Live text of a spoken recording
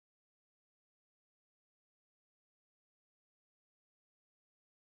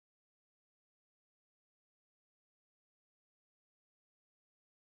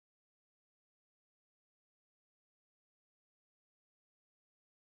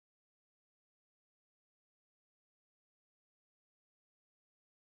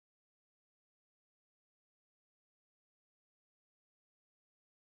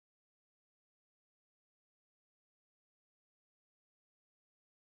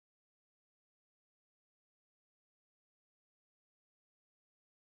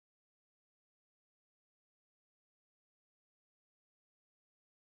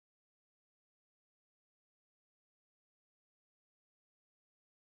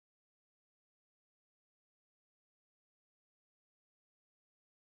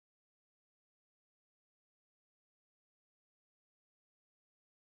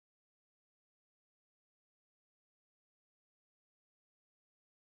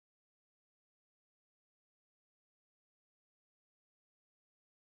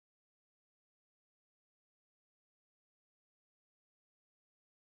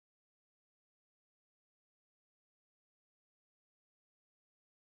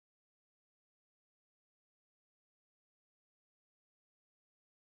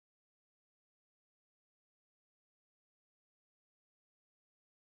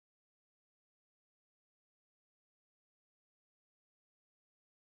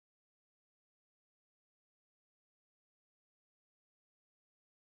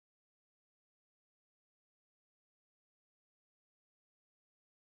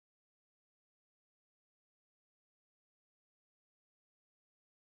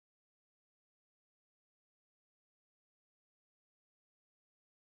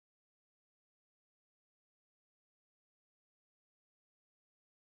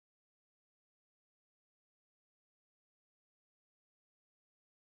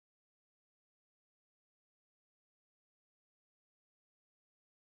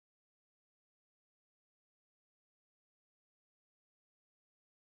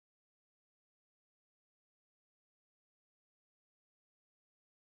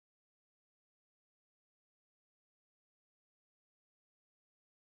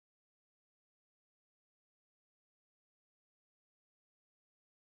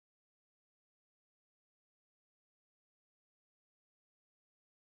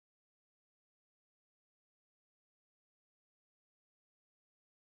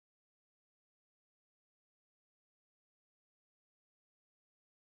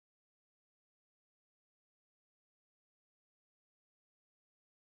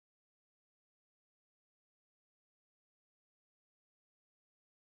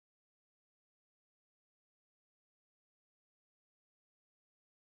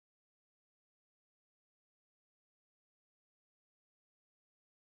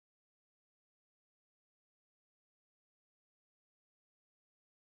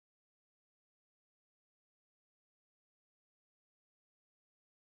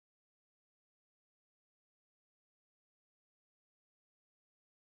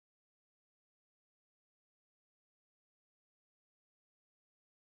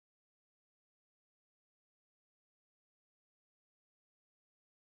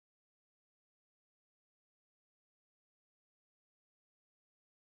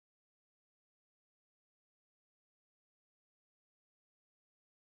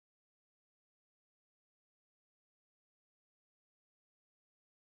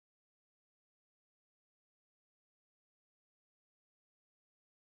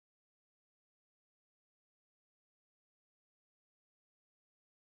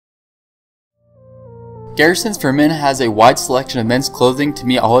Garrisons for Men has a wide selection of men's clothing to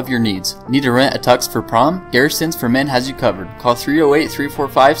meet all of your needs. Need to rent a tux for prom? Garrisons for Men has you covered. Call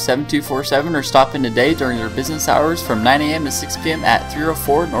 308-345-7247 or stop in today during their business hours from 9 a.m. to 6 p.m. at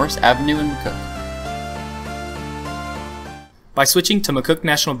 304 North Avenue in McCook. By switching to McCook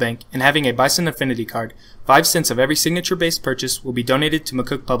National Bank and having a Bison Affinity card, 5 cents of every signature-based purchase will be donated to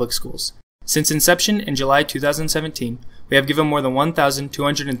McCook Public Schools. Since inception in July 2017, we have given more than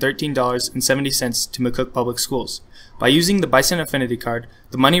 $1,213.70 to McCook Public Schools. By using the Bison Affinity card,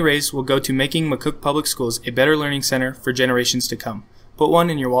 the money raised will go to making McCook Public Schools a better learning center for generations to come. Put one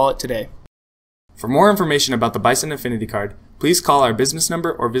in your wallet today. For more information about the Bison Affinity card, please call our business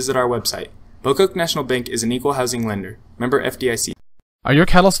number or visit our website. McCook National Bank is an equal housing lender. Member FDIC. Are your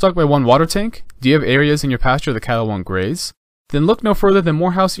cattle stuck by one water tank? Do you have areas in your pasture the cattle won't graze? Then look no further than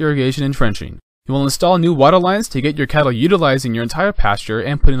Morehouse Irrigation and Trenching. We will install new water lines to get your cattle utilizing your entire pasture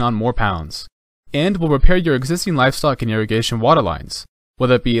and putting on more pounds. And we'll repair your existing livestock and irrigation water lines.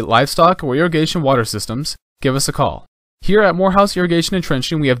 Whether it be livestock or irrigation water systems, give us a call. Here at Morehouse Irrigation and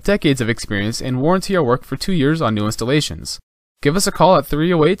Trenching, we have decades of experience and warranty our work for 2 years on new installations. Give us a call at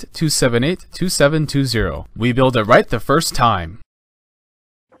 308-278-2720. We build it right the first time.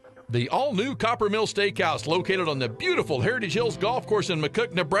 The all-new Copper Mill Steakhouse, located on the beautiful Heritage Hills Golf Course in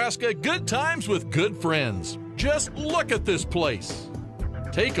McCook, Nebraska. Good times with good friends. Just look at this place.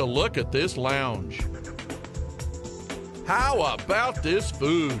 Take a look at this lounge. How about this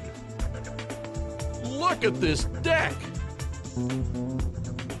food? Look at this deck.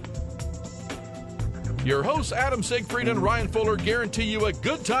 Your hosts Adam Siegfried and Ryan Fuller guarantee you a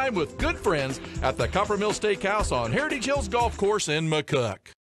good time with good friends at the Copper Mill Steakhouse on Heritage Hills Golf Course in McCook.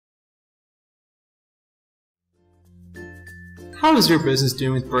 How is your business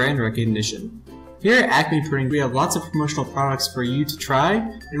doing with brand recognition? Here at Acme Printing, we have lots of promotional products for you to try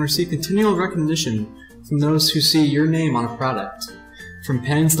and receive continual recognition from those who see your name on a product. From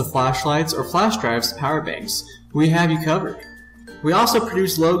pens to flashlights or flash drives to power banks, we have you covered. We also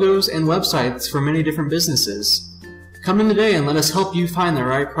produce logos and websites for many different businesses. Come in today and let us help you find the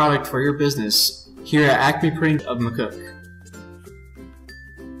right product for your business here at Acme Printing of McCook.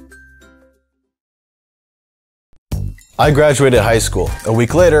 I graduated high school. A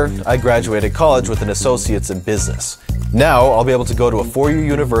week later, I graduated college with an associate's in business. Now, I'll be able to go to a four-year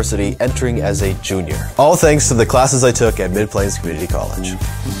university entering as a junior. All thanks to the classes I took at Mid-Plains Community College.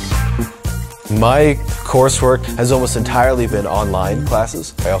 My coursework has almost entirely been online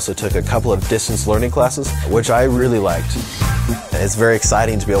classes. I also took a couple of distance learning classes, which I really liked. And it's very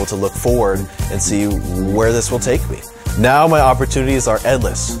exciting to be able to look forward and see where this will take me. Now my opportunities are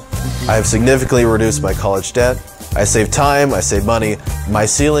endless. I have significantly reduced my college debt. I save time, I save money. My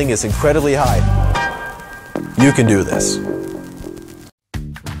ceiling is incredibly high. You can do this.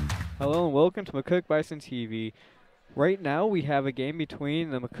 Hello and welcome to McCook Bison TV. Right now we have a game between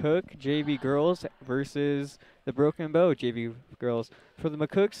the McCook JV girls versus the Broken Bow JV girls. For the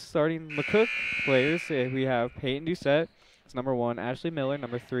McCook players, we have Peyton Doucette, it's number 1, Ashley Miller,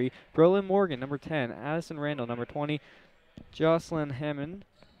 number 3, Brolyn Morgan, number 10, Addison Randall, number 20, Jocelyn Hammond,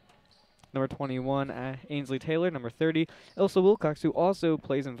 number 21, Ainsley Taylor, number 30, Elsa Wilcox, who also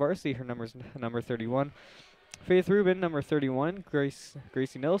plays in varsity, her number's number 31, Faith Rubin, number 31,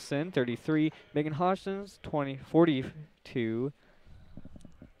 Gracie Nelson, 33, Megan Hodgins, 42,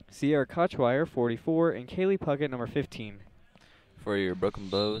 Sierra Kochwire, 44, and Kaylee Puckett, number 15. For your Broken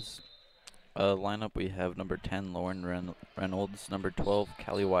Bows lineup, we have number 10, Lauren Reynolds, number 12,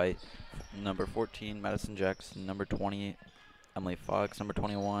 Callie White, number 14, Madison Jackson, number 20, Emily Fox, number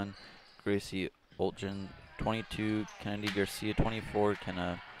 21, Gracie Olgen, 22, Kennedy Garcia, 24,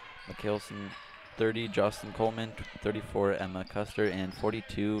 Kenna McKelson, 30, Jocelyn Coleman, 34, Emma Custer, and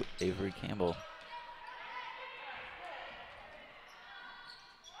 42, Avery Campbell.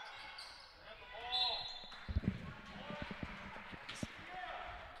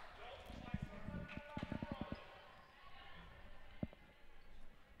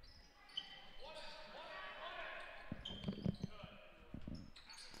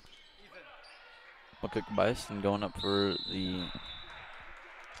 McCook Bison going up for the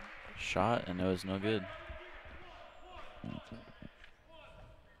shot, and it was no good.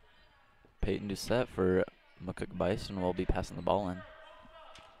 Peyton Doucette for McCook Bison will be passing the ball in.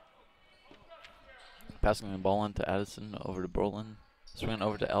 Passing the ball in to Addison, over to Brolin. Swinging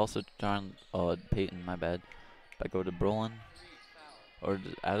over to Elsa, Peyton, my bad. Back over to Brolin. Or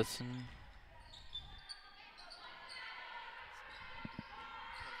to Addison.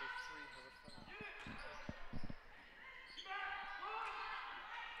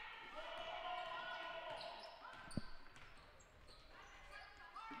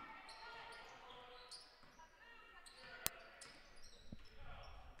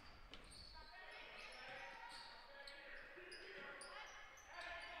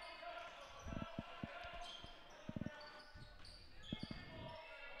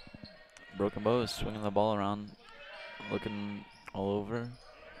 Broken Bow is swinging the ball around, looking all over,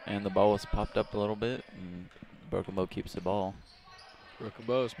 and the ball was popped up a little bit, and Broken Bow keeps the ball. Broken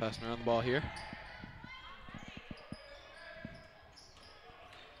Bow is passing around the ball here.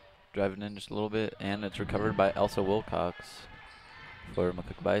 Driving in just a little bit, and it's recovered by Elsa Wilcox for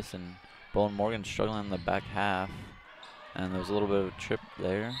McCook Bison. Bolin Morgan struggling in the back half, and there was a little bit of a trip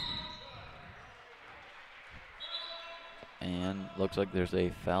there. And looks like there's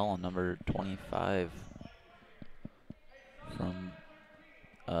a foul on number 25 from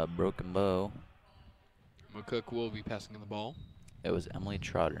Broken Bow. McCook will be passing the ball. It was Emily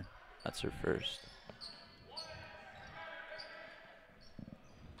Trotter. That's her first.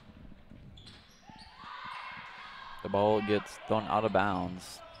 The ball gets thrown out of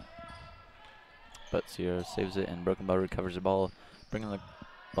bounds, but Sierra saves it, and Broken Bow recovers the ball, bringing the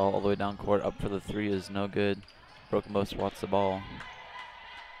ball all the way down court. Up for the three is no good. Broken Bow swats the ball.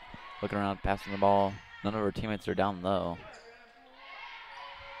 Looking around, passing the ball. None of her teammates are down low.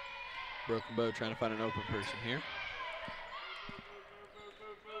 Broken Bow trying to find an open person here.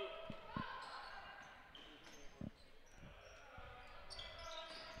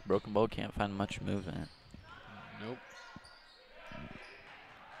 Broken Bow can't find much movement. Nope.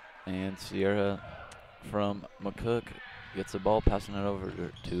 And Sierra from McCook gets the ball, passing it over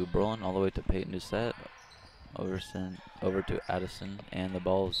to Brolin, all the way to Peyton Doucette, over to Addison, and the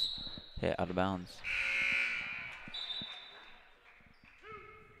ball's hit out of bounds.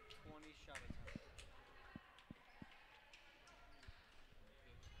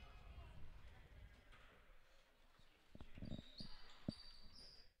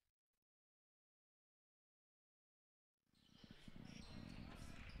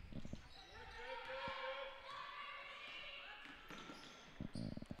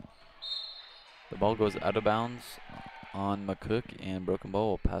 The ball goes out of bounds on McCook, and Broken Bow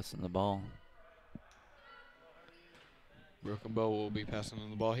will pass in the ball. Broken Bow will be passing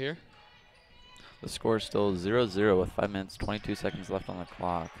on the ball here. The score is still 0-0 with 5 minutes, 22 seconds left on the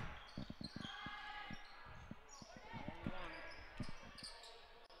clock.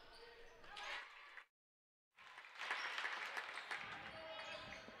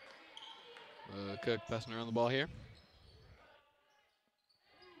 Cook passing around the ball here.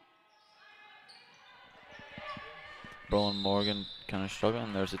 Brolin Morgan kind of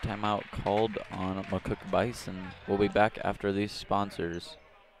struggling. There's a timeout called on McCook Bison. We'll be back after these sponsors.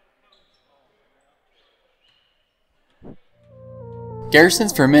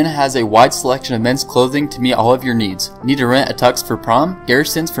 Garrisons for Men has a wide selection of men's clothing to meet all of your needs. Need to rent a tux for prom?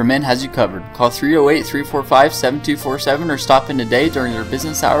 Garrisons for Men has you covered. Call 308-345-7247 or stop in today during their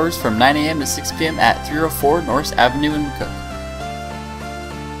business hours from 9 a.m. to 6 p.m. at 304 North Avenue in McCook.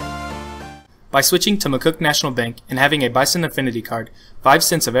 By switching to McCook National Bank and having a Bison Affinity card, 5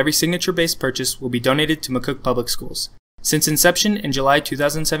 cents of every signature-based purchase will be donated to McCook Public Schools. Since inception in July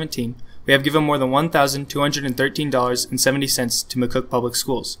 2017, we have given more than $1,213.70 to McCook Public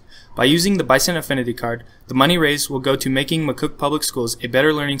Schools. By using the Bison Affinity card, the money raised will go to making McCook Public Schools a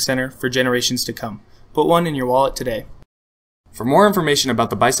better learning center for generations to come. Put one in your wallet today. For more information about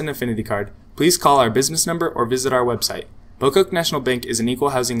the Bison Affinity card, please call our business number or visit our website. McCook National Bank is an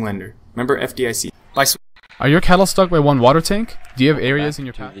equal housing lender. Member FDIC. Are your cattle stuck by one water tank? Do you have areas in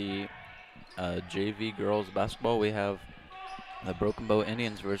your path? The JV girls basketball, we have the Broken Bow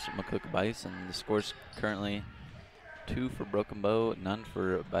Indians versus McCook Bison. The score's currently 2 for Broken Bow, none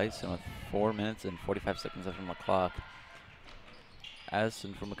for Bison, with 4 minutes and 45 seconds left on the clock.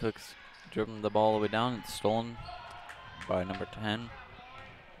 Addison from McCook's driven the ball all the way down. It's stolen by number 10,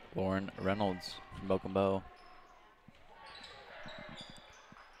 Lauren Reynolds from Broken Bow.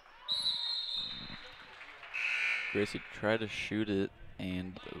 Gracie tried to shoot it,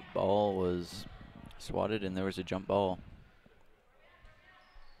 and the ball was swatted, and there was a jump ball.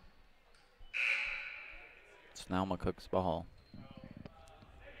 It's now McCook's ball.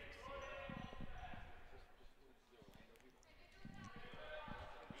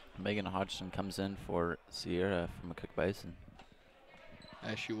 Megan Hodgson comes in for Sierra from McCook Bison.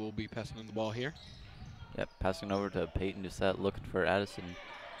 As she will be passing on the ball here. Yep, passing over to Peyton Doucette, looking for Addison.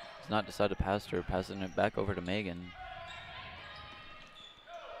 Does not decide to pass her, passing it back over to Megan.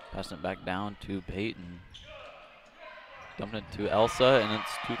 Passing it back down to Peyton. Dumping it to Elsa, and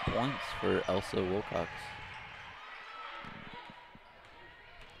it's 2 points for Elsa Wilcox.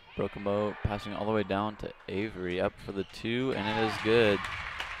 Broken Bow passing all the way down to Avery, up for the 2, and it is good.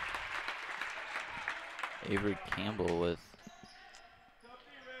 Avery Campbell with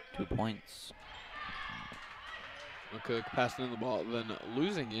 2 points. McCook passing in the ball, then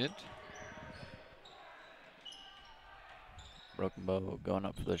losing it. Broken Bow going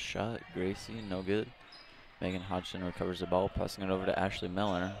up for the shot. Gracie, no good. Megan Hodgson recovers the ball, passing it over to Ashley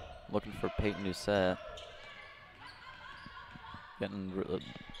Miller. Looking for Peyton Doucette. Getting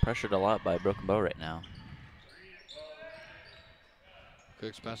pressured a lot by Broken Bow right now.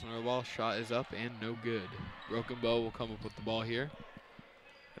 Cook's passing her the ball. Shot is up and no good. Broken Bow will come up with the ball here.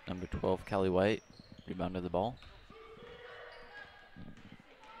 Number 12, Callie White, rebounded the ball.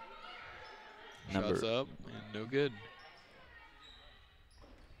 Shots up and no good.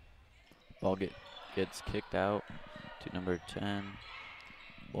 Ball gets kicked out to number 10,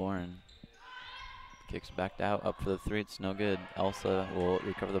 Lauren. Kicks back out, up for the three, it's no good. Elsa will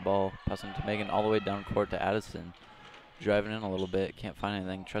recover the ball, passing to Megan all the way down court to Addison. Driving in a little bit, can't find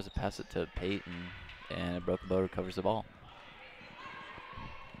anything, tries to pass it to Peyton, and Broken Bow recovers the ball.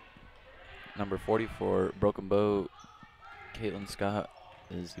 Number 40 for Broken Bow, Caitlin Scott,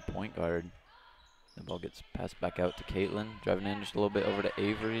 is the point guard. The ball gets passed back out to Caitlin, driving in just a little bit over to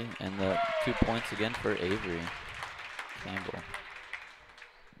Avery, and the 2 points again for Avery Campbell.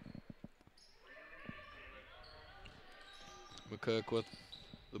 McCook with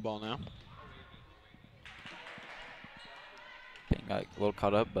the ball now. Peyton got a little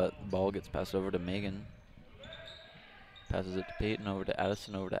caught up, but the ball gets passed over to Megan. Passes it to Peyton, over to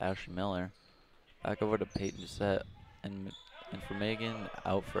Addison, over to Ashley Miller. Back over to Peyton Doucette, and for Megan,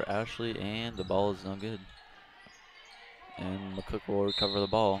 out for Ashley, and the ball is no good. And McCook will recover the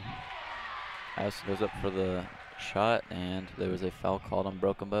ball. Addison goes up for the shot, and there was a foul called on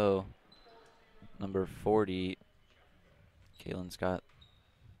Broken Bow. Number 40, Caitlin Scott.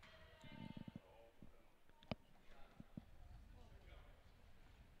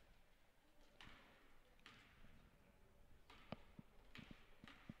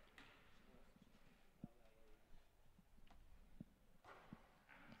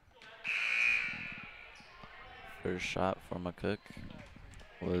 First shot for McCook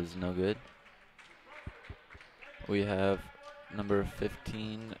was no good. We have number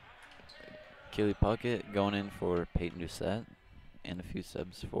 15, Kaylee Puckett, going in for Peyton Doucette, and a few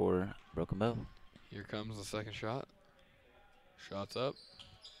subs for Broken Bow. Here comes the second shot. Shot's up.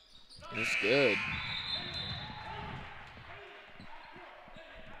 It's good.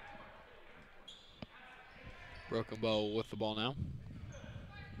 Broken Bow with the ball now.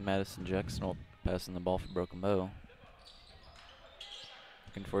 Madison Jackson will passing the ball for Broken Bow.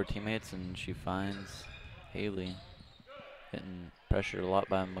 Looking for her teammates, and she finds Haley. Getting pressured a lot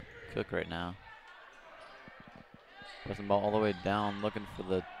by McCook right now. Passing the ball all the way down, looking for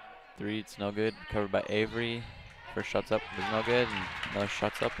the three. It's no good. Covered by Avery. First shot's up, it's no good. And another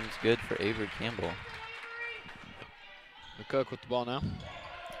shot's up, and it's good for Avery Campbell. McCook with the ball now.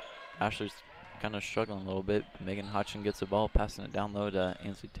 Ashley's kind of struggling a little bit. Megan Hodgson gets the ball, passing it down low to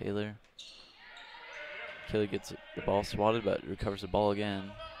Ainsley Taylor. Kelly gets the ball swatted, but recovers the ball again.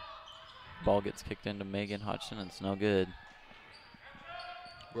 Ball gets kicked into Megan Hodgson, and it's no good.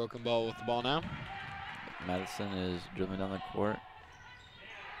 Broken Bow with the ball now. Madison is dribbling down the court.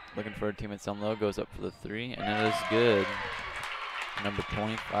 Looking for her teammates down low, goes up for the three, and it is good. Number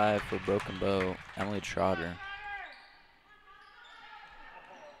 25 for Broken Bow, Emily Trotter.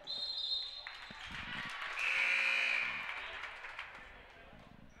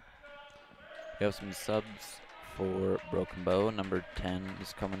 We have some subs for Broken Bow. Number 10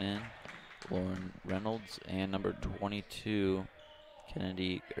 is coming in, Lauren Reynolds, and number 22,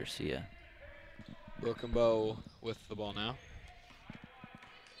 Kennedy Garcia. Broken Bow with the ball now.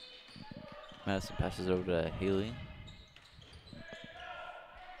 Madison passes over to Haley.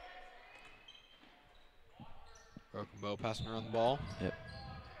 Broken Bow passing around the ball. Yep.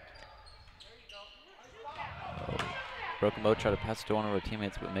 Broken Bow tried to pass it to one of her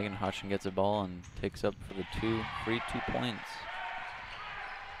teammates, but Megan Hodgson gets the ball and takes up for the free 2 points.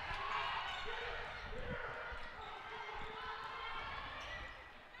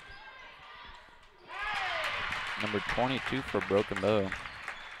 Number 22 for Broken Bow,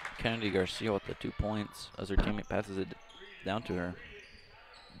 Kennedy Garcia with the 2 points as her teammate passes it down to her.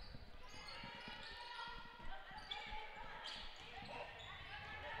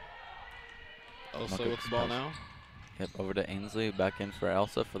 Also with the ball now. Yep, over to Ainsley, back in for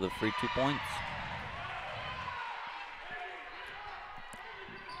Elsa for the free 2 points.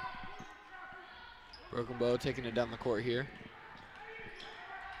 Broken Bow taking it down the court here.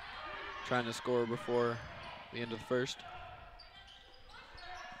 Trying to score before the end of the first.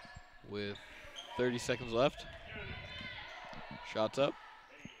 With 30 seconds left. Shots up.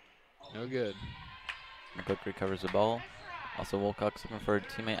 No good. McCook recovers the ball. Also Wilcox looking for her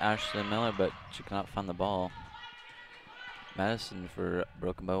teammate Ashley Miller, but she cannot find the ball. Madison for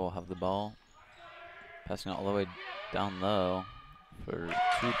Broken Bow will have the ball. Passing it all the way down low for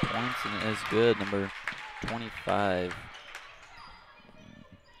 2 points, and it is good. Number 25.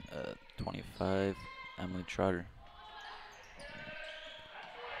 25, Emily Trotter.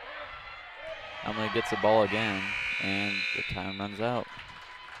 Emily gets the ball again, and the time runs out.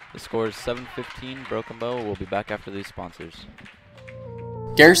 The score is 7-15. Broken Bow will be back after these sponsors.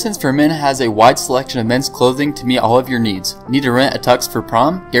 Garrisons for Men has a wide selection of men's clothing to meet all of your needs. Need to rent a tux for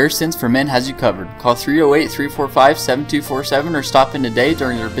prom? Garrisons for Men has you covered. Call 308-345-7247 or stop in today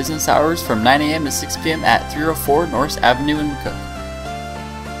during their business hours from 9 a.m. to 6 p.m. at 304 North Avenue in McCook.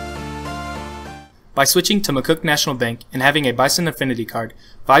 By switching to McCook National Bank and having a Bison Affinity card,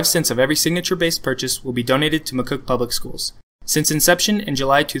 5 cents of every signature-based purchase will be donated to McCook Public Schools. Since inception in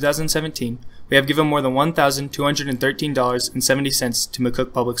July 2017, we have given more than $1,213.70 to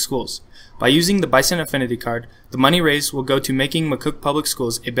McCook Public Schools. By using the Bison Affinity card, the money raised will go to making McCook Public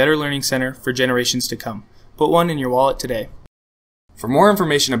Schools a better learning center for generations to come. Put one in your wallet today. For more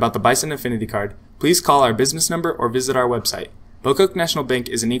information about the Bison Affinity card, please call our business number or visit our website. Bocook National Bank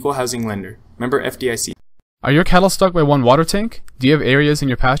is an equal housing lender. Member FDIC. Are your cattle stuck by one water tank? Do you have areas in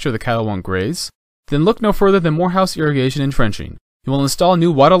your pasture the cattle won't graze? Then look no further than Morehouse Irrigation and Trenching. You will install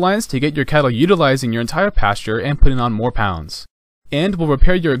new water lines to get your cattle utilizing your entire pasture and putting on more pounds. And will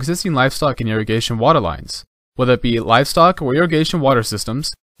repair your existing livestock and irrigation water lines. Whether it be livestock or irrigation water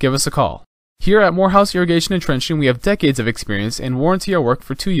systems, give us a call. Here at Morehouse Irrigation and Trenching, we have decades of experience and warranty our work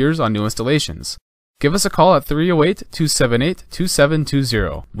for 2 years on new installations. Give us a call at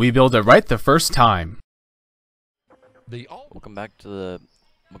 308-278-2720. We build it right the first time. Welcome back to the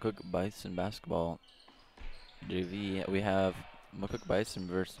McCook Bison basketball JV. We have McCook Bison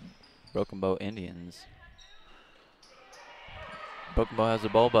versus Broken Bow Indians. Broken Bow has the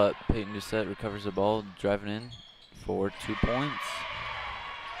ball, but Peyton Doucette recovers the ball, driving in for 2 points.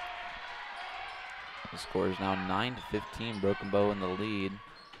 The score is now 9-15. Broken Bow in the lead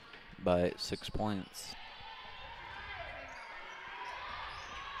by 6 points.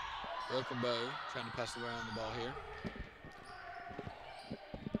 Broken Bow trying to pass around the ball here.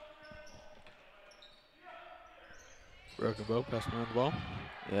 Broken Bow passing around the ball.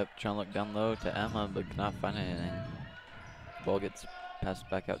 Yep, trying to look down low to Emma, but cannot find anything. Ball gets passed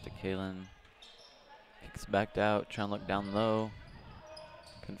back out to Kaylin. Kicks back out, trying to look down low.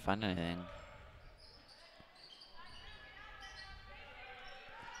 Couldn't find anything.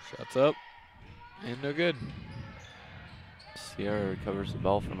 Shots up, and no good. Sierra recovers the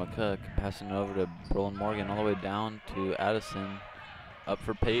ball from McCook, passing it over to Brolin Morgan all the way down to Addison. Up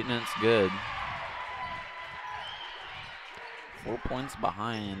for Peyton, and it's good. 4 points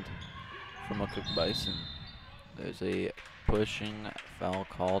behind for McCook Bison. There's a pushing foul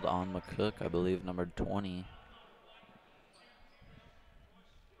called on McCook, I believe number 20.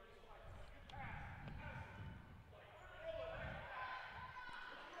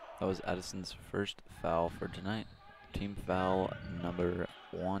 That was Addison's first foul for tonight. Team foul number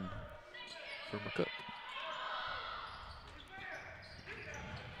 1 for McCook.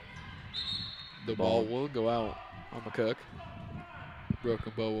 The ball will go out on McCook.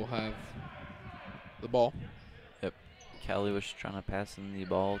 Broken Bow will have the ball. Yep. Callie was trying to pass in the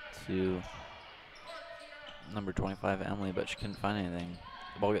ball to number 25, Emily, but she couldn't find anything.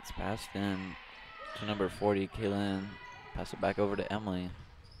 The ball gets passed in to number 40, Kaylin. Pass it back over to Emily.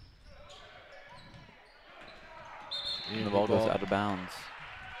 And the ball goes out of bounds.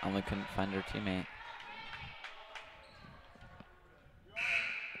 Emily couldn't find her teammate.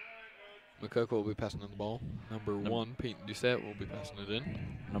 McCook will be passing on the ball. Number 1, Peyton Doucette, will be passing it in.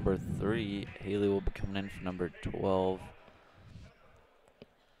 Number 3, Haley will be coming in for number 12,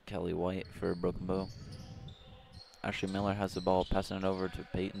 Kelly White for Broken Bow. Ashley Miller has the ball, passing it over to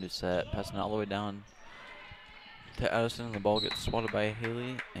Peyton Doucette, passing it all the way down to Addison. The ball gets swatted by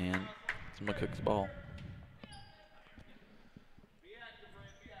Haley, and it's McCook's ball.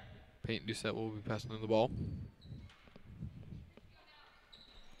 Peyton Doucette will be passing on the ball.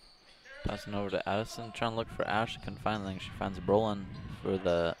 Passing over to Addison, trying to look for Ash. Couldn't find anything. She finds Brolin for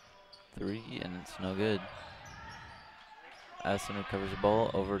the 3, and it's no good. Addison recovers the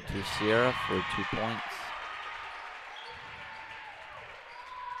ball over to Sierra for 2 points.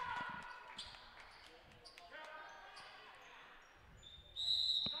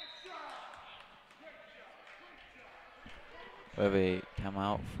 We have a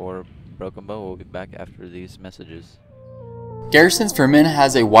timeout for Broken Bow. We'll be back after these messages. Garrisons for Men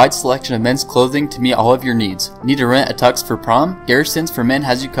has a wide selection of men's clothing to meet all of your needs. Need to rent a tux for prom? Garrisons for Men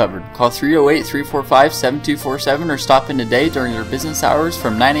has you covered. Call 308-345-7247 or stop in today during their business hours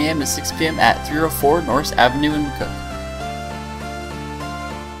from 9 a.m. to 6 p.m. at 304 North Avenue in McCook.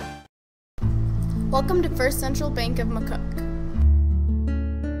 Welcome to First Central Bank of McCook.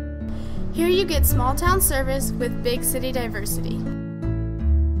 Here you get small town service with big city diversity.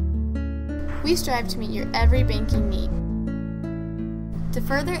 We strive to meet your every banking need. To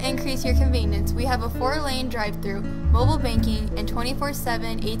further increase your convenience, we have a 4-lane drive-through, mobile banking, and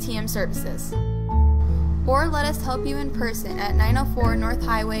 24/7 ATM services. Or let us help you in person at 904 North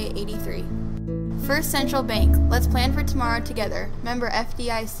Highway 83. First Central Bank, let's plan for tomorrow together. Member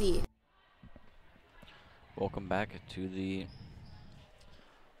FDIC. Welcome back to the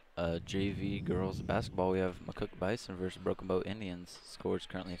JV girls basketball. We have McCook Bison versus Broken Bow Indians. Score is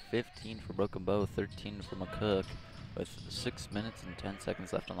currently 15 for Broken Bow, 13 for McCook, with 6 minutes and 10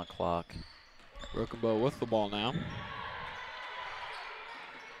 seconds left on the clock. Broken Bow with the ball now.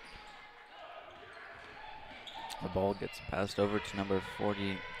 The ball gets passed over to number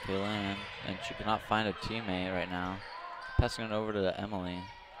 40, Kaylin, and she cannot find a teammate right now. Passing it over to Emily.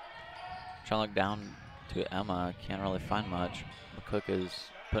 Trying to look down to Emma, can't really find much. McCook is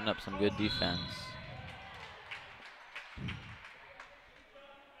putting up some good defense.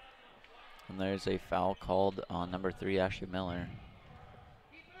 And there's a foul called on number 3, Ashley Miller.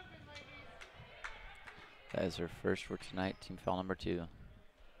 That is her first for tonight, team foul number 2.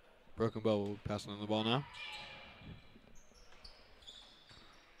 Broken Bow will be passing on the ball now.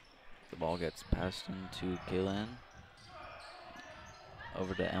 The ball gets passed into Kaylin.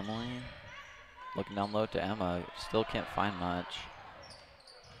 Over to Emily. Looking down low to Emma, still can't find much.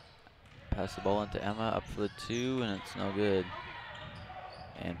 Pass the ball into Emma, up for the 2, and it's no good.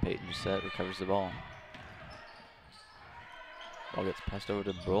 And Peyton Doucette recovers the ball. Ball gets passed over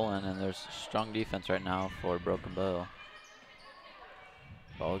to Brolin, and there's strong defense right now for Broken Bow.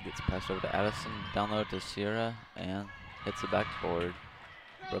 Ball gets passed over to Addison, down low to Sierra, and hits the backboard.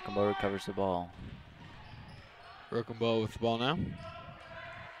 Broken Bow recovers the ball. Broken Bow with the ball now.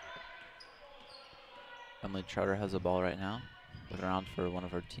 Emily Trotter has the ball right now. Looking around for one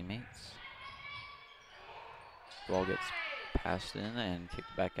of her teammates. Ball gets passed in and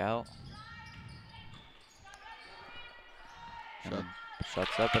kicked back out. And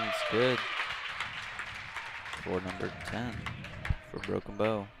shots up, and it's good for number 10 for Broken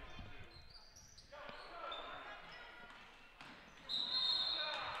Bow.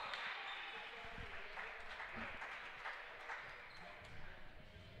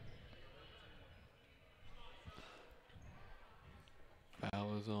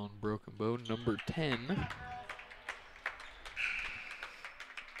 Foul is on Broken Bow, number 10.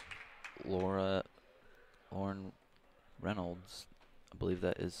 Lauren Reynolds, I believe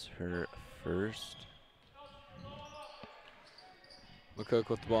that is her first. McCook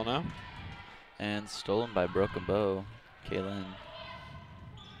with the ball now. And stolen by Broken Bow, Kaylin.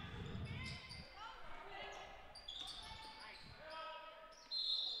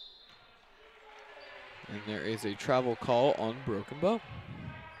 And there is a travel call on Broken Bow.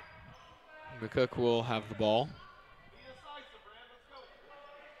 McCook will have the ball.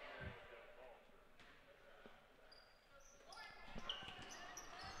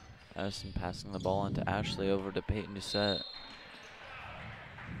 Addison passing the ball into Ashley, over to Peyton Doucette.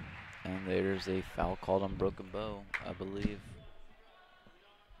 And there's a foul called on Broken Bow, I believe.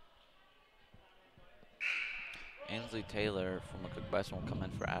 Ainsley Taylor from McCook Bison will come in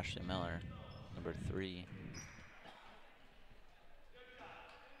for Ashley Miller, number 3.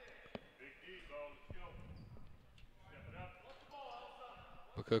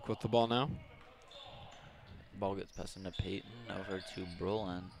 McCook with the ball now. Ball gets passed into Peyton, over to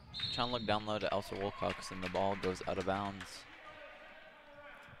Brolin. Trying to look down low to Elsa Wilcox, and the ball goes out of bounds.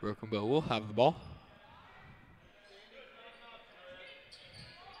 Broken Bow will have the ball.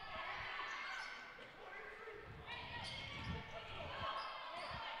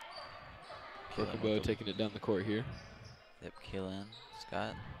 Broken Bow taking it down the court here. Yep, Kaylin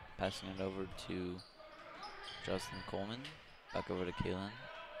Scott passing it over to Justin Coleman. Back over to Kaylin.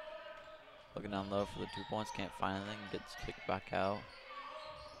 Looking down low for the 2 points, can't find anything, gets kicked back out.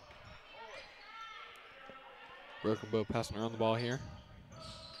 Broken Bow passing around the ball here.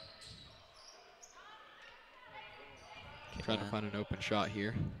 Trying to find an open shot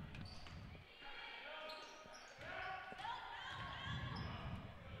here.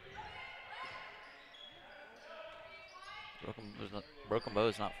 Broken Bow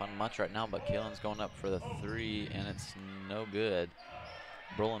is not finding much right now, but Kaylin's going up for the 3, and it's no good.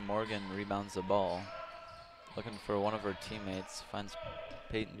 Brolin Morgan rebounds the ball. Looking for one of her teammates, finds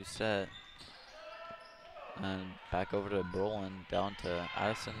Peyton Doucette. And back over to Brolin, down to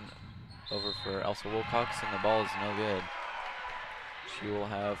Addison, over for Elsa Wilcox, and the ball is no good. She will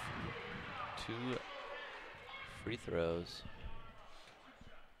have 2 free throws.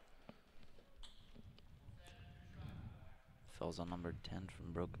 falls on number 10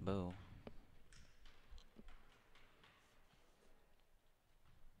 from Broken Bow.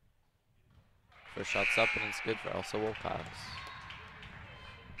 First shot's up and it's good for Elsa Wilcox.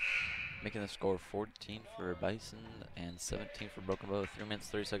 Making the score 14 for Bison and 17 for Broken Bow. 3 minutes,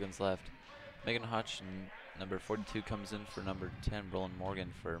 30 seconds left. Megan Hodgson, number 42, comes in for number 10, Brolin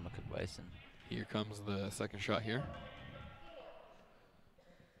Morgan for McCook Bison. Here comes the second shot here.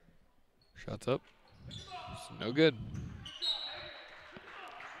 Shots up. It's no good.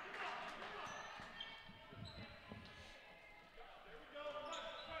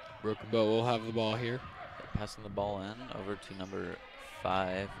 Broken Bow will have the ball here. Passing the ball in over to number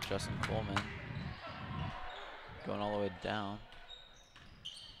 5, Justin Coleman. Going all the way down.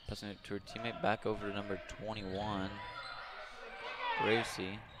 Passing it to her teammate, back over to number 21,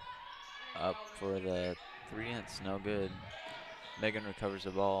 Gracie. Up for the 3, and it's no good. Megan recovers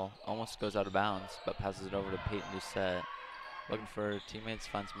the ball, almost goes out of bounds, but passes it over to Peyton Doucette. Looking for her teammates,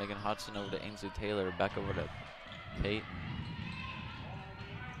 finds Megan Hodgson over to Ainsley Taylor, back over to Peyton.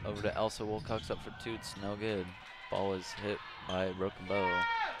 Over to Elsa Wilcox, up for 2, it's no good. Ball is hit by Broken Bow.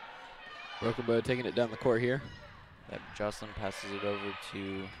 Broken Bow taking it down the court here. Yep, Jocelyn passes it over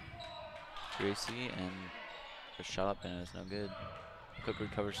to Gracie, and a shot up and it's no good. Cook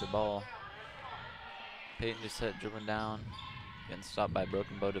recovers the ball. Peyton Doucette dribbling down, getting stopped by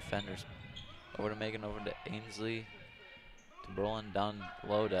Broken Bow defenders. Over to Megan, over to Ainsley, to Brolin, down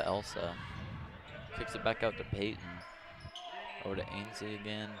low to Elsa. Kicks it back out to Peyton. Over to Ainsley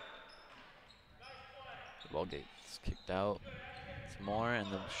again. The ball gets kicked out. Some more,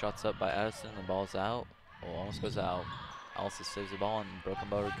 and the shot's up by Addison. The ball's out. Oh, almost goes out. Elsa saves the ball, and Broken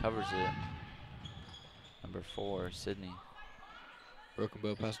Bow recovers it. Number 4, Sydney. Broken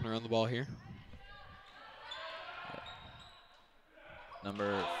Bow passing around the ball here. Yep.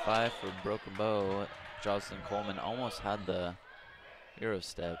 Number 5 for Broken Bow, Jocelyn Coleman, almost had the Euro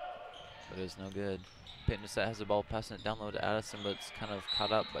step, but it was no good. Peyton Doucette has the ball, passing it down low to Addison, but it's kind of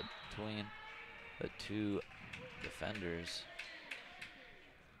caught up between the 2 defenders.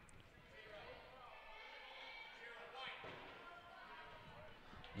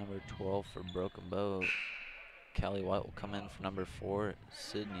 Number 12 for Broken Bow, Callie White will come in for number 4,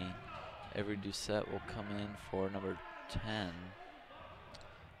 Sydney. Avery Doucette will come in for number 10.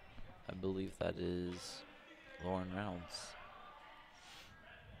 I believe that is Lauren Reynolds.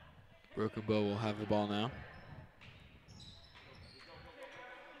 Broken Bow will have the ball now.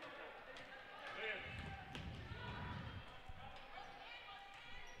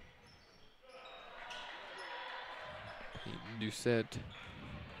 Peyton Doucette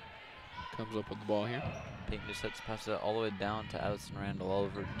comes up with the ball here. Peyton Doucette's passed it all the way down to Addison Randall,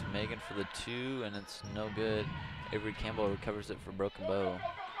 over to Megan for the 2, and it's no good. Avery Campbell recovers it for Broken Bow.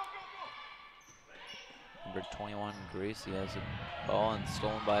 Number 21, Gracie, has a ball and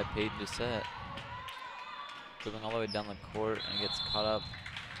stolen by Peyton Doucette. Dribbling all the way down the court and gets caught up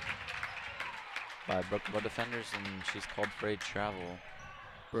by Broken Bow defenders, and she's called for a travel.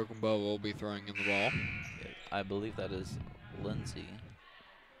 Broken Bow will be throwing in the ball. I believe that is Lindsay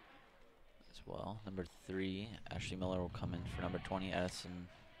as well. Number 3, Ashley Miller will come in for number 20, Addison.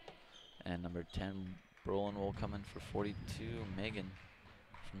 And number 10, Brolin will come in for 42, Megan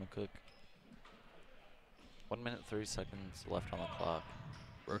from McCook. 1 minute, 30 seconds left on the clock.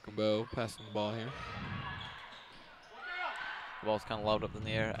 Broken Bow passing the ball here. The ball's kind of lobbed up in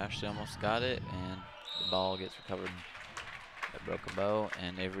the air. Ashley almost got it, and the ball gets recovered by Broken Bow,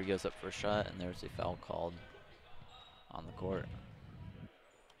 and Avery goes up for a shot, and there's a foul called on the court.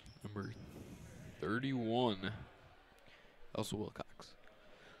 Number 31, Elsa Wilcox.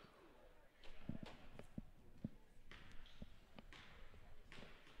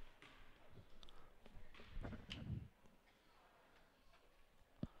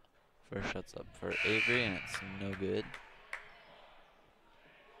 First shot's up for Avery, and it's no good.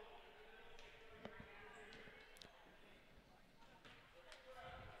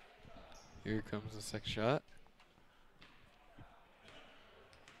 Here comes the second shot.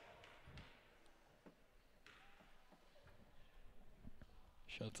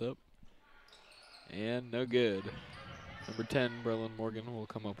 Shots up. And no good. Number 10, Brolin Morgan, will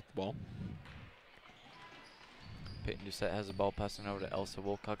come up with the ball. Peyton Doucette has the ball, passing over to Elsa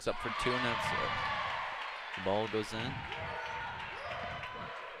Wilcox, up for 2, and the ball goes in.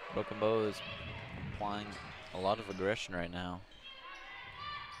 Broken Bow is applying a lot of aggression right now.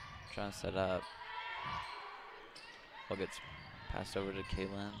 Trying to set up. Ball gets passed over to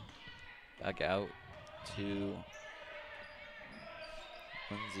Kaylin. Back out to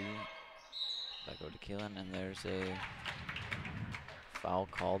Lindsay. Back over to Kaylin, and there's a foul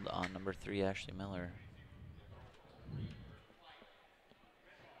called on number 3, Ashley Miller.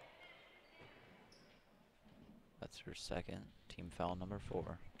 That's her second. Team foul number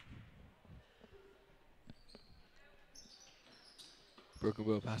 4. Broken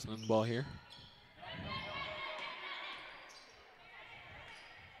Bow passing on the ball here.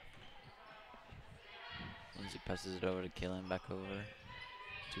 Lindsay passes it over to Kaylin, back over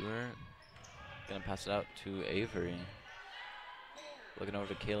to her. Gonna pass it out to Avery. Looking over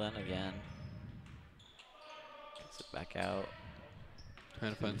to Kaylin again. Gets it back out.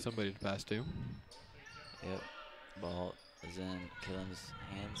 Trying to find somebody to pass to. Yep. Ball is in Kaylin's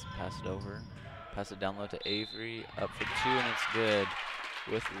hands. Pass it over. Pass it down low to Avery. Up for 2, and it's good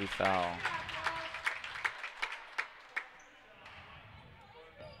with the foul.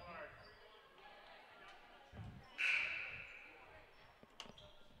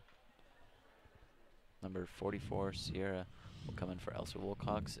 Number 44, Sierra, will come in for Elsa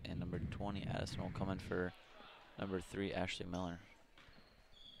Wilcox, and number 20, Addison, will come in for number 3, Ashley Miller.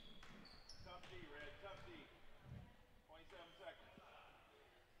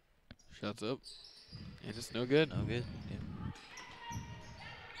 Shots up. And it's no good. No good. Yeah.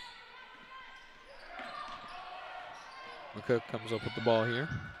 McCook comes up with the ball here.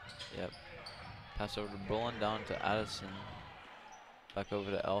 Yep. Pass over to Bullen, down to Addison. Back over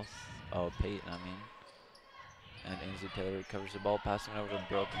to Peyton, I mean. And Ainsley Taylor recovers the ball, passing it over to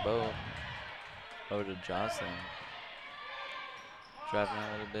Broken Bow. Over to Jocelyn. Driving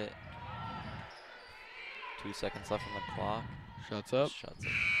a little bit. 2 seconds left on the clock. Shots up. Shots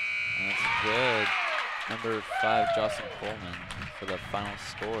up. And that's good. Number 5, Jocelyn Coleman, for the final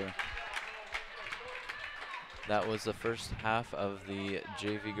score. That was the first half of the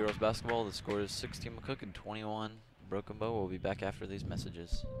JV girls basketball. The score is 16 McCook and 21 Broken Bow. We'll be back after these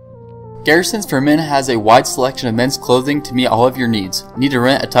messages. Garrisons for Men has a wide selection of men's clothing to meet all of your needs. Need to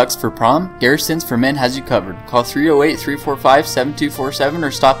rent a tux for prom? Garrisons for Men has you covered. Call 308-345-7247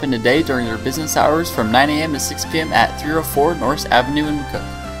 or stop in today during their business hours from 9 a.m. to 6 p.m. at 304 North Avenue in McCook.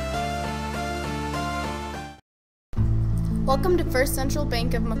 Welcome to First Central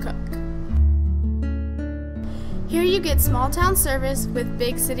Bank of McCook. Here you get small town service with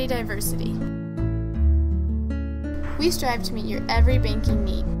big city diversity. We strive to meet your every banking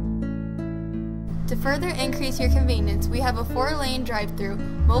need. To further increase your convenience, we have a 4-lane drive-thru,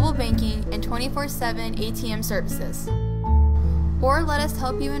 mobile banking, and 24/7 ATM services. Or let us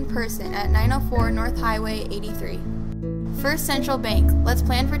help you in person at 904 North Highway 83. First Central Bank, let's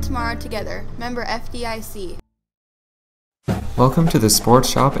plan for tomorrow together. Member FDIC. Welcome to the Sports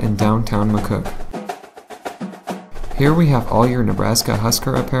Shop in downtown McCook. Here we have all your Nebraska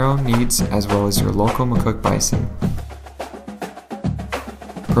Husker apparel needs as well as your local McCook Bison.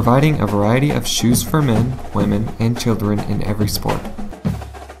 Providing a variety of shoes for men, women, and children in every sport.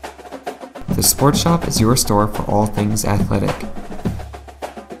 The Sports Shop is your store for all things athletic.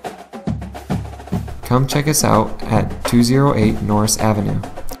 Come check us out at 208 Norris Avenue.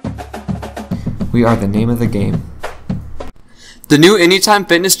 We are the name of the game. The new Anytime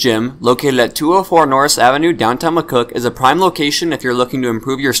Fitness Gym, located at 204 Norris Avenue, downtown McCook, is a prime location if you're looking to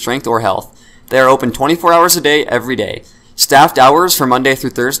improve your strength or health. They are open 24 hours a day, every day. Staffed hours for Monday through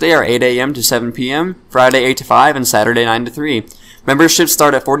Thursday are 8 a.m. to 7 p.m., Friday 8 to 5, and Saturday 9 to 3. Memberships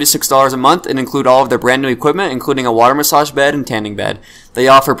start at $46 a month and include all of their brand new equipment, including a water massage bed and tanning bed. They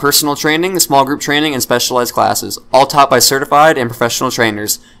offer personal training, small group training, and specialized classes, all taught by certified and professional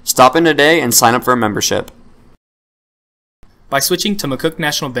trainers. Stop in today and sign up for a membership. By switching to McCook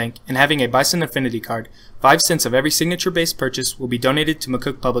National Bank and having a Bison Affinity card, 5 cents of every signature-based purchase will be donated to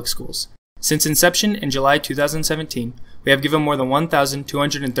McCook Public Schools. Since inception in July 2017, we have given more than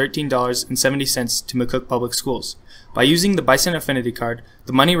 $1,213.70 to McCook Public Schools. By using the Bison Affinity card,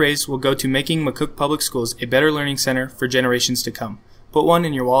 the money raised will go to making McCook Public Schools a better learning center for generations to come. Put one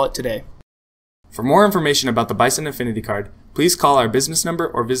in your wallet today. For more information about the Bison Affinity card, please call our business number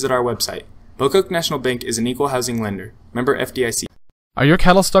or visit our website. McCook National Bank is an equal housing lender. Member FDIC. Are your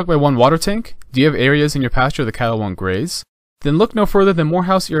cattle stuck by one water tank? Do you have areas in your pasture the cattle won't graze? Then look no further than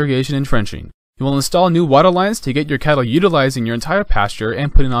Morehouse Irrigation and Trenching. You will install new water lines to get your cattle utilizing your entire pasture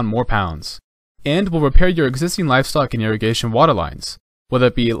and putting on more pounds. And will repair your existing livestock and irrigation water lines. Whether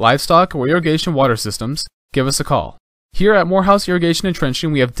it be livestock or irrigation water systems, give us a call. Here at Morehouse Irrigation and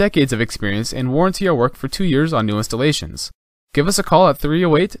Trenching, we have decades of experience and warranty our work for 2 years on new installations. Give us a call at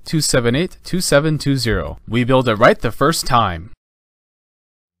 308-278-2720. We build it right the first time.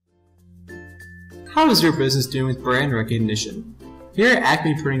 How is your business doing with brand recognition? Here at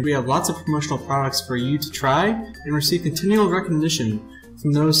Acme Printing, we have lots of promotional products for you to try and receive continual recognition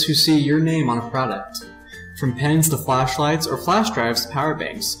from those who see your name on a product. From pens to flashlights or flash drives to power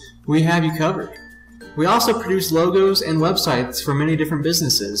banks, we have you covered. We also produce logos and websites for many different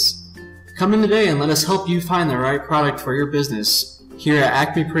businesses. Come in today and let us help you find the right product for your business here at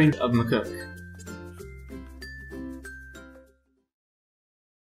Acme Printing of McCook.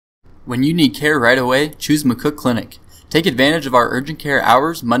 When you need care right away, choose McCook Clinic. Take advantage of our urgent care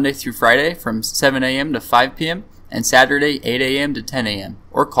hours Monday through Friday from 7 a.m. to 5 p.m. and Saturday 8 a.m. to 10 a.m.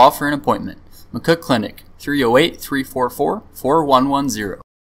 or call for an appointment. McCook Clinic, 308-344-4110.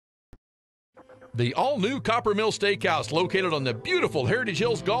 The all-new Copper Mill Steakhouse, located on the beautiful Heritage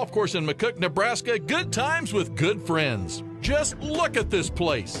Hills Golf Course in McCook, Nebraska. Good times with good friends. Just look at this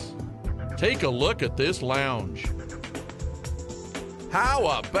place. Take a look at this lounge.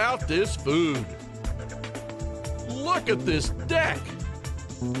 How about this food? Look at this deck.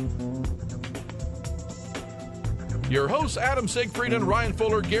 Your hosts Adam Siegfried and Ryan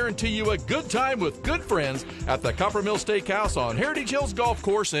Fuller guarantee you a good time with good friends at the Copper Mill Steakhouse on Heritage Hills Golf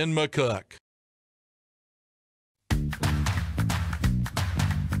Course in McCook.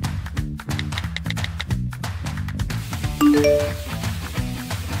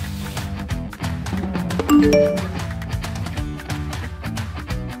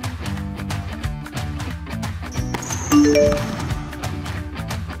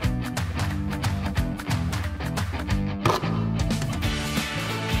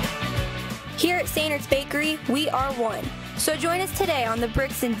 Here at Sainter's Bakery, we are one. So join us today on the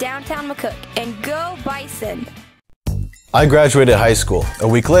bricks in downtown McCook and go Bison! I graduated high school. A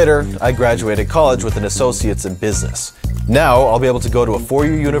week later, I graduated college with an associate's in business. Now, I'll be able to go to a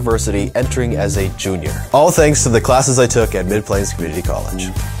four-year university entering as a junior. All thanks to the classes I took at Mid-Plains Community College.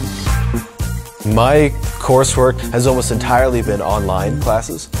 My coursework has almost entirely been online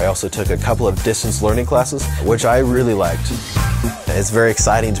classes. I also took a couple of distance learning classes, which I really liked. It's very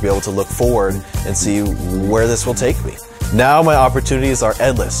exciting to be able to look forward and see where this will take me. Now my opportunities are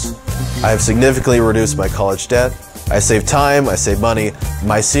endless. I have significantly reduced my college debt. I save time, I save money.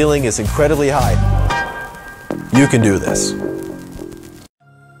 My ceiling is incredibly high. You can do this.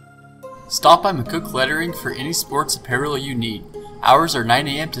 Stop by McCook Lettering for any sports apparel you need. Hours are 9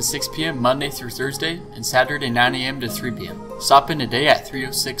 a.m. to 6 p.m. Monday through Thursday and Saturday 9 a.m. to 3 p.m. Stop in today at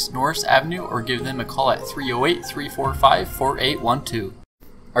 306 Norris Avenue or give them a call at 308-345-4812.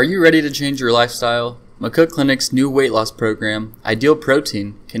 Are you ready to change your lifestyle? McCook Clinic's new weight loss program, Ideal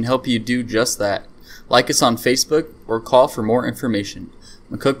Protein, can help you do just that. Like us on Facebook or call for more information.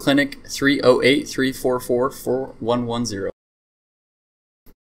 McCook Clinic, 308-344-4110.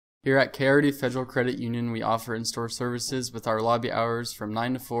 Here at KRD Federal Credit Union, we offer in-store services with our lobby hours from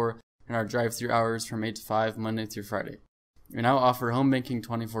 9 to 4 and our drive-thru hours from 8 to 5, Monday through Friday. We now offer home banking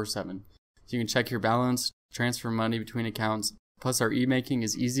 24/7. You can check your balance, transfer money between accounts, plus our e-banking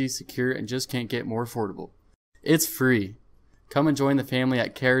is easy, secure, and just can't get more affordable. It's free. Come and join the family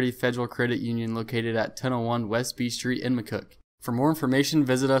at KRD Federal Credit Union located at 1001 West B Street in McCook. For more information,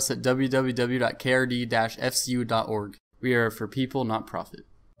 visit us at www.krd-fcu.org. We are for people, not profit.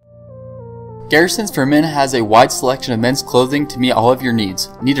 Garrisons for Men has a wide selection of men's clothing to meet all of your needs.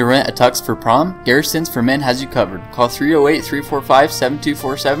 Need to rent a tux for prom? Garrisons for Men has you covered. Call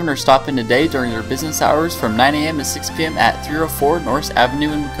 308-345-7247 or stop in today during their business hours from 9 a.m. to 6 p.m. at 304 North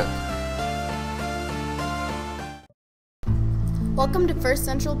Avenue in McCook. Welcome to First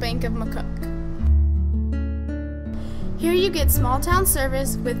Central Bank of McCook. Here you get small town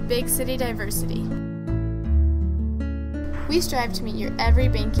service with big city diversity. We strive to meet your every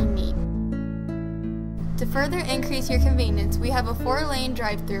banking need. To further increase your convenience, we have a 4-lane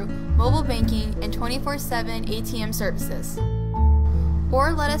drive-through, mobile banking, and 24/7 ATM services.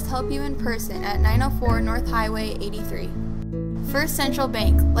 Or let us help you in person at 904 North Highway 83. First Central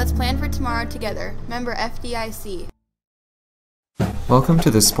Bank, let's plan for tomorrow together. Member FDIC. Welcome to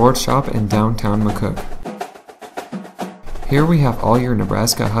the Sports Shop in downtown McCook. Here we have all your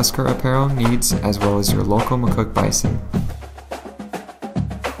Nebraska Husker apparel needs as well as your local McCook Bison.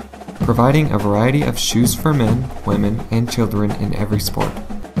 Providing a variety of shoes for men, women, and children in every sport.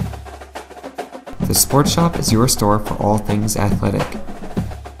 The Sports Shop is your store for all things athletic.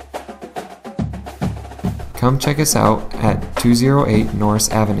 Come check us out at 208 Norris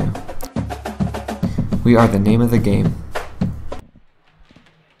Avenue. We are the name of the game.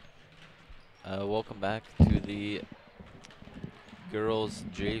 Welcome back to the girls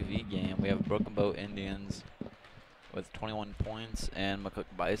JV game. We have Broken Bow Indians with 21 points and McCook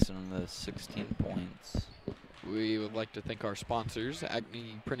Bison with 16 points. We would like to thank our sponsors,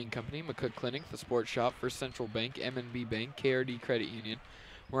 Acme Printing Company, McCook Clinic, The Sports Shop, First Central Bank, M&B Bank, KRD Credit Union,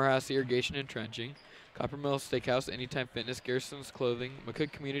 Morehouse Irrigation and Trenching, Copper Mill Steakhouse, Anytime Fitness, Garrison's Clothing,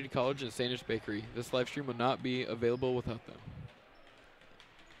 McCook Community College, and Sainter's Bakery. This live stream would not be available without them.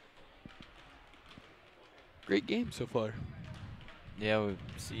 Great game so far. Yeah, we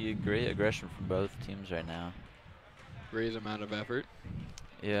see great aggression from both teams right now. Great amount of effort.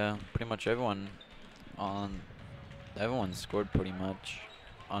 Yeah, pretty much everyone scored pretty much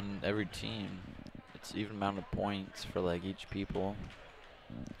on every team. It's even amount of points for like each people.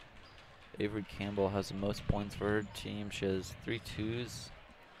 Avery Campbell has the most points for her team. She has 3 twos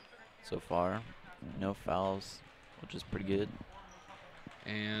so far. No fouls, which is pretty good.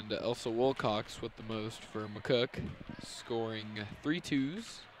 And Elsa Wilcox with the most for McCook, scoring 3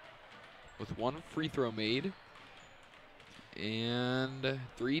 twos with 1 free throw made and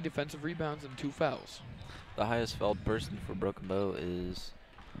 3 defensive rebounds and 2 fouls. The highest fouled person for Broken Bow is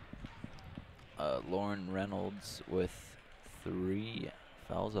Lauren Reynolds with 3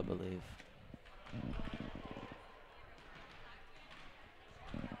 fouls, I believe.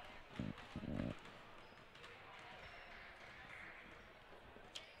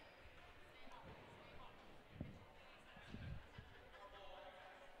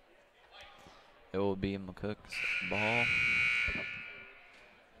 It will be McCook's ball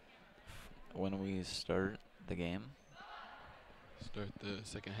when we start the game. Start the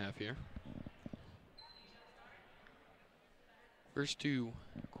second half here. First 2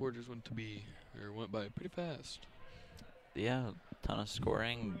 quarters went by pretty fast. Yeah, ton of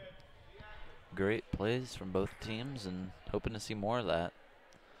scoring. Great plays from both teams, and hoping to see more of that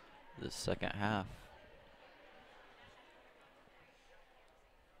this second half.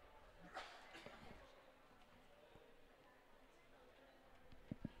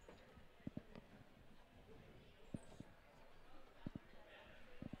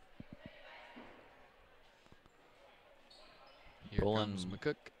 Here comes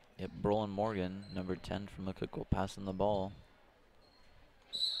McCook. Yep, Brolin Morgan, number 10 from McCook, will pass on the ball.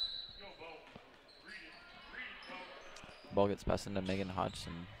 Ball gets passed into Megan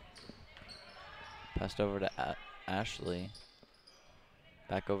Hodgson. Passed over to Ashley.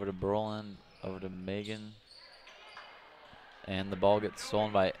 Back over to Brolin, over to Megan. And the ball gets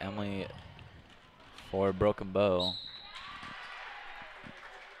stolen by Emily for Broken Bow.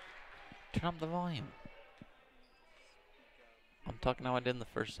 Turn up the volume. I'm talking how I did in the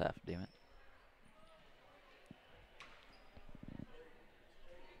first half, damn it.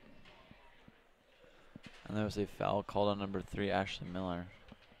 And there was a foul called on number 3, Ashley Miller,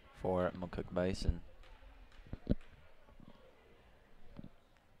 for McCook Bison.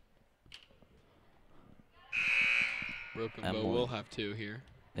 Broken Bow will have 2 here.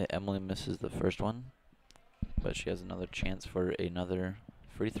 Yeah, Emily misses the first one, but she has another chance for another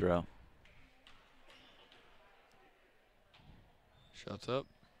free throw. Shots up.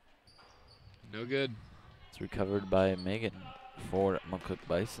 No good. It's recovered by Megan for McCook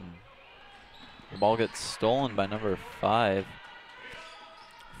Bison. The ball gets stolen by number 5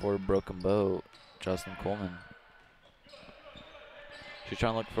 for Broken Bow, Jocelyn Coleman. She's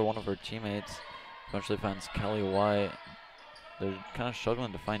trying to look for one of her teammates. Eventually finds Kelly White. They're kind of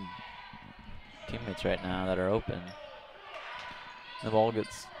struggling to find teammates right now that are open. The ball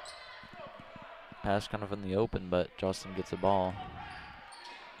gets passed kind of in the open, but Jocelyn gets the ball.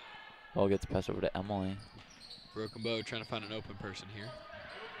 Ball gets passed over to Emily. Broken Bow trying to find an open person here.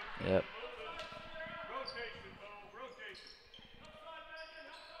 Yep.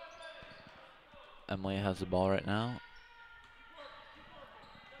 Emily has the ball right now.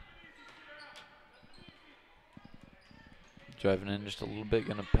 Driving in just a little bit,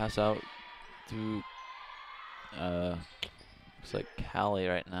 gonna pass out to looks like Callie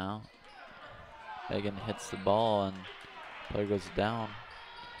right now. Megan hits the ball and player goes down.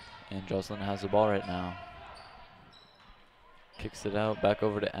 And Jocelyn has the ball right now. Kicks it out, back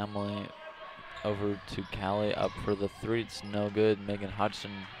over to Emily. Over to Callie, up for the 3. It's no good. Megan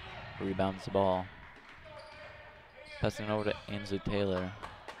Hodgson rebounds the ball. Passing over to Ainsley Taylor.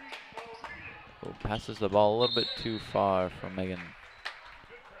 Oh, passes the ball a little bit too far from Megan.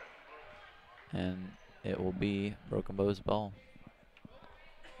 And it will be Broken Bow's ball.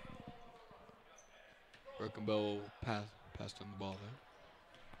 Broken Bow passed on the ball there.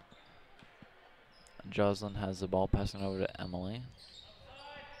 Jocelyn has the ball, passing over to Emily.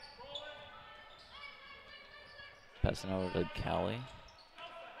 Passing over to Callie.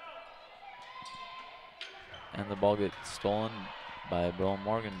 And the ball gets stolen by Brolin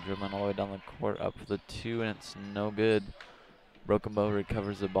Morgan, dribbling all the way down the court, up for the 2, and it's no good. Broken Bow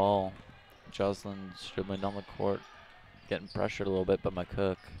recovers the ball. Jocelyn's dribbling down the court, getting pressured a little bit by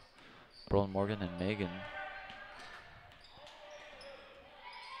McCook. Brolin Morgan and Megan.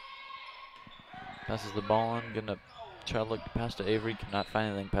 Passes the ball in, gonna try to look pass to Avery, cannot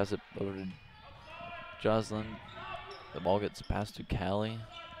find anything, pass it over to Jocelyn. The ball gets passed to Callie,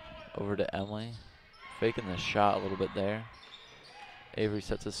 over to Emily. Faking the shot a little bit there. Avery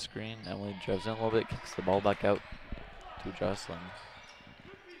sets a screen. Emily drives in a little bit, kicks the ball back out to Jocelyn.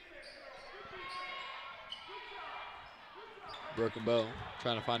 Broken bow,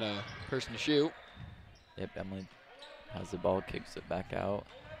 trying to find a person to shoot. Yep, Emily has the ball, kicks it back out.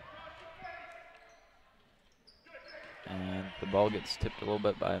 And the ball gets tipped a little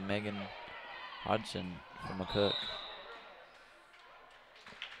bit by Megan Hodgson from McCook.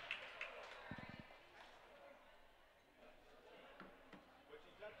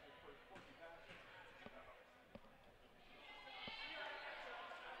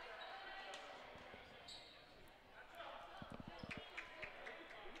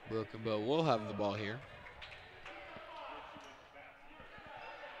 Broken bow will have the ball here.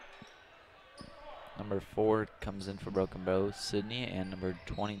 Number 4 comes in for Broken Bow, Sydney, and number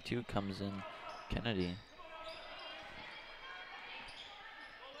 22 comes in, Kennedy.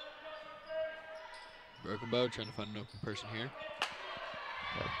 Broken bow trying to find an open person here.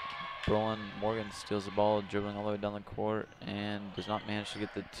 Yep. Brolin Morgan steals the ball, dribbling all the way down the court, and does not manage to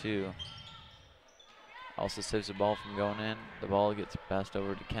get the 2. Also saves the ball from going in. The ball gets passed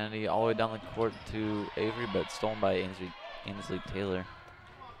over to Kennedy, all the way down the court to Avery, but stolen by Ainsley Taylor.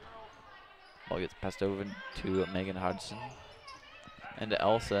 Ball gets passed over to Megan Hodgson and to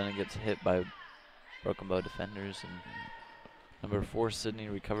Elsa, and it gets hit by Broken Bow defenders. And number 4, Sydney,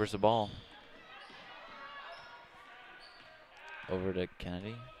 recovers the ball. Over to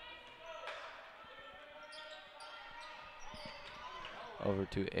Kennedy. Over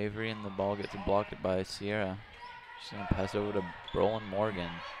to Avery, and the ball gets blocked by Sierra. She's going to pass over to Brolin Morgan.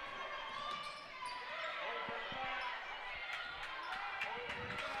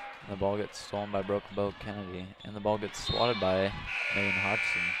 The ball gets stolen by Broken Bow Kennedy, and the ball gets swatted by Megan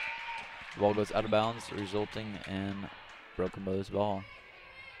Hodgson. The ball goes out of bounds, resulting in Broken Bow's ball.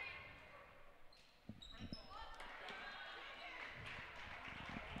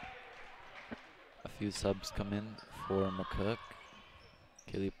 A few subs come in for McCook.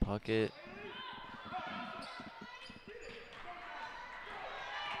 Kaylee Puckett.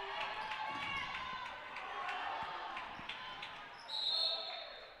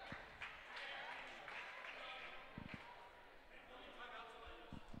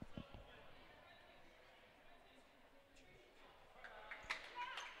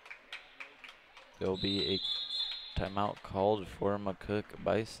 There will be a timeout called for McCook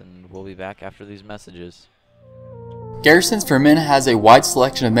Bison. We'll be back after these messages. Garrison's for Men has a wide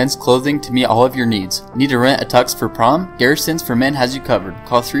selection of men's clothing to meet all of your needs. Need to rent a tux for prom? Garrison's for Men has you covered.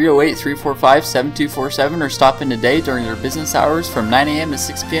 Call 308-345-7247 or stop in today during their business hours from 9 a.m. to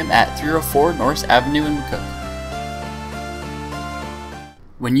 6 p.m. at 304 North Avenue in McCook.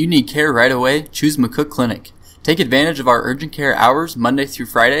 When you need care right away, choose McCook Clinic. Take advantage of our urgent care hours Monday through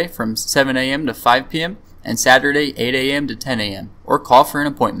Friday from 7 a.m. to 5 p.m. and Saturday 8 a.m. to 10 a.m. or call for an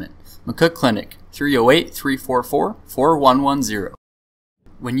appointment. McCook Clinic, 308-344-4110.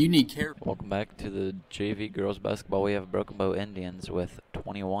 When you need care. Welcome back to the JV girls basketball. We have Broken Bow Indians with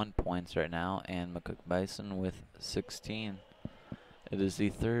 21 points right now and McCook Bison with 16. It is the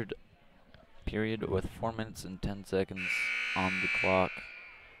third period with 4 minutes and 10 seconds on the clock.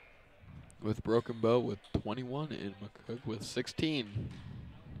 With Broken Bow with 21 and McCook with 16.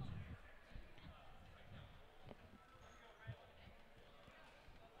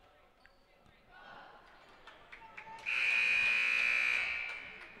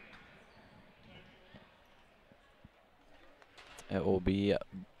 It will be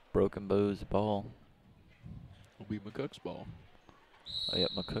Broken Bow's ball. It will be McCook's ball. Oh, yeah,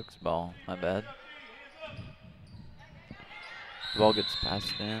 McCook's ball. My bad. The ball gets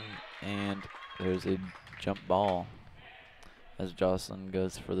passed in, and there's a jump ball as Jocelyn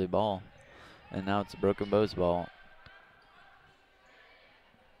goes for the ball. And now it's Broken Bow's ball.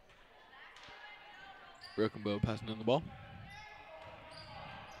 Broken Bow passing in the ball.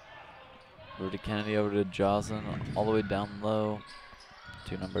 Over to Kennedy, over to Jocelyn, all the way down low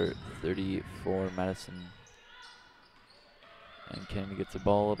to number 34, Madison. And Kennedy gets the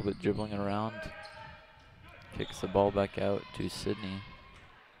ball a little bit dribbling around. Kicks the ball back out to Sydney.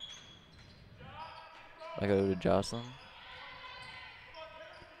 Back over to Jocelyn.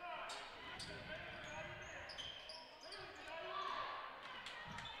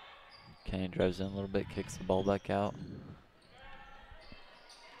 Kennedy drives in a little bit, kicks the ball back out.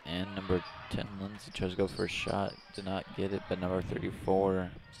 And number 10, Lindsay, tries to go for a shot. Did not get it, but number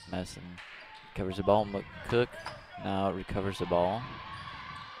 34, Madison, recovers the ball. McCook now recovers the ball.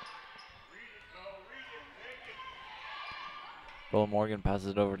 Roland Morgan passes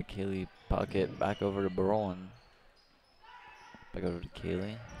it over to Kaylee Puckett. Back over to Brolin. Back over to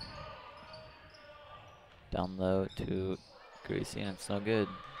Kaylee. Down low to Gracie, and it's no good.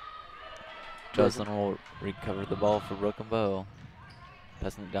 Jocelyn will recover the ball for Broken Bow.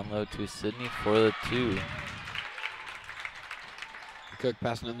 Passing it down low to Sydney for the 2. Cook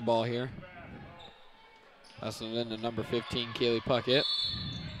passing in the ball here. Passing it in to number 15, Kaylee Puckett.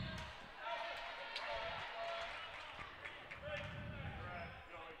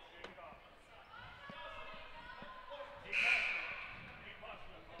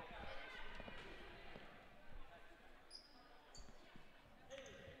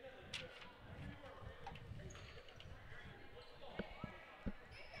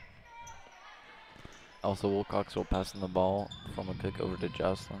 Also, Wilcox will pass in the ball from a kick over to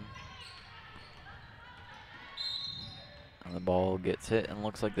Jocelyn. And the ball gets hit, and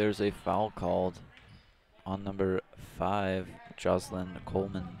looks like there's a foul called on number 5, Jocelyn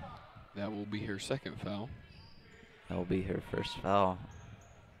Coleman. That will be her second foul. That will be her first foul.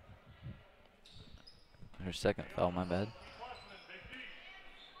 Her second foul, my bad.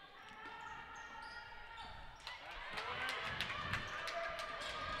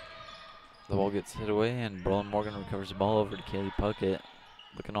 The ball gets hit away, and Brolin Morgan recovers the ball over to Kaylee Puckett.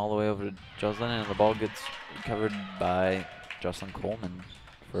 Looking all the way over to Jocelyn, and the ball gets recovered by Jocelyn Coleman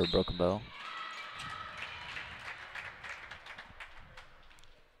for a Broken Bow.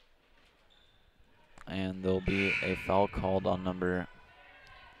 And there'll be a foul called on number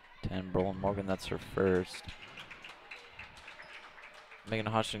 10, Brolin Morgan. That's her first. Megan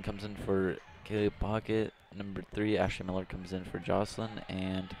Hodgson comes in for Kaylee Puckett. Number 3, Ashley Miller comes in for Jocelyn,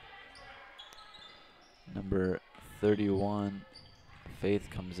 and number 31, Faith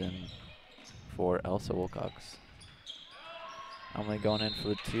comes in for Elsa Wilcox. Emily going in for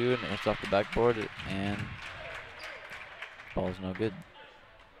the 2, and it's off the backboard, and ball's no good.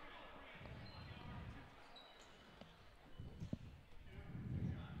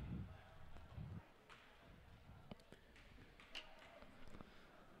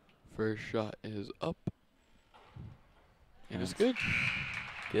 First shot is up. And it's good.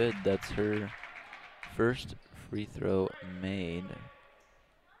 Good. That's her first free throw made.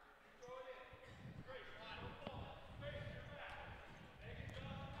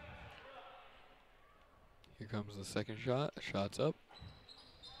 Here comes the second shot. Shot's up.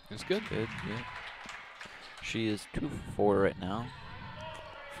 It's good. Good, yeah. She is 2 for 4 right now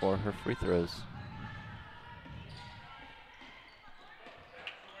for her free throws.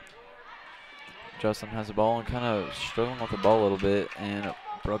 Justin has the ball and kind of struggling with the ball a little bit, and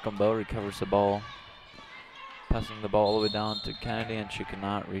Broken Bow recovers the ball, passing the ball all the way down to Kennedy, and she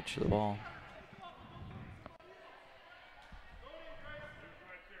cannot reach the ball.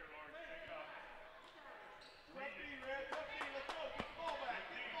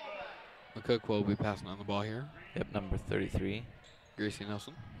 McCook will be passing on the ball here. Yep, number 33. Gracie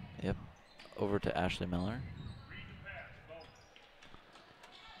Nelson. Yep, over to Ashley Miller.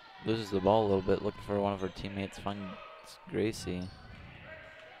 Loses the ball a little bit, looking for one of her teammates, finds Gracie.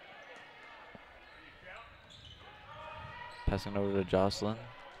 Passing over to Jocelyn.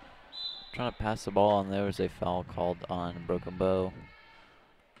 Trying to pass the ball, and there was a foul called on Broken Bow.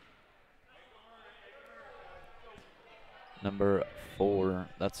 Number 4,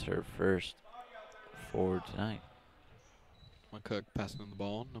 that's her first for tonight. McCook passing the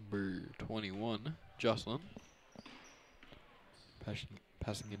ball. Number 21, Jocelyn.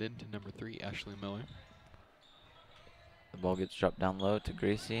 Passing it in to number 3, Ashley Miller. The ball gets dropped down low to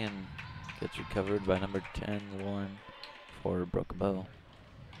Gracie and gets recovered by number 10, Lauren, for Broken Bow.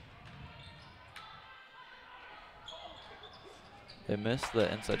 They missed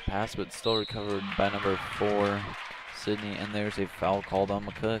the inside pass, but still recovered by number 4, Sydney, and there's a foul called on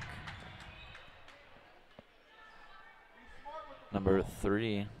McCook. Number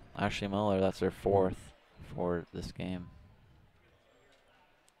 3, Ashley Miller, that's her 4th for this game.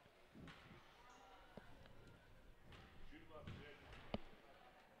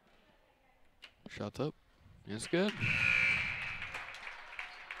 Shots up. It's good.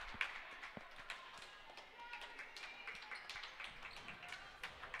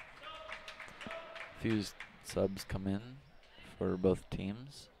 Few subs come in for both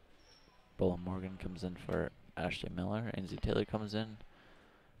teams. Brolin Morgan comes in for Ashley Miller. Ainsley Taylor comes in.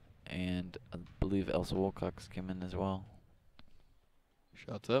 And I believe Elsa Wilcox came in as well.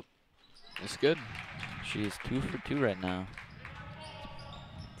 Shots up. It's good. She's 2 for 2 right now.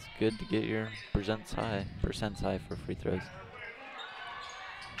 It's good to get your percents high for free throws.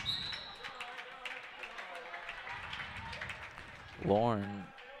 Lauren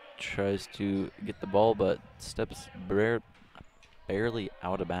tries to get the ball, but steps barely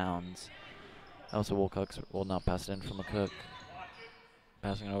out of bounds. Elsa Wilcox will now pass it in from McCook.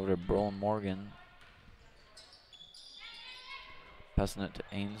 Passing it over to Brolin Morgan. passing it to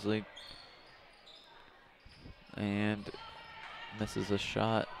Ainsley. And misses a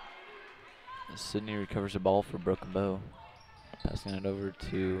shot. Sydney recovers the ball for Broken Bow. Passing it over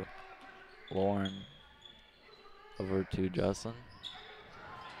to Lauren. Over to Jocelyn.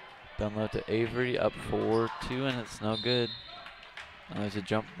 Down low to Avery, up 4-2, and it's no good. Now there's a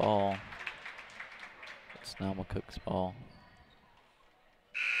jump ball. It's now McCook's ball.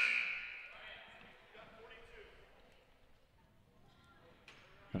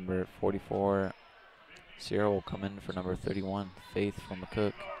 Number 44, Sierra will come in for number 31, Faith from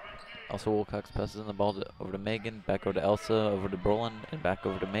McCook. Elsa Wilcox passes in the ball over to Megan, back over to Elsa, over to Brolin, and back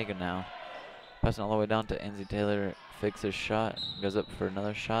over to Megan now. Passing all the way down to Anzi Taylor, fakes his shot, goes up for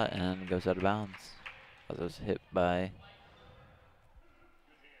another shot, and goes out of bounds. As it was hit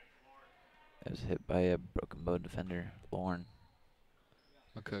by a Broken Bow defender, Lauren.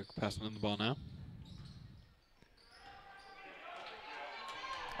 McCook passing in the ball now.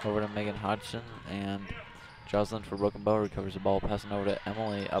 Over to Megan Hodgson, and Jocelyn for Broken Bow recovers the ball, passing over to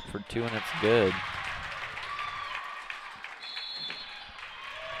Emily, up for 2, and it's good.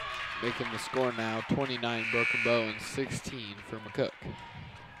 Making the score now 29 Broken Bow and 16 for McCook.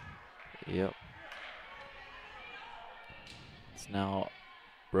 Yep. It's now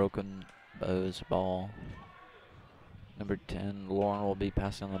Broken Bow's ball. Number 10, Lauren will be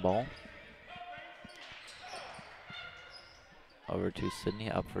passing the ball. Over to Sydney,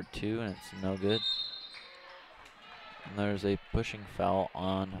 up for 2, and it's no good. And there's a pushing foul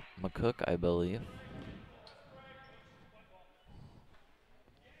on McCook, I believe.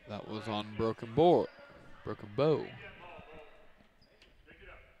 That was on Broken Bow.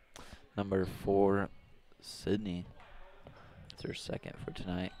 Number 4, Sydney. It's her second for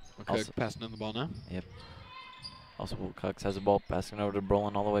tonight. McCook passing in the ball now. Yep. Also, Wilcox has the ball, passing over to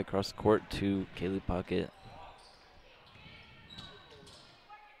Brolin all the way across the court to Kaylee Puckett.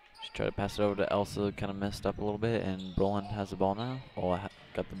 She tried to pass it over to Elsa, kind of messed up a little bit, and Brolin has the ball now.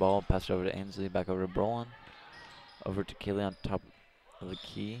 Got the ball, passed it over to Ainsley, back over to Brolin. Over to Kaylee on top of the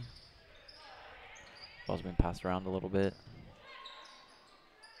key. Ball's been passed around a little bit.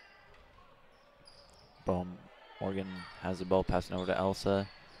 Morgan has the ball, passing over to Elsa.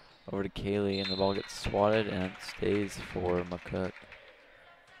 Over to Kaylee, and the ball gets swatted, and it stays for McCook.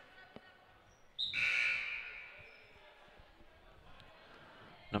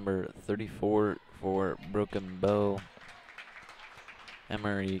 Number 34 for Broken Bow,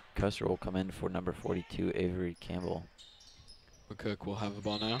 Emery Custer will come in for number 42, Avery Campbell. McCook will have the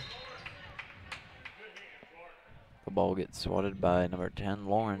ball now. The ball gets swatted by number 10,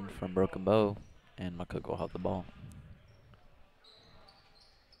 Lauren from Broken Bow, and McCook will have the ball.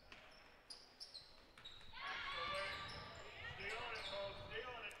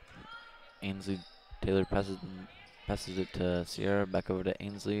 Ainsley Taylor passes it to Sierra, back over to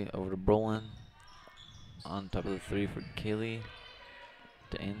Ainsley, over to Brolin. On top of the 3 for Kaylee.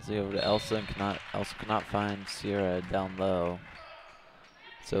 To Ainsley, over to Elsa, and Elsa cannot find Sierra down low.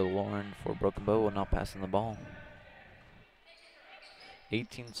 So Lauren for Broken Bow will now pass in the ball.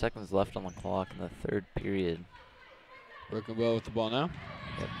 18 seconds left on the clock in the third period. Broken Bow with the ball now.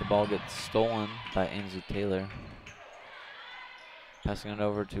 Yep, the ball gets stolen by Ainsley Taylor. Passing it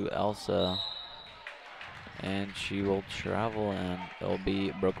over to Elsa, and she will travel, and it'll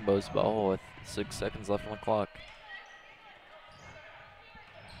be Broken Bow's ball with 6 seconds left on the clock.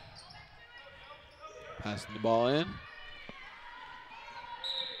 Passing the ball in.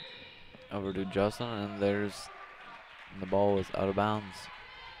 Over to Justin, and the ball is out of bounds.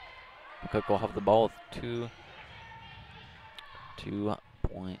 McCook will have the ball with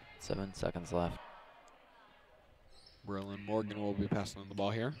 2.7 seconds left. Berlin Morgan will be passing the ball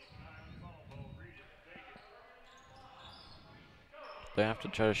here. They have to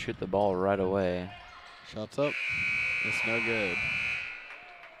try to shoot the ball right away. Shots up. It's no good.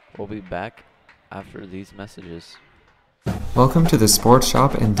 We'll be back after these messages. Welcome to the Sports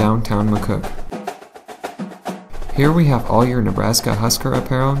Shop in downtown McCook. Here we have all your Nebraska Husker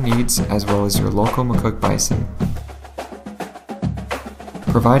apparel needs as well as your local McCook Bison.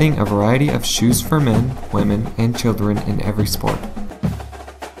 Providing a variety of shoes for men, women, and children in every sport.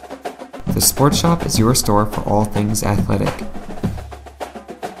 The Sports Shop is your store for all things athletic.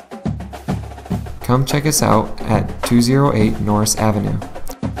 Come check us out at 208 Norris Avenue.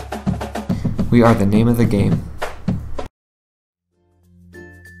 We are the name of the game.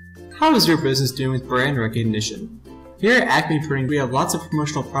 How is your business doing with brand recognition? Here at Acme Printing, we have lots of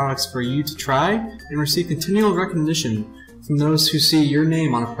promotional products for you to try and receive continual recognition from those who see your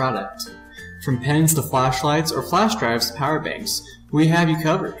name on a product. From pens to flashlights or flash drives to power banks, we have you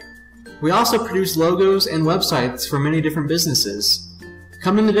covered. We also produce logos and websites for many different businesses.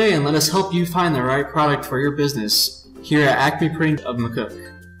 Come in today and let us help you find the right product for your business here at Acme Printing of McCook.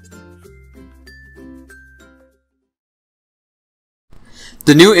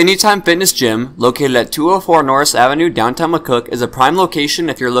 The new Anytime Fitness Gym, located at 204 Norris Avenue, downtown McCook, is a prime location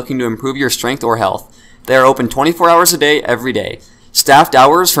if you're looking to improve your strength or health. They are open 24 hours a day, every day. Staffed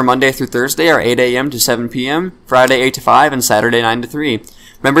hours for Monday through Thursday are 8 a.m. to 7 p.m., Friday 8 to 5, and Saturday 9 to 3.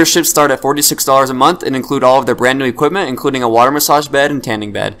 Memberships start at $46 a month and include all of their brand new equipment, including a water massage bed and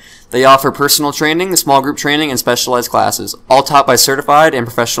tanning bed. They offer personal training, small group training, and specialized classes, all taught by certified and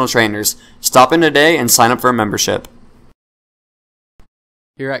professional trainers. Stop in today and sign up for a membership.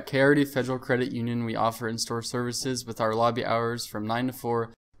 Here at KRD Federal Credit Union, we offer in-store services with our lobby hours from 9 to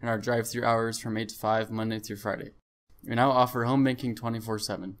 4 and our drive-thru hours from 8 to 5, Monday through Friday. We now offer home banking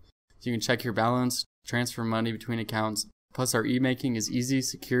 24/7. You can check your balance, transfer money between accounts, plus our e-banking is easy,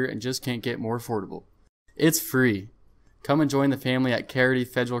 secure, and just can't get more affordable. It's free. Come and join the family at KRD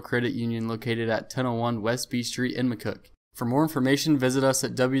Federal Credit Union located at 1001 West B Street in McCook. For more information, visit us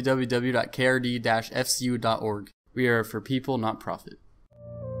at www.krd-fcu.org. We are for people, not profit.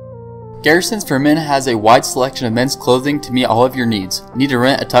 Garrison's for Men has a wide selection of men's clothing to meet all of your needs. Need to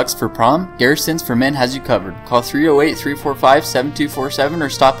rent a tux for prom? Garrison's for Men has you covered. Call 308-345-7247 or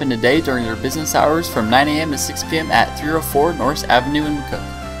stop in today during their business hours from 9 a.m. to 6 p.m. at 304 North Avenue in McCook.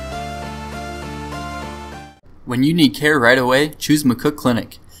 When you need care right away, choose McCook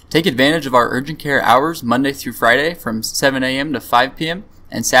Clinic. Take advantage of our urgent care hours Monday through Friday from 7 a.m. to 5 p.m.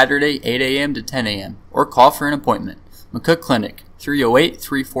 and Saturday 8 a.m. to 10 a.m. or call for an appointment. McCook Clinic,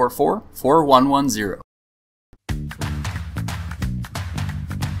 308-344-4110.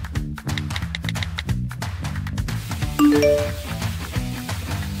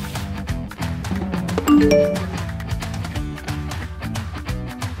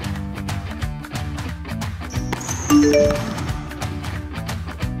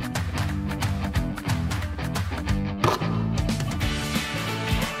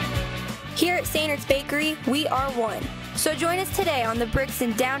 Here at Sanert's Bakery, we are one. So join us today on the bricks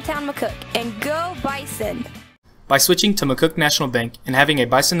in downtown McCook and go Bison! By switching to McCook National Bank and having a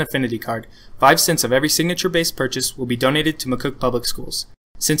Bison Affinity card, 5 cents of every signature-based purchase will be donated to McCook Public Schools.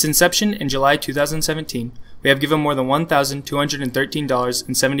 Since inception in July 2017, we have given more than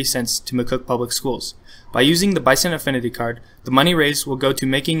 $1,213.70 to McCook Public Schools. By using the Bison Affinity card, the money raised will go to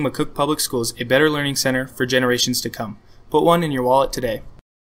making McCook Public Schools a better learning center for generations to come. Put one in your wallet today.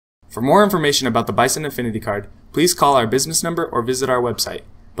 For more information about the Bison Affinity card, please call our business number or visit our website.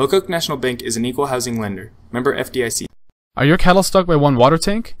 McCook National Bank is an equal housing lender. Member FDIC. Are your cattle stuck by one water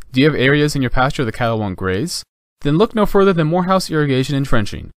tank? Do you have areas in your pasture the cattle won't graze? Then look no further than Morehouse Irrigation and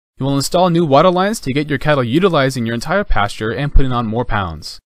Trenching. You will install new water lines to get your cattle utilizing your entire pasture and putting on more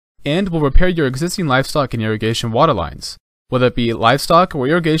pounds. And will repair your existing livestock and irrigation water lines. Whether it be livestock or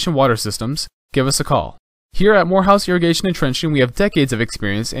irrigation water systems, give us a call. Here at Morehouse Irrigation and Trenching, we have decades of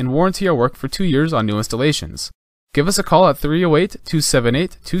experience and warranty our work for 2 years on new installations. Give us a call at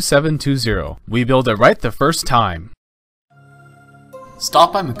 308-278-2720. We build it right the first time.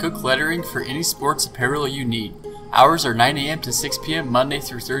 Stop by McCook Lettering for any sports apparel you need. Hours are 9 a.m. to 6 p.m. Monday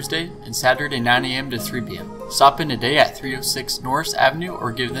through Thursday and Saturday 9 a.m. to 3 p.m. Stop in today at 306 Norris Avenue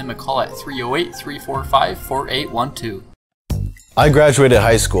or give them a call at 308-345-4812. I graduated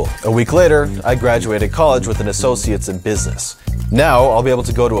high school. A week later, I graduated college with an associate's in business. Now, I'll be able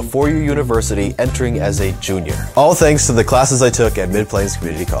to go to a four-year university entering as a junior. All thanks to the classes I took at Mid-Plains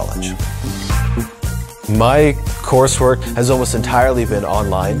Community College. My coursework has almost entirely been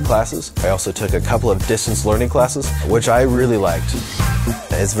online classes. I also took a couple of distance learning classes, which I really liked.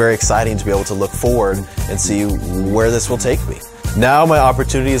 It's very exciting to be able to look forward and see where this will take me. Now my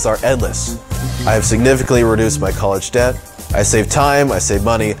opportunities are endless. I have significantly reduced my college debt. I save time, I save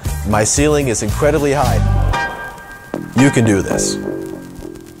money. My ceiling is incredibly high. You can do this.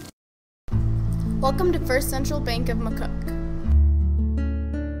 Welcome to First Central Bank of McCook.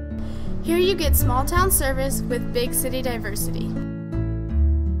 Here you get small town service with big city diversity.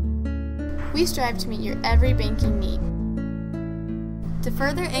 We strive to meet your every banking need. To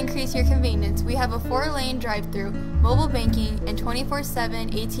further increase your convenience, we have a 4-lane drive-thru, mobile banking, and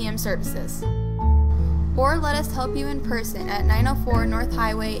 24/7 ATM services. Or let us help you in person at 904 North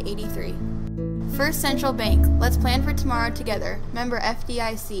Highway 83. First Central Bank, let's plan for tomorrow together. Member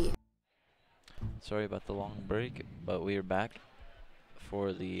FDIC. Sorry about the long break, but we are back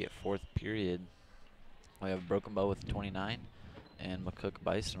for the fourth period. We have Broken Bow with 29 and McCook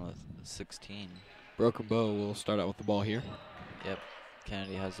Bison with 16. Broken Bow will start out with the ball here. Yep,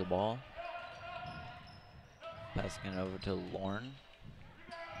 Kennedy has the ball. Passing it over to Lorne.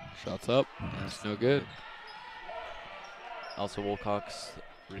 Shots up, and it's no good. Elsa Wilcox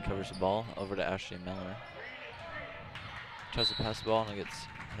recovers the ball over to Ashley Miller. Tries to pass the ball and it gets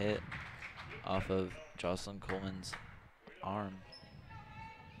hit off of Jocelyn Coleman's arm.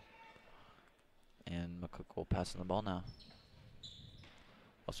 And McCook will pass in the ball now.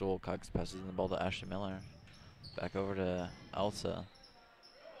 Also Wilcox passes in the ball to Ashley Miller. Back over to Elsa.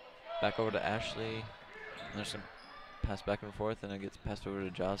 Back over to Ashley. And there's some pass back and forth and it gets passed over to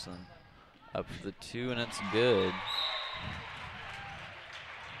Jocelyn. Up for the 2 and it's good.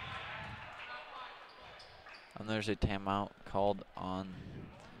 And there's a timeout called on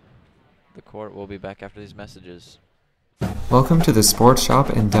the court. We'll be back after these messages. Welcome to the Sports Shop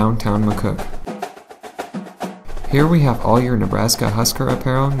in downtown McCook. Here we have all your Nebraska Husker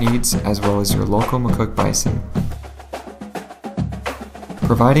apparel needs as well as your local McCook Bison.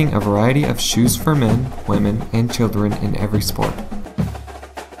 Providing a variety of shoes for men, women, and children in every sport.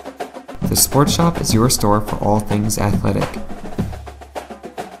 The Sports Shop is your store for all things athletic.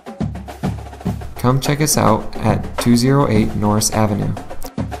 Come check us out at 208 Norris Avenue.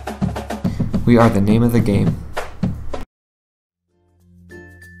 We are the name of the game.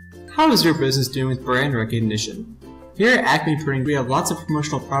 How is your business doing with brand recognition? Here at Acme Printing, we have lots of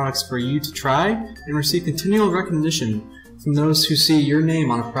promotional products for you to try and receive continual recognition from those who see your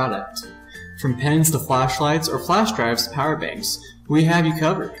name on a product. From pens to flashlights or flash drives to power banks, we have you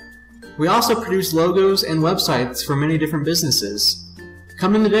covered. We also produce logos and websites for many different businesses.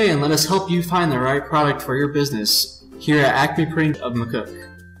 Come in today and let us help you find the right product for your business here at Acme Printing of McCook.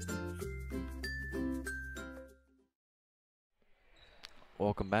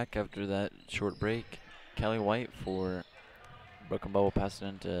 Welcome back after that short break. Kelly White for Broken Bow will pass it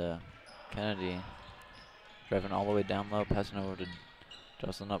into Kennedy. Driving all the way down low, passing over to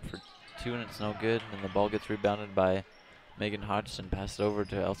Jocelyn up for 2 and it's no good. And the ball gets rebounded by Megan Hodgson. Pass it over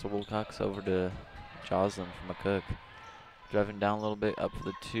to Elsa Wilcox, over to Jocelyn from McCook. Driving down a little bit, up for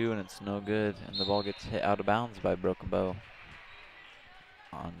the 2 and it's no good. And the ball gets hit out of bounds by Broken Bow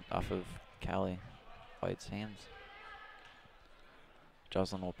off of Callie White's hands.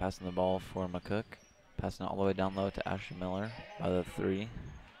 Jocelyn will pass in the ball for McCook. Passing it all the way down low to Ashley Miller by the 3.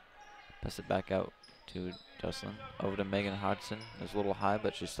 Pass it back out to Jocelyn. Over to Megan Hodgson. It's a little high,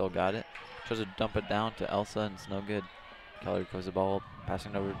 but she still got it. Tries to dump it down to Elsa, and it's no good. Kelly recovers the ball.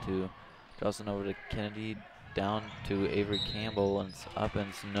 Passing over to Jocelyn, over to Kennedy. Down to Avery Campbell, and it's up, and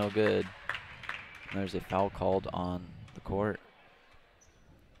it's no good. And there's a foul called on the court.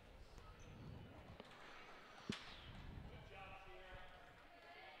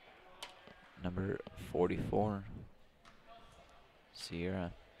 Number 44,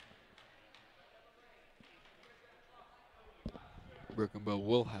 Sierra. Broken Bow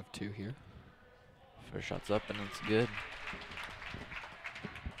will have 2 here. First shot's up and it's good.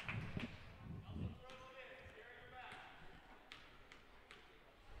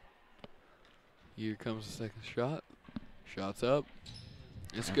 Here comes the second shot. Shot's up.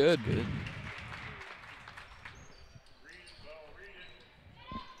 It's Yeah, good. It's good.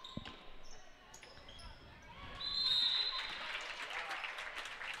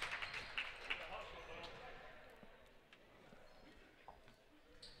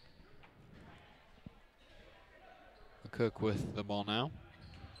 McCook with the ball now.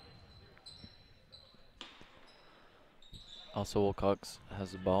 Also, Wilcox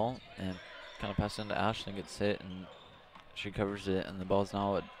has the ball and kind of passes into Ashley and gets hit, and she covers it, and the ball's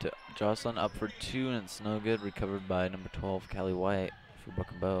now to Jocelyn, up for 2, and it's no good. Recovered by number 12, Callie White for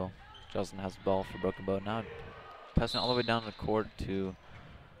Broken Bow. Jocelyn has the ball for Broken Bow now, passing all the way down the court to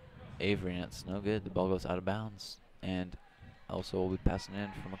Avery, and it's no good. The ball goes out of bounds, and also will be passing in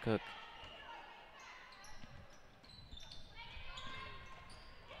from McCook.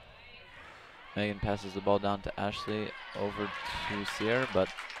 Megan passes the ball down to Ashley, over to Sierra, but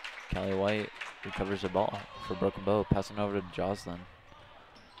Callie White recovers the ball for Broken Bow, passing over to Jocelyn.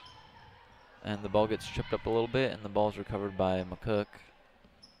 And the ball gets tripped up a little bit, and the ball is recovered by McCook.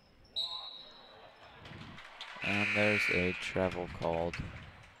 And there's a travel called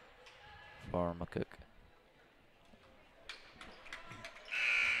for McCook.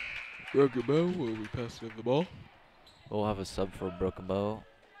 Broken Bow will be passing the ball. We'll have a sub for Broken Bow.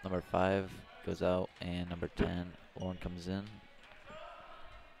 Number 5 goes out, and number 10, Lauren, comes in.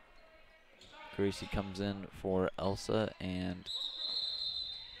 Gracie comes in for Elsa, and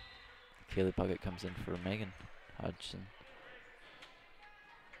Kaylee Puckett comes in for Megan Hodgson.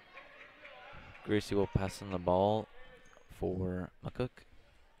 Gracie will pass in the ball for McCook.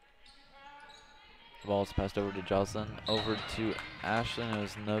 The ball is passed over to Jocelyn, over to Ashlyn. It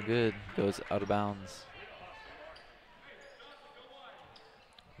was no good. Goes out of bounds.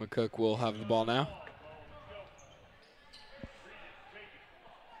 McCook will have the ball now.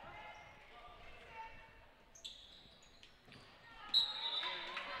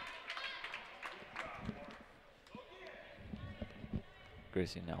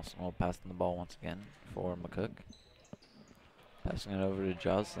 Gracie Nelson will pass the ball once again for McCook. Passing it over to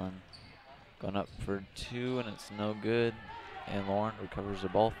Jocelyn. Going up for 2, and it's no good. And Lauren recovers the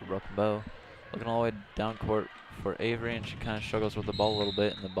ball for Broken Bow. Looking all the way down court for Avery, and she kind of struggles with the ball a little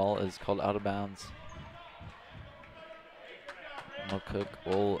bit, and the ball is called out of bounds. McCook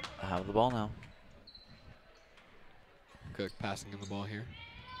will have the ball now. Cook passing in the ball here.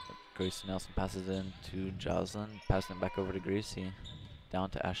 Gracie Nelson passes in to Jocelyn, passing it back over to Gracie. Down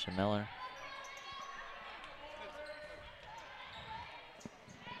to Ashley Miller.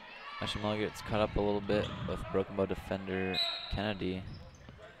 Ashley Miller gets caught up a little bit with Broken Bow defender Kennedy.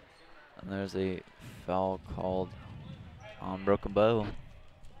 And there's a foul called on Broken Bow.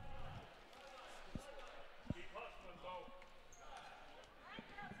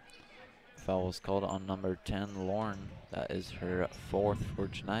 Foul was called on number 10, Lauren. That is her 4th for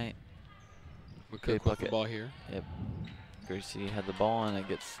tonight. McCook with the ball here. Yep. Gracie had the ball and it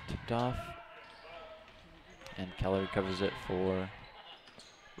gets tipped off. And Kelly recovers it for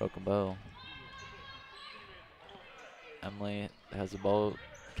Broken Bow. Emily has the ball.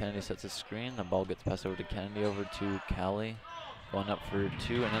 Kennedy sets a screen. The ball gets passed over to Kennedy, over to Callie. Going up for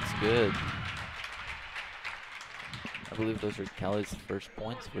 2, and it's good. I believe those are Callie's first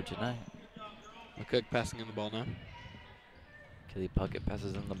points for tonight. McCook passing in the ball now. Kelly Puckett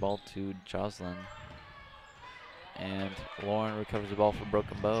passes in the ball to Jocelyn. And Lauren recovers the ball for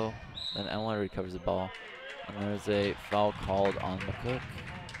Broken Bow. Then Emily recovers the ball. And there's a foul called on McCook.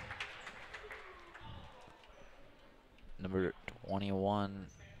 Number 21,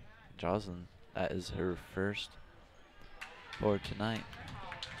 Jocelyn. That is her first for tonight.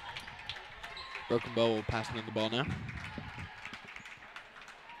 Broken Bow will pass in the ball now.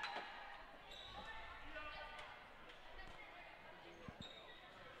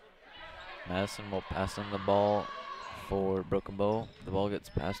 Madison will pass in the ball for Broken Bow. The ball gets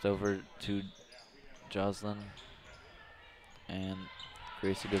passed over to Jocelyn. And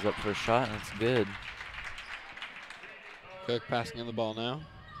Gracie goes up for a shot, and it's good. Cook passing in the ball now.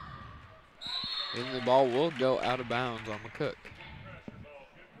 And the ball will go out of bounds on McCook.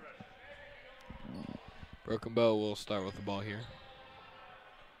 Broken Bow will start with the ball here.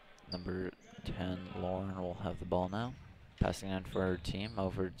 Number 10, Lauren, will have the ball now. Passing in for her team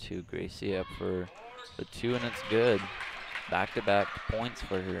over to Gracie, up for the 2, and it's good. Back-to-back points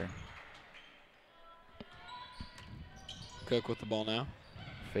for her. Cook with the ball now.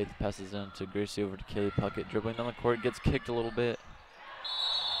 Faith passes in to Gracie, over to Kaylee Puckett. Dribbling down the court, gets kicked a little bit.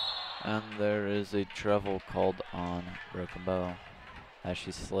 And there is a travel called on Broken Bow as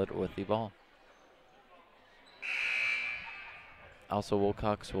she slid with the ball. Also,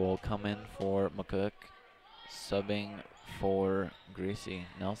 Wilcox will come in for McCook, subbing for Gracie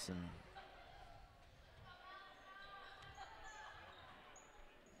Nelson.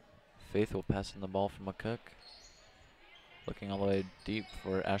 Faith will pass in the ball for McCook. Looking all the way deep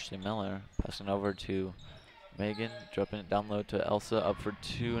for Ashley Miller. Passing over to Megan, dropping it down low to Elsa, up for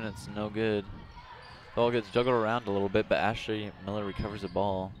 2, and it's no good. The ball gets juggled around a little bit, but Ashley Miller recovers the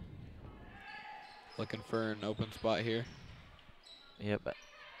ball. Looking for an open spot here. Yep.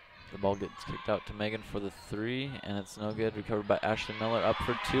 The ball gets kicked out to Megan for the 3, and it's no good. Recovered by Ashley Miller, up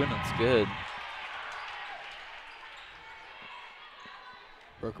for 2, and it's good.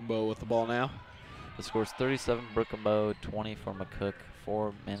 Broken Bow with the ball now. The score's 37 Broken Bow, 20 for McCook.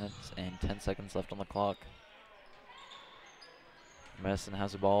 4 minutes and 10 seconds left on the clock. Madison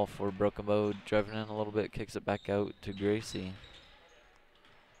has the ball for Broken Bow, driving in a little bit, kicks it back out to Gracie.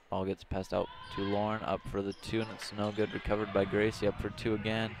 Ball gets passed out to Lauren, up for the 2, and it's no good. Recovered by Gracie, up for 2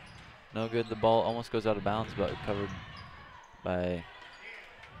 again. No good. The ball almost goes out of bounds, but recovered by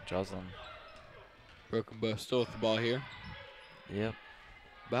Jocelyn. Broken Bow still with the ball here. Yep.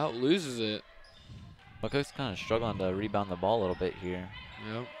 About loses it. McCook's kind of struggling to rebound the ball a little bit here.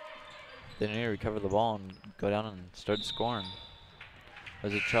 Yep. They need to recover the ball and go down and start scoring.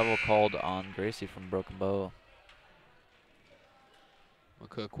 There's a travel called on Gracie from Broken Bow.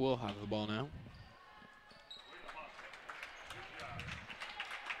 McCook will have the ball now.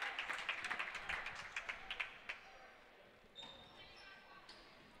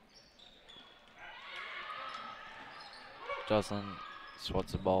 Jocelyn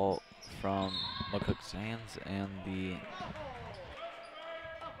swats the ball from McCook's hands, and the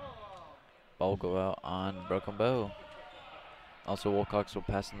ball will go out on Broken Bow. Also, Wilcox will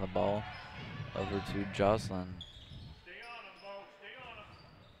pass in the ball over to Jocelyn.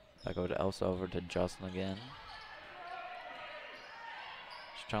 Back over to Elsa, over to Jocelyn again.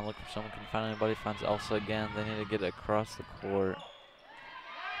 Just trying to look for someone, can find anybody, finds Elsa again. They need to get it across the court.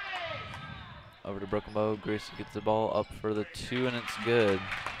 over to Broken Bow. Gracie gets the ball up for the 2, and it's good.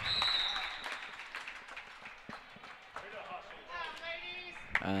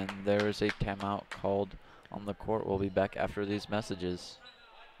 And there is a timeout called on the court. We'll be back after these messages.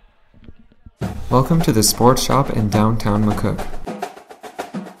 Welcome to the Sports Shop in downtown McCook.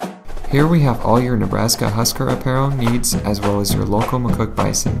 Here we have all your Nebraska Husker apparel needs as well as your local McCook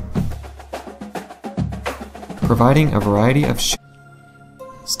Bison. Providing a variety of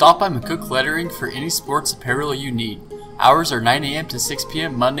Stop by McCook Lettering for any sports apparel you need. Hours are 9 a.m. to 6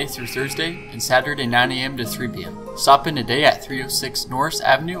 p.m. Monday through Thursday and Saturday 9 a.m. to 3 p.m. Stop in today at 306 Norris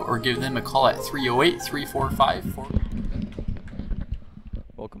Avenue or give them a call at 308-345-4.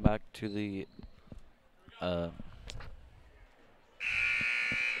 Welcome back to the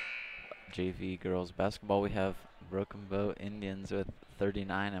JV girls basketball. We have Broken Bow Indians with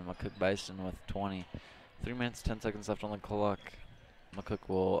 39 and McCook Bison with 20. 3 minutes, 10 seconds left on the clock. McCook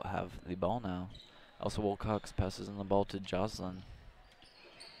will have the ball now. Elsa Wilcox passes in the ball to Jocelyn.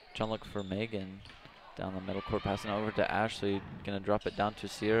 Trying to look for Megan down the middle court, passing over to Ashley. Gonna drop it down to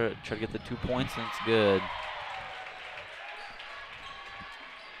Sierra. Try to get the 2 points, and it's good.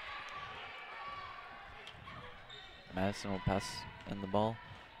 Madison will pass in the ball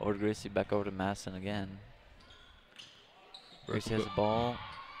over to Gracie, back over to Madison again. Gracie has the ball.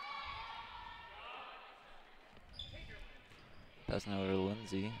 Passing over to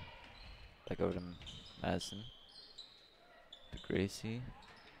Lindsay. Back over to Madison. To Gracie.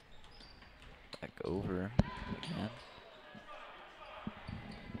 Back over again.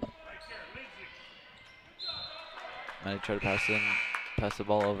 Might try to pass the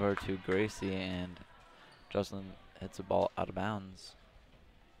ball over to Gracie, and Jocelyn hits the ball out of bounds.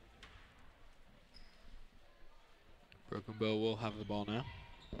 Broken Bow will have the ball now.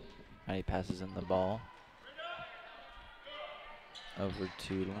 And he passes in the ball over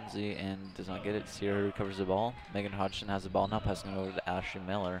to Lindsay and does not get it. Sierra recovers the ball. Megan Hodgson has the ball now, passing it over to Ashley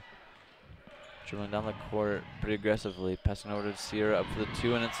Miller. Dribbling down the court pretty aggressively, passing over to Sierra up for the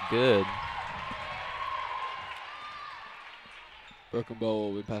 2, and it's good. Broken Bow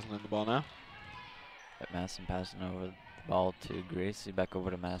will be passing in the ball now. Madison passing over the ball to Gracie, back over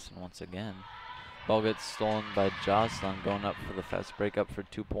to Madison once again. Ball gets stolen by Jocelyn, going up for the fast break up for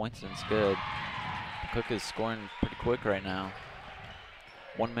 2 points, and it's good. Cook is scoring pretty quick right now.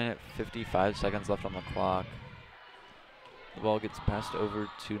 1 minute, 55 seconds left on the clock. The ball gets passed over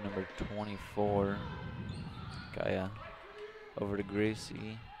to number 24, Kaya. Over to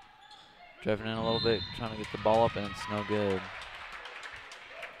Gracie. Driving in a little bit, trying to get the ball up, and it's no good.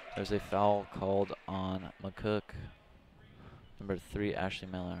 There's a foul called on McCook. Number 3, Ashley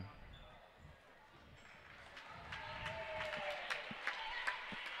Miller.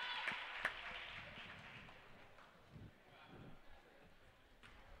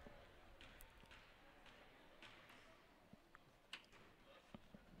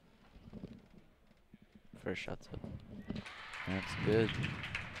 First shot's up. That's good.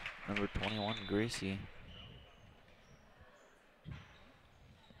 Number 21, Gracie.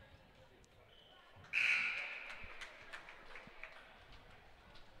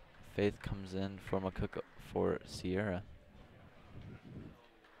 Faith comes in for McCook for Sierra.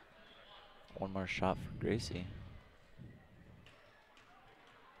 One more shot for Gracie.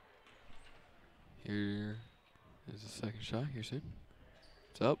 Here is the second shot. Here soon.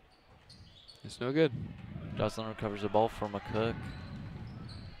 It's up. It's no good. Jocelyn recovers the ball for McCook.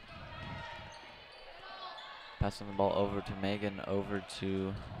 Passing the ball over to Megan, over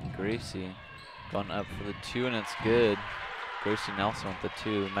to Gracie. Going up for the 2, and it's good. Gracie Nelson with the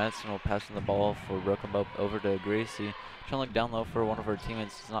 2. Madison will pass the ball for Broken Bow over to Gracie. Trying to look down low for one of her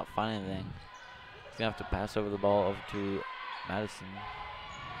teammates. Does not find anything. He's going to have to pass over the ball over to Madison.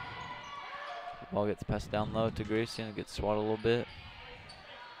 The ball gets passed down low to Gracie, and it gets swatted a little bit.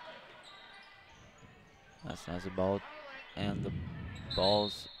 Madison has the ball, and the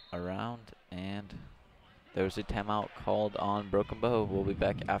ball's around, and there's a timeout called on Broken Bow. We'll be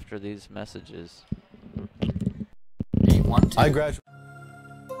back after these messages. I graduated.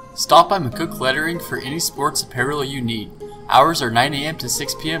 Stop by McCook Lettering for any sports apparel you need. Hours are 9 a.m. to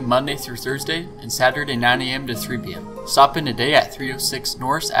 6 p.m. Monday through Thursday and Saturday 9 a.m. to 3 p.m. Stop in today at 306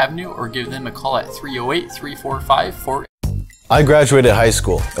 Norris Avenue or give them a call at 308-345-4. I graduated high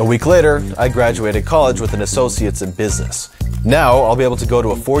school. A week later, I graduated college with an associate's in business. Now, I'll be able to go to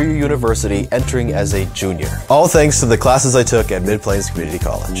a 4-year university entering as a junior. All thanks to the classes I took at Mid-Plains Community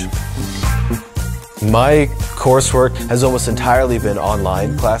College. My coursework has almost entirely been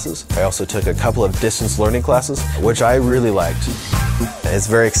online classes. I also took a couple of distance learning classes, which I really liked. It's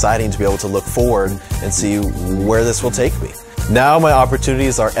very exciting to be able to look forward and see where this will take me. Now my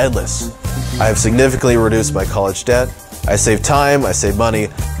opportunities are endless. I have significantly reduced my college debt. I save time, I save money.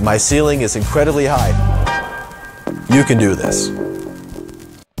 My ceiling is incredibly high. You can do this.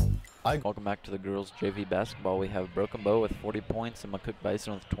 Welcome back to the girls JV basketball. We have Broken Bow with 40 points and McCook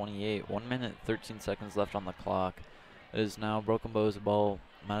Bison with 28. 1 minute, 13 seconds left on the clock. It is now Broken Bow's ball.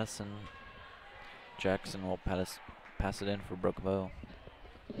 Madison Jackson will pass it in for Broken Bow.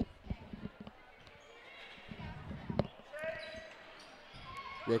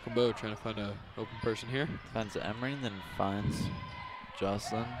 Broken Bow trying to find an open person here. Finds Emery, then finds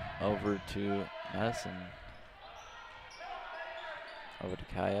Jocelyn over to Madison. Over to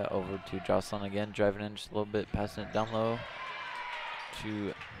Kaya, over to Jocelyn again, driving in just a little bit, passing it down low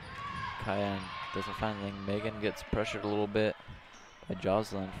to Kaya and doesn't find anything. Megan gets pressured a little bit by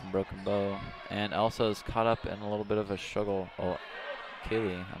Jocelyn from Broken Bow, and Elsa is caught up in a little bit of a struggle. Oh,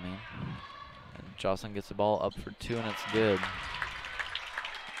 Kaylee, I mean. And Jocelyn gets the ball up for 2, and it's good.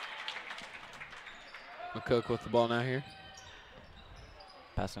 McCook with the ball now here.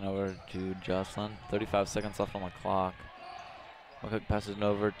 Passing over to Jocelyn. 35 seconds left on the clock. McCook passes it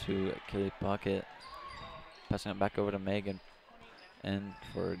over to Kaylee Puckett. Passing it back over to Megan. And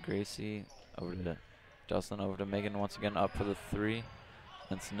for Gracie, over to Jocelyn, over to Megan once again, up for the 3.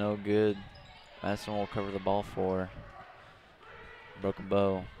 That's no good. Madison will cover the ball for Broken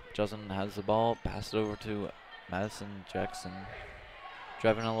Bow. Jocelyn has the ball, pass it over to Madison Jackson.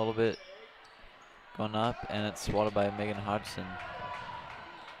 Driving a little bit, going up, and it's swatted by Megan Hodgson.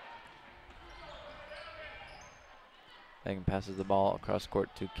 Megan passes the ball across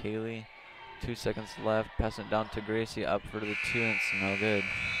court to Kaylee. 2 seconds left, passing it down to Gracie, up for the 2, and it's no good.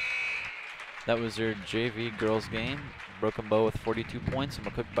 That was your JV girls game. Broken Bow with 42 points and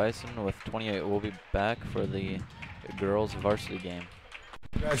McCook Bison with 28. We'll be back for the girls varsity game.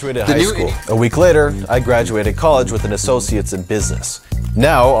 Graduated high school. A week later, I graduated college with an associate's in business.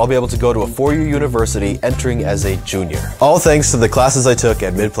 Now, I'll be able to go to a 4-year university entering as a junior. All thanks to the classes I took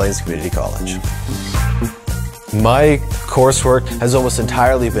at Mid-Plains Community College. My coursework has almost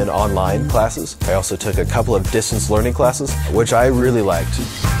entirely been online classes. I also took a couple of distance learning classes, which I really liked.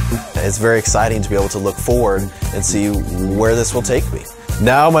 It's very exciting to be able to look forward and see where this will take me.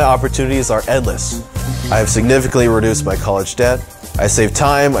 Now my opportunities are endless. I have significantly reduced my college debt. I save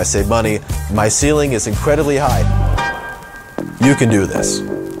time, I save money. My ceiling is incredibly high. You can do this.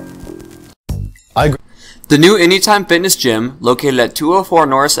 The new Anytime Fitness Gym, located at 204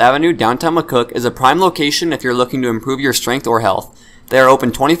 Norris Avenue, downtown McCook, is a prime location if you're looking to improve your strength or health. They are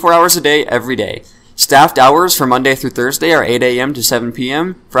open 24 hours a day, every day. Staffed hours for Monday through Thursday are 8 a.m. to 7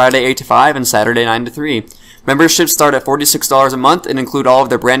 p.m., Friday 8 to 5, and Saturday 9 to 3. Memberships start at $46 a month and include all of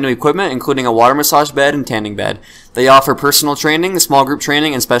their brand new equipment, including a water massage bed and tanning bed. They offer personal training, small group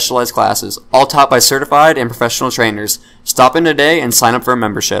training, and specialized classes, all taught by certified and professional trainers. Stop in today and sign up for a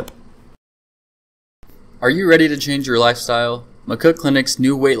membership. Are you ready to change your lifestyle? McCook Clinic's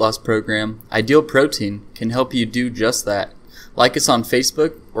new weight loss program, Ideal Protein, can help you do just that. Like us on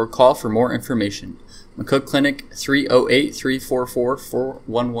Facebook or call for more information. McCook Clinic,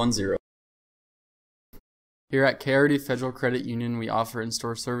 308-344-4110. Here at KRD Federal Credit Union, we offer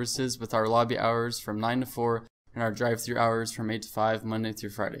in-store services with our lobby hours from 9 to 4 and our drive-thru hours from 8 to 5, Monday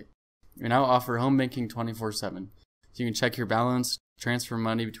through Friday. We now offer home banking 24/7. You can check your balance, transfer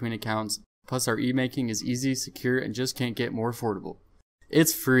money between accounts, plus our e-banking is easy, secure, and just can't get more affordable.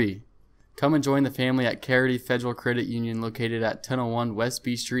 It's free. Come and join the family at KRD Federal Credit Union located at 1001 West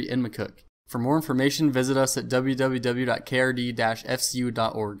B Street in McCook. For more information, visit us at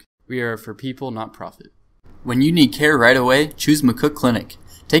www.krd-fcu.org. We are for people, not profit. When you need care right away, choose McCook Clinic.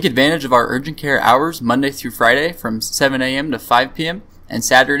 Take advantage of our urgent care hours Monday through Friday from 7 a.m. to 5 p.m. and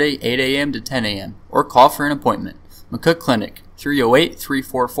Saturday 8 a.m. to 10 a.m. or call for an appointment. McCook Clinic,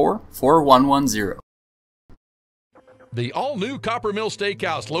 308-344-4110. The all-new Copper Mill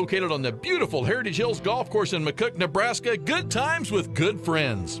Steakhouse, located on the beautiful Heritage Hills Golf Course in McCook, Nebraska. Good times with good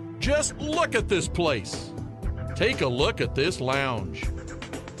friends. Just look at this place. Take a look at this lounge.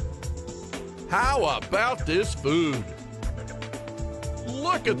 How about this food?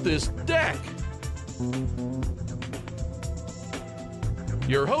 Look at this deck.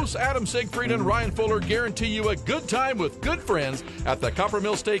 Your hosts Adam Siegfried and Ryan Fuller guarantee you a good time with good friends at the Copper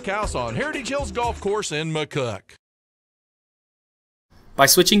Mill Steakhouse on Heritage Hills Golf Course in McCook. By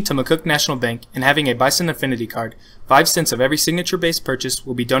switching to McCook National Bank and having a Bison Affinity card, 5 cents of every signature-based purchase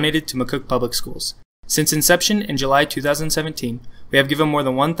will be donated to McCook Public Schools. Since inception in July 2017, we have given more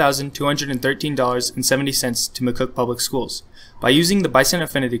than $1,213.70 to McCook Public Schools. By using the Bison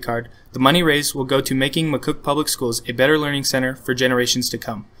Affinity card, the money raised will go to making McCook Public Schools a better learning center for generations to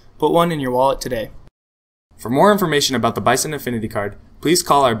come. Put one in your wallet today. For more information about the Bison Affinity Card, please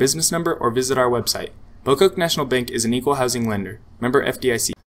call our business number or visit our website. Bocook National Bank is an equal housing lender. Member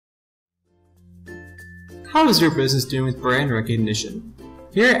FDIC. How is your business doing with brand recognition?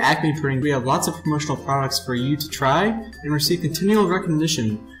 Here at Acme Printing, we have lots of promotional products for you to try and receive continual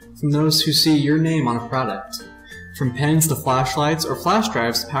recognition from those who see your name on a product. From pens to flashlights or flash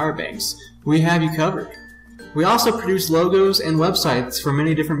drives to power banks, we have you covered. We also produce logos and websites for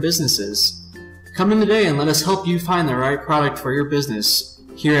many different businesses. Come in today and let us help you find the right product for your business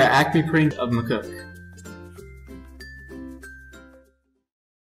here at Acme Printing of McCook.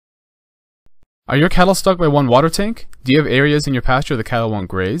 Are your cattle stuck by one water tank? Do you have areas in your pasture the cattle won't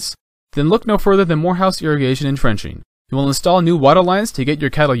graze? Then look no further than Morehouse Irrigation and Trenching. We will install new water lines to get your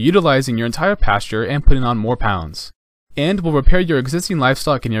cattle utilizing your entire pasture and putting on more pounds. And we'll repair your existing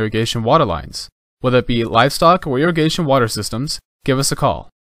livestock and irrigation water lines. Whether it be livestock or irrigation water systems, give us a call.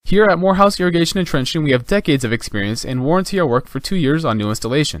 Here at Morehouse Irrigation and Trenching, we have decades of experience and warranty our work for 2 years on new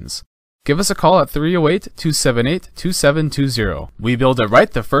installations. Give us a call at 308-278-2720. We build it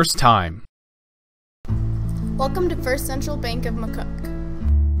right the first time. Welcome to First Central Bank of McCook.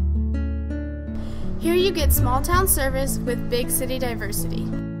 Here you get small town service with big city diversity.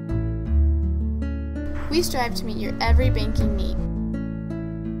 We strive to meet your every banking need.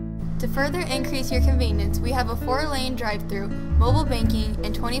 To further increase your convenience, we have a 4-lane drive-through, mobile banking,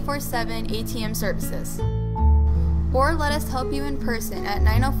 and 24/7 ATM services. Or let us help you in person at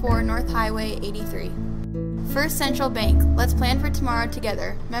 904 North Highway 83. First Central Bank, let's plan for tomorrow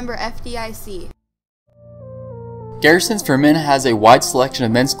together. Member FDIC. Garrison's for Men has a wide selection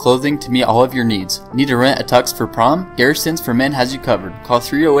of men's clothing to meet all of your needs. Need to rent a tux for prom? Garrison's for Men has you covered. Call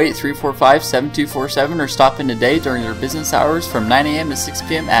 308-345-7247 or stop in today during their business hours from 9 a.m. to 6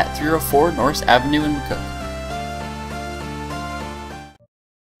 p.m. at 304 North Avenue in McCook.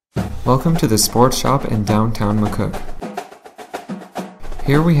 Welcome to the Sports Shop in downtown McCook.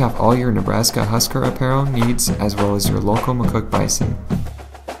 Here we have all your Nebraska Husker apparel needs as well as your local McCook Bison.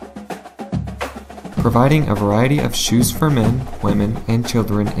 Providing a variety of shoes for men, women, and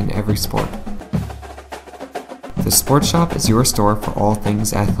children in every sport. The Sports Shop is your store for all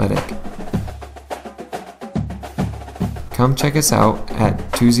things athletic. Come check us out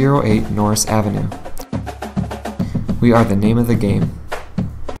at 208 Norris Avenue. We are the name of the game.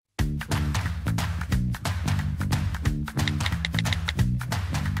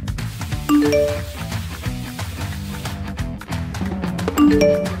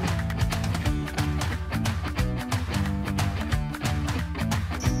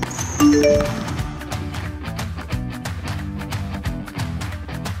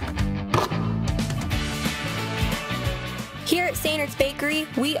 Here at Sainerd's Bakery,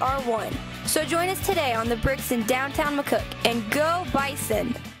 we are one. So join us today on the bricks in downtown McCook and go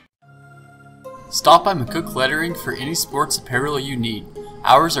Bison! Stop by McCook Lettering for any sports apparel you need.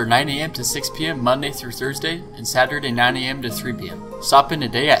 Hours are 9 a.m. to 6 p.m. Monday through Thursday and Saturday 9 a.m. to 3 p.m. Stop in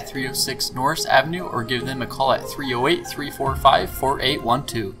today at 306 Norris Avenue or give them a call at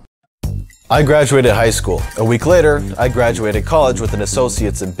 308-345-4812. I graduated high school. A week later, I graduated college with an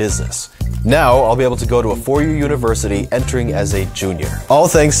associate's in business. Now, I'll be able to go to a 4-year university entering as a junior. All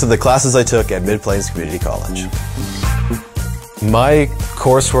thanks to the classes I took at Mid-Plains Community College. My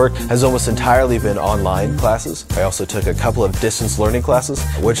coursework has almost entirely been online classes. I also took a couple of distance learning classes,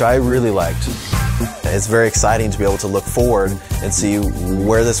 which I really liked. It's very exciting to be able to look forward and see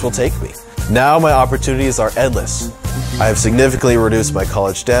where this will take me. Now my opportunities are endless. I have significantly reduced my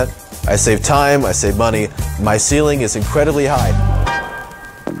college debt. I save time, I save money. My ceiling is incredibly high.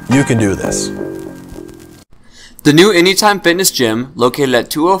 You can do this. The new Anytime Fitness Gym, located at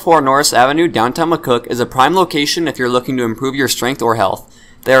 204 Norris Avenue, downtown McCook, is a prime location if you're looking to improve your strength or health.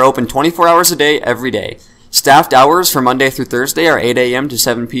 They are open 24 hours a day, every day. Staffed hours for Monday through Thursday are 8 a.m. to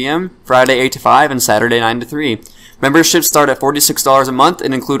 7 p.m., Friday 8 to 5, and Saturday 9 to 3. Memberships start at $46 a month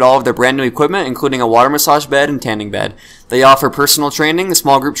and include all of their brand new equipment, including a water massage bed and tanning bed. They offer personal training,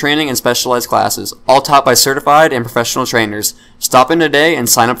 small group training, and specialized classes, all taught by certified and professional trainers. Stop in today and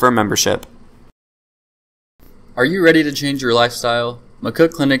sign up for a membership. Are you ready to change your lifestyle?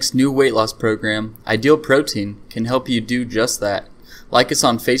 McCook Clinic's new weight loss program, Ideal Protein, can help you do just that. Like us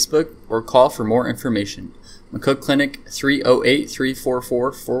on Facebook or call for more information. McCook Clinic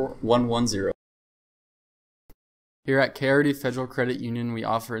 308-344-4110. Here at KRD Federal Credit Union, we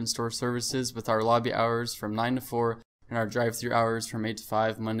offer in-store services with our lobby hours from 9 to 4 and our drive-thru hours from 8 to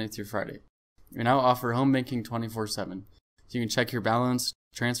 5 Monday through Friday. We now offer home banking 24/7. You can check your balance,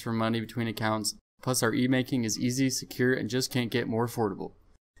 transfer money between accounts, plus our e-banking is easy, secure, and just can't get more affordable.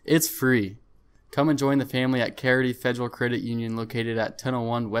 It's free. Come and join the family at KRD Federal Credit Union located at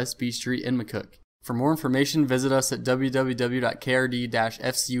 1001 West B Street in McCook. For more information, visit us at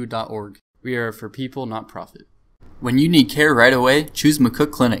www.krd-fcu.org. We are for people, not profit. When you need care right away, choose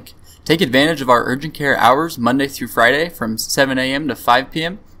McCook Clinic. Take advantage of our urgent care hours Monday through Friday from 7 a.m. to 5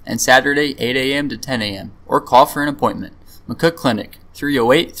 p.m. and Saturday 8 a.m. to 10 a.m. or call for an appointment. McCook Clinic,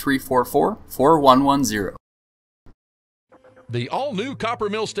 308-344-4110. The all-new Copper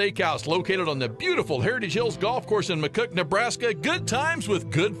Mill Steakhouse, located on the beautiful Heritage Hills Golf Course in McCook, Nebraska. Good times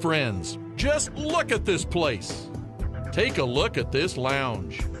with good friends. Just look at this place. Take a look at this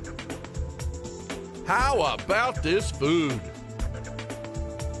lounge. How about this food?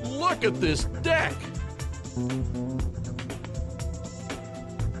 Look at this deck.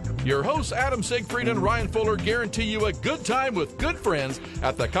 Your hosts Adam Siegfried and Ryan Fuller guarantee you a good time with good friends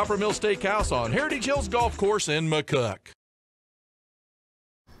at the Copper Mill Steakhouse on Heritage Hills Golf Course in McCook.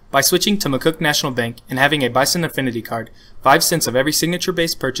 By switching to McCook National Bank and having a Bison Affinity card, 5 cents of every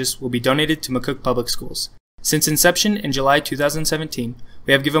signature-based purchase will be donated to McCook Public Schools. Since inception in July 2017,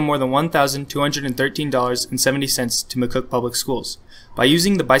 we have given more than $1,213.70 to McCook Public Schools. By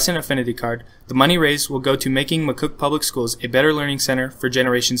using the Bison Affinity card, the money raised will go to making McCook Public Schools a better learning center for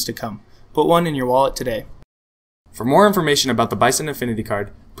generations to come. Put one in your wallet today. For more information about the Bison Affinity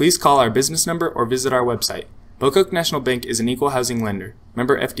card, please call our business number or visit our website. McCook National Bank is an equal housing lender.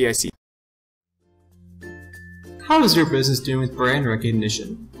 Member FDIC. How is your business doing with brand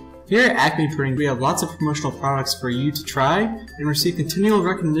recognition? Here at Acme Printing, we have lots of promotional products for you to try and receive continual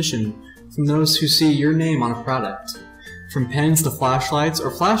recognition from those who see your name on a product. From pens to flashlights or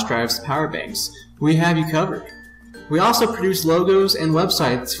flash drives to power banks, we have you covered. We also produce logos and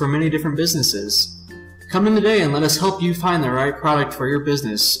websites for many different businesses. Come in today and let us help you find the right product for your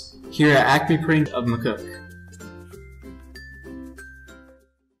business here at Acme Printing of McCook.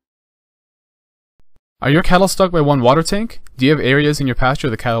 Are your cattle stuck by one water tank? Do you have areas in your pasture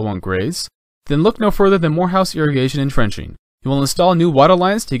the cattle won't graze? Then look no further than Morehouse Irrigation and Trenching. You will install new water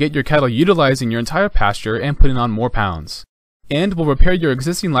lines to get your cattle utilizing your entire pasture and putting on more pounds. And will repair your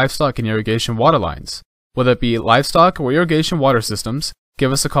existing livestock and irrigation water lines. Whether it be livestock or irrigation water systems,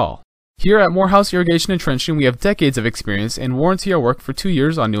 give us a call. Here at Morehouse Irrigation and Trenching, we have decades of experience and warranty our work for 2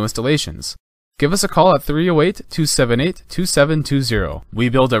 years on new installations. Give us a call at 308-278-2720. We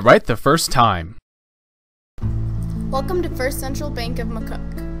build it right the first time. Welcome to First Central Bank of McCook.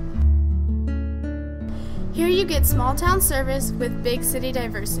 Here you get small town service with big city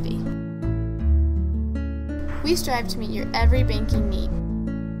diversity. We strive to meet your every banking need.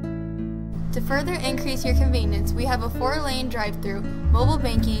 To further increase your convenience, we have a 4-lane drive-through, mobile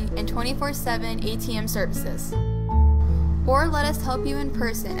banking, and 24/7 ATM services. Or let us help you in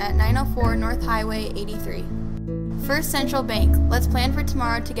person at 904 North Highway 83. First Central Bank, let's plan for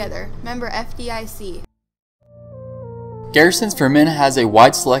tomorrow together. Member FDIC. Garrison's for Men has a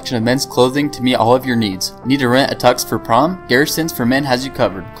wide selection of men's clothing to meet all of your needs. Need to rent a tux for prom? Garrison's for Men has you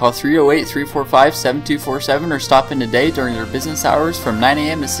covered. Call 308-345-7247 or stop in today during their business hours from 9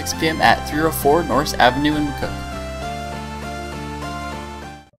 a.m. to 6 p.m. at 304 North Avenue in McCook.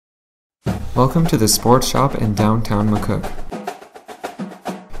 Welcome to the Sports Shop in downtown McCook.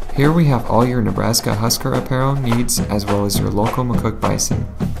 Here we have all your Nebraska Husker apparel needs as well as your local McCook Bison.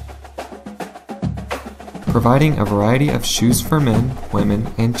 Providing a variety of shoes for men, women,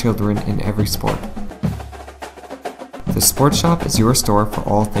 and children in every sport. The Sports Shop is your store for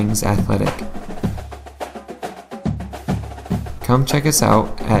all things athletic. Come check us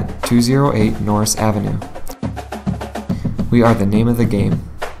out at 208 Norris Avenue. We are the name of the game.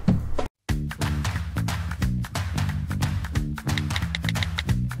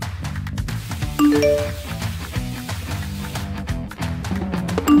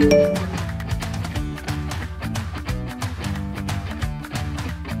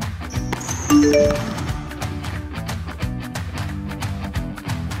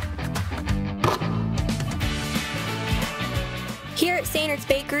 Here at Sainerd's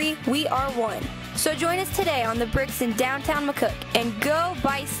Bakery, we are one. So join us today on the bricks in downtown McCook and go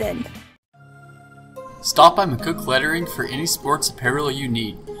Bison! Stop by McCook Lettering for any sports apparel you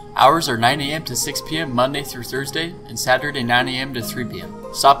need. Hours are 9 a.m. to 6 p.m. Monday through Thursday and Saturday 9 a.m. to 3 p.m.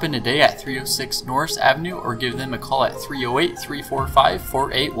 Stop in today at 306 Norris Avenue or give them a call at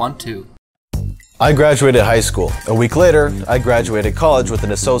 308-345-4812. I graduated high school. A week later, I graduated college with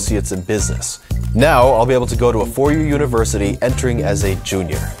an associate's in business. Now, I'll be able to go to a 4-year university entering as a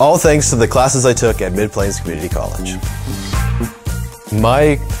junior. All thanks to the classes I took at Mid-Plains Community College.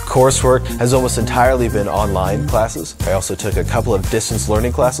 My coursework has almost entirely been online classes. I also took a couple of distance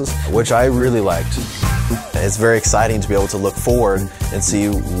learning classes, which I really liked. It's very exciting to be able to look forward and see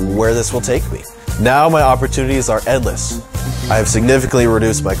where this will take me. Now my opportunities are endless. I have significantly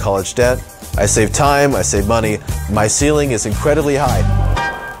reduced my college debt. I save time, I save money, my ceiling is incredibly high.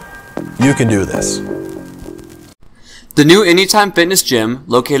 You can do this. The new Anytime Fitness Gym,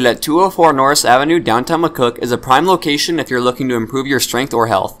 located at 204 Norris Avenue, downtown McCook, is a prime location if you're looking to improve your strength or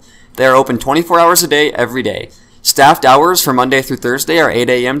health. They are open 24 hours a day, every day. Staffed hours for Monday through Thursday are 8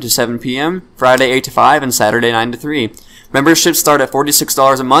 a.m. to 7 p.m., Friday 8 to 5, and Saturday 9 to 3. Memberships start at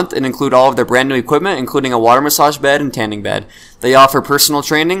 $46 a month and include all of their brand new equipment, including a water massage bed and tanning bed. They offer personal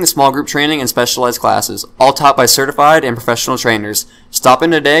training, small group training, and specialized classes, all taught by certified and professional trainers. Stop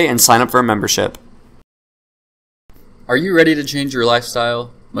in today and sign up for a membership. Are you ready to change your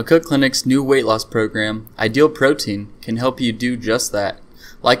lifestyle? McCook Clinic's new weight loss program, Ideal Protein, can help you do just that.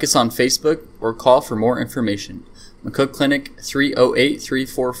 Like us on Facebook or call for more information. McCook Clinic,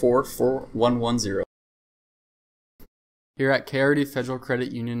 308-344-4110. Here at KRD Federal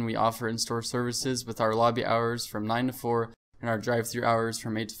Credit Union, we offer in-store services with our lobby hours from 9 to 4 and our drive-thru hours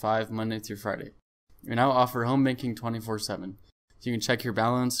from 8 to 5, Monday through Friday. We now offer home banking 24/7. You can check your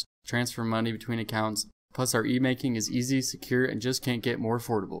balance, transfer money between accounts, plus our e-banking is easy, secure, and just can't get more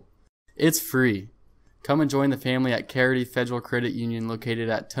affordable. It's free. Come and join the family at KRD Federal Credit Union located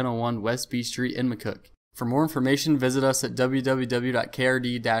at 1001 West B Street in McCook. For more information, visit us at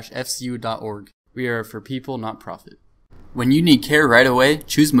www.krd-fcu.org. We are for people, not profit. When you need care right away,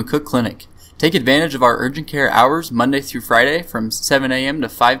 choose McCook Clinic. Take advantage of our urgent care hours Monday through Friday from 7 a.m. to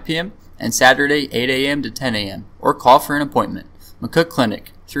 5 p.m. and Saturday 8 a.m. to 10 a.m. or call for an appointment. McCook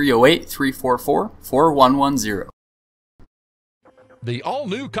Clinic, 308-344-4110. The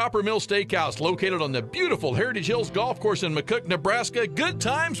all-new Copper Mill Steakhouse, located on the beautiful Heritage Hills Golf Course in McCook, Nebraska. Good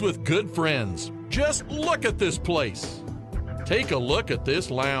times with good friends. Just look at this place. Take a look at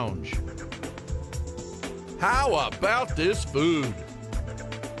this lounge. How about this food?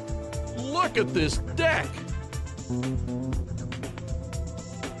 Look at this deck.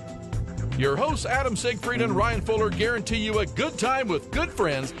 Your hosts Adam Siegfried and Ryan Fuller guarantee you a good time with good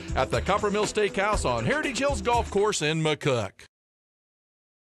friends at the Copper Mill Steakhouse on Heritage Hills Golf Course in McCook.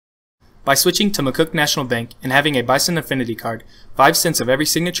 By switching to McCook National Bank and having a Bison Affinity card, 5 cents of every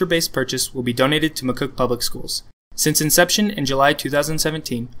signature-based purchase will be donated to McCook Public Schools. Since inception in July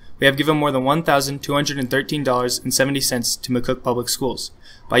 2017, we have given more than $1,213.70 to McCook Public Schools.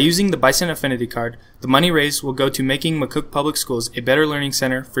 By using the Bison Affinity card, the money raised will go to making McCook Public Schools a better learning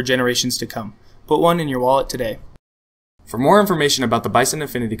center for generations to come. Put one in your wallet today. For more information about the Bison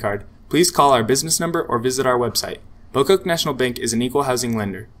Affinity card, please call our business number or visit our website. McCook National Bank is an equal housing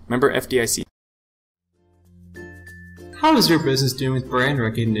lender. Member FDIC. How is your business doing with brand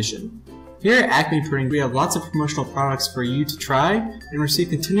recognition? Here at Acme Printing, we have lots of promotional products for you to try and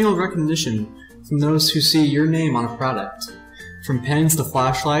receive continual recognition from those who see your name on a product. From pens to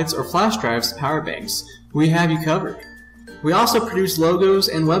flashlights or flash drives to power banks, we have you covered. We also produce logos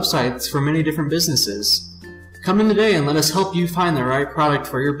and websites for many different businesses. Come in today and let us help you find the right product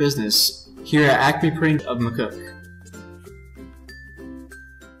for your business here at Acme Printing of McCook.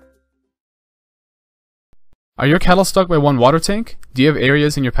 Are your cattle stuck by one water tank? Do you have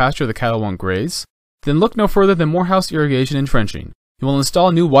areas in your pasture the cattle won't graze? Then look no further than Morehouse Irrigation and Trenching. You will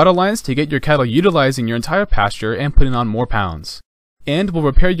install new water lines to get your cattle utilizing your entire pasture and putting on more pounds. And will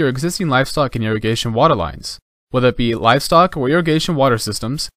repair your existing livestock and irrigation water lines. Whether it be livestock or irrigation water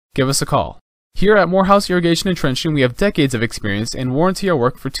systems, give us a call. Here at Morehouse Irrigation and Trenching, we have decades of experience and warranty our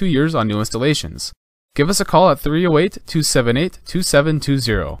work for 2 years on new installations. Give us a call at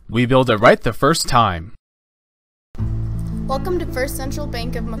 308-278-2720. We build it right the first time. Welcome to First Central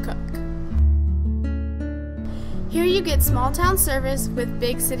Bank of McCook. Here you get small town service with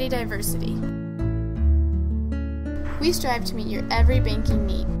big city diversity. We strive to meet your every banking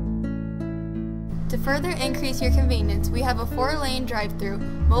need. To further increase your convenience, we have a 4-lane drive-thru,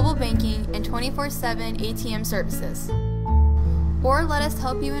 mobile banking, and 24/7 ATM services. Or let us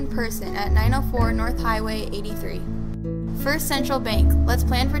help you in person at 904 North Highway 83. First Central Bank, let's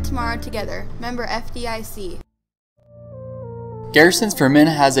plan for tomorrow together. Member FDIC. Garrison's for Men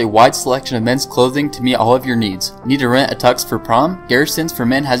has a wide selection of men's clothing to meet all of your needs. Need to rent a tux for prom? Garrison's for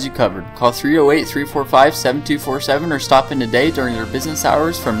Men has you covered. Call 308-345-7247 or stop in today during their business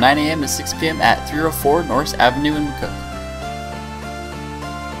hours from 9 a.m. to 6 p.m. at 304 North Avenue in McCook.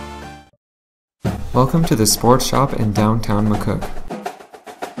 Welcome to the Sports Shop in downtown McCook.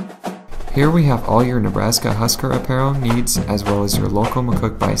 Here we have all your Nebraska Husker apparel needs as well as your local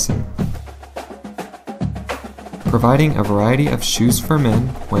McCook Bison. Providing a variety of shoes for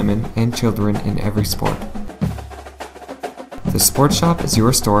men, women, and children in every sport. The Sports Shop is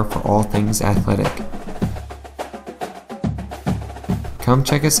your store for all things athletic. Come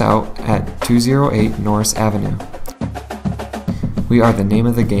check us out at 208 Norris Avenue. We are the name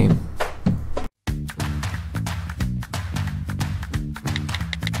of the game.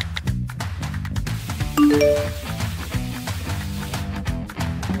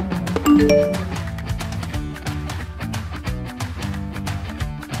 Here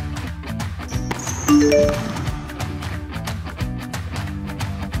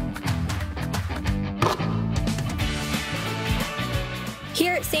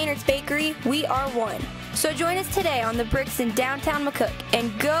at Sanert's Bakery, we are one. So join us today on the bricks in downtown McCook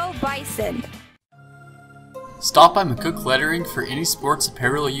and go Bison! Stop by McCook Lettering for any sports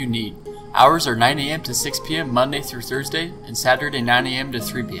apparel you need. Hours are 9 a.m. to 6 p.m. Monday through Thursday and Saturday 9 a.m. to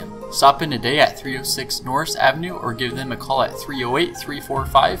 3 p.m. Stop in today at 306 Norris Avenue or give them a call at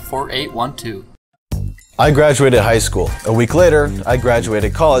 308-345-4812. I graduated high school. A week later, I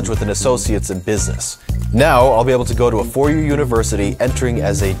graduated college with an associate's in business. Now, I'll be able to go to a four-year university entering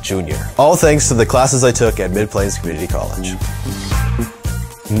as a junior. All thanks to the classes I took at Mid-Plains Community College.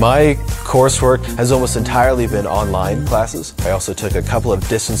 My coursework has almost entirely been online classes. I also took a couple of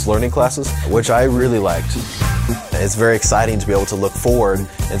distance learning classes, which I really liked. It's very exciting to be able to look forward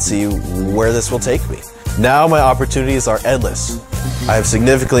and see where this will take me. Now my opportunities are endless. I have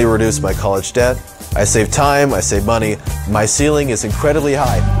significantly reduced my college debt. I save time, I save money. My ceiling is incredibly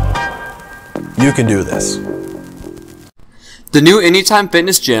high. You can do this. The new Anytime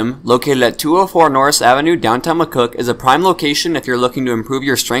Fitness Gym, located at 204 Norris Avenue, downtown McCook, is a prime location if you're looking to improve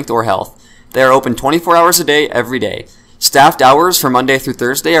your strength or health. They are open 24 hours a day, every day. Staffed hours for Monday through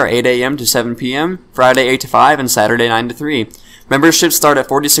Thursday are 8 a.m. to 7 p.m., Friday 8 to 5, and Saturday 9 to 3. Memberships start at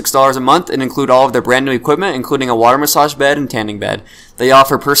 $46 a month and include all of their brand new equipment, including a water massage bed and tanning bed. They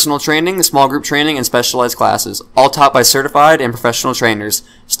offer personal training, small group training, and specialized classes, all taught by certified and professional trainers.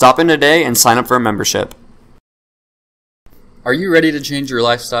 Stop in today and sign up for a membership. Are you ready to change your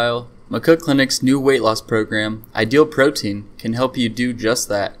lifestyle? McCook Clinic's new weight loss program, Ideal Protein, can help you do just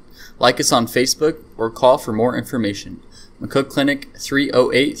that. Like us on Facebook or call for more information. McCook Clinic,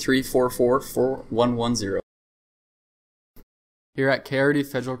 308-344-4110. Here at KRD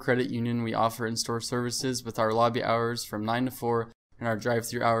Federal Credit Union, we offer in-store services with our lobby hours from 9 to 4 and our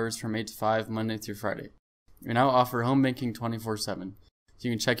drive-thru hours from 8 to 5 Monday through Friday. We now offer home banking 24/7. You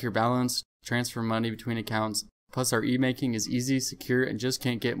can check your balance, transfer money between accounts, plus our e-banking is easy, secure, and just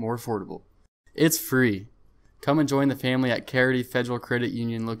can't get more affordable. It's free. Come and join the family at KRD Federal Credit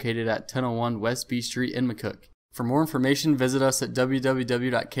Union located at 1001 West B Street in McCook. For more information, visit us at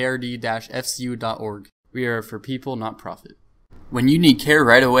www.krd-fcu.org. We are for people, not profit. When you need care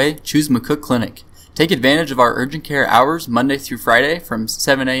right away, choose McCook Clinic. Take advantage of our urgent care hours Monday through Friday from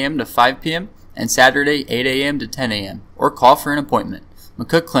 7 a.m. to 5 p.m. and Saturday 8 a.m. to 10 a.m. or call for an appointment.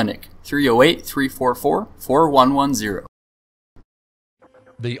 McCook Clinic, 308-344-4110.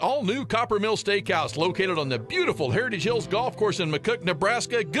 The all-new Copper Mill Steakhouse, located on the beautiful Heritage Hills Golf Course in McCook,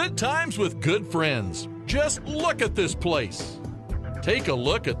 Nebraska. Good times with good friends. Just look at this place. Take a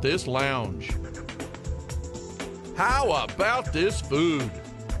look at this lounge. How about this food?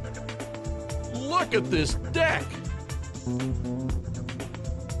 Look at this deck.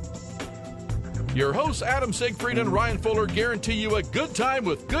 Your hosts Adam Siegfried and Ryan Fuller guarantee you a good time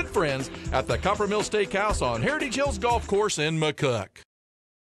with good friends at the Copper Mill Steakhouse on Heritage Hills Golf Course in McCook.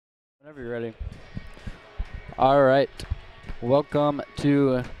 Whenever you're ready. All right. Welcome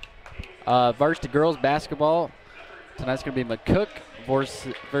to varsity girls basketball. Tonight's going to be McCook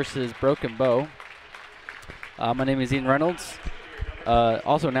versus Broken Bow. My name is Ian Reynolds.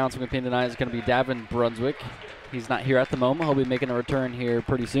 Also announcing with me tonight is going to be Davin Brunswick. He's not here at the moment. He'll be making a return here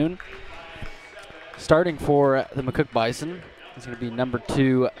pretty soon. Starting for the McCook Bison is going to be number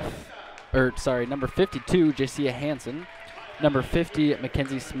 52, Jacia Hansen. Number 50,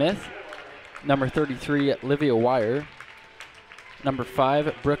 Mackenzie Smith. Number 33, Livia Wire. Number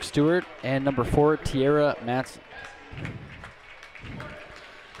 5, Brooke Stewart. And number 4, Tierra Matson.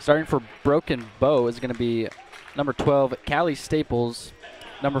 Starting for Broken Bow is going to be number 12, Callie Staples.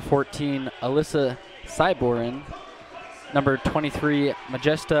 Number 14, Alyssa Cyborin. Number 23,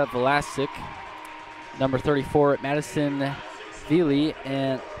 Majesta Velasic. Number 34, Madison Neely.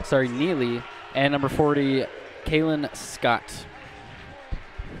 And number 40, Kaylin Scott.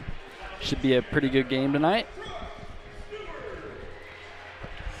 Should be a pretty good game tonight.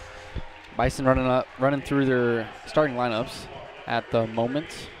 Bison running through their starting lineups at the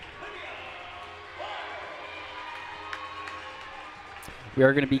moment. We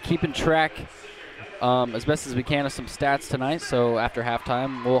are going to be keeping track as best as we can of some stats tonight. So after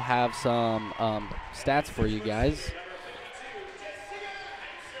halftime, we'll have some stats for you guys.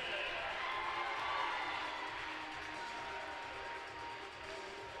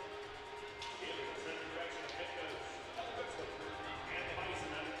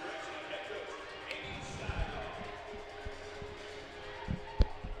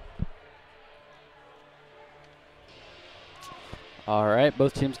 All right,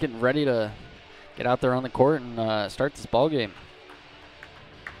 both teams getting ready to get out there on the court and start this ball game.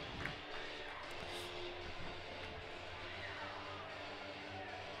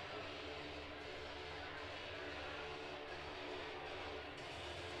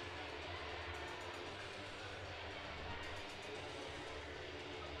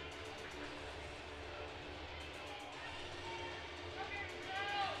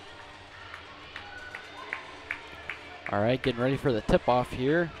 All right, getting ready for the tip-off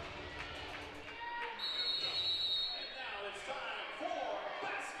here.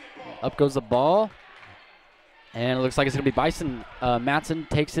 Up goes the ball. And it looks like it's going to be Bison. Matson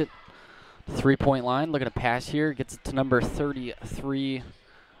takes it to the three-point line. Looking to pass here. Gets it to number 33,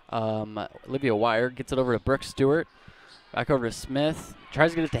 Olivia Wire. Gets it over to Brooke Stewart. Back over to Smith.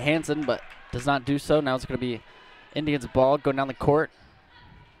 Tries to get it to Hanson, but does not do so. Now it's going to be Indians' ball going down the court.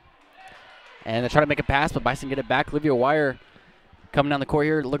 And they try to make a pass, but Bison get it back. Olivia Wire coming down the court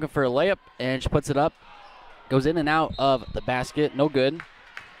here looking for a layup, and she puts it up. Goes in and out of the basket. No good.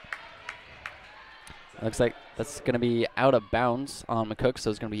 Looks like that's going to be out of bounds on McCook, so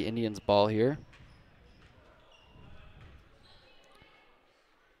it's going to be Indians' ball here.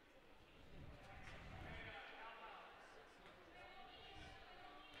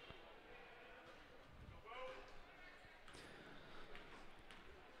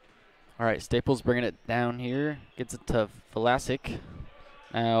 All right, Staples bringing it down here. Gets it to Vlasic.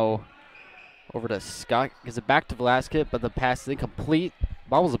 Now over to Scott. Gives it back to Vlasic, but the pass is incomplete.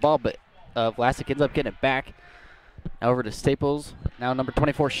 Bobbles the ball, but Vlasic ends up getting it back. Now over to Staples. Now number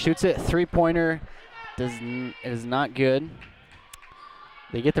 24 shoots it. Three-pointer is not good.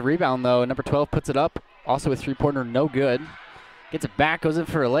 They get the rebound, though. Number 12 puts it up. Also a three-pointer, no good. Gets it back, goes in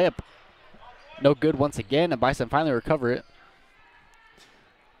for a layup. No good once again, and Bison finally recover it.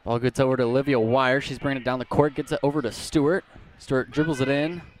 Ball gets over to Olivia Wire. She's bringing it down the court. Gets it over to Stewart. Stewart dribbles it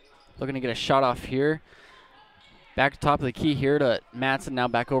in. Looking to get a shot off here. Back to top of the key here to Matson. Now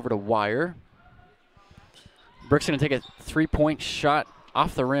back over to Wire. Brooks going to take a three-point shot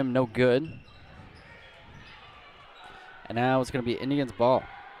off the rim. No good. And now it's going to be Indians' ball.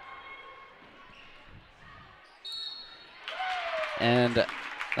 And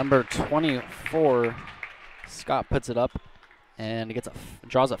number 24, Scott puts it up. And he gets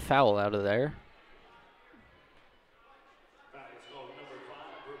draws a foul out of there.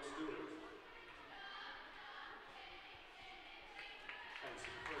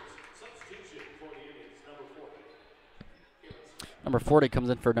 Number 40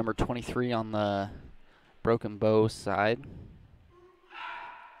 comes in for number 23 on the Broken Bow side.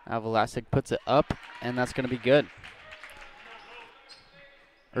 Now Vlasic puts it up, and that's going to be good.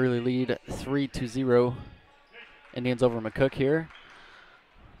 Early lead 3-0. Indians over McCook here.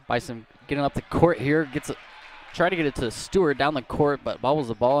 Bison getting up the court here. Try to get it to Stewart down the court, but bobbles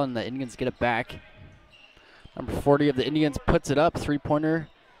the ball, and the Indians get it back. Number 40 of the Indians puts it up. Three-pointer.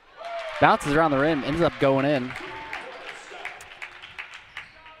 Bounces around the rim. Ends up going in.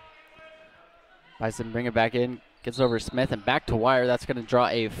 Bison bring it back in. Gets over to Smith and back to Wire. That's going to draw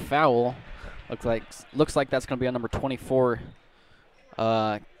a foul. Looks like that's going to be on number 24,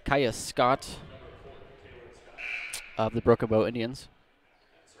 Kaya Scott of the Broken Bow Indians.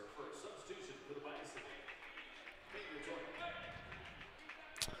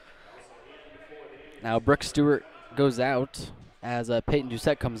 Now Brooke Stewart goes out as Peyton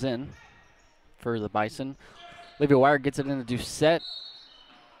Doucette comes in for the Bison. Olivia Wire gets it into Doucette,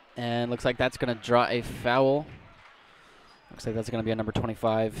 and looks like that's going to draw a foul. Looks like that's going to be on number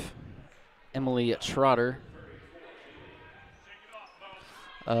 25, Emily Trotter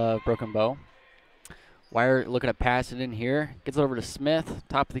of Broken Bow. Wire looking to pass it in here. Gets it over to Smith.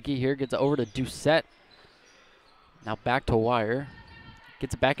 Top of the key here. Gets it over to Doucette. Now back to Wire.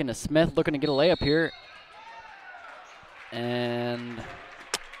 Gets it back into Smith. Looking to get a layup here. And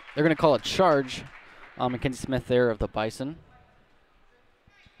they're going to call a charge on Mackenzie Smith there of the Bison.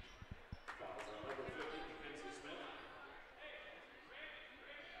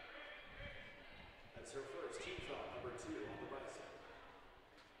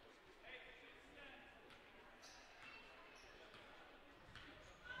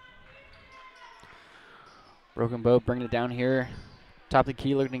 Broken Bow bringing it down here. Top of the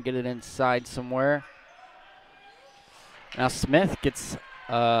key, looking to get it inside somewhere. Now Smith gets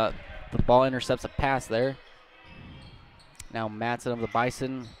the ball, intercepts a pass there. Now Matson of the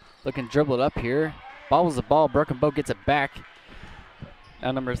Bison looking to dribble it up here. Bobbles the ball. Broken Bow gets it back.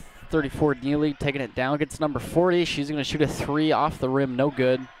 Now number 34, Neely, taking it down. Gets number 40. She's going to shoot a three off the rim. No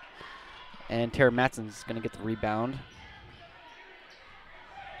good. And Tara Matson's going to get the rebound.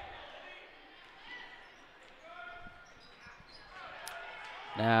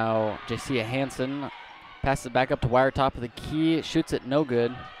 Now Jaycia Hansen passes it back up to Wire, top of the key, shoots it, no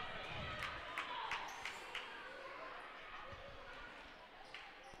good.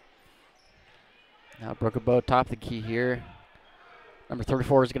 Now Broken Bow, top of the key here. Number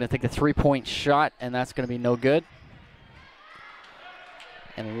 34 is going to take the three-point shot, and that's going to be no good.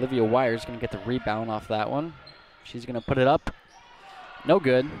 And Olivia Wire is going to get the rebound off that one. She's going to put it up. No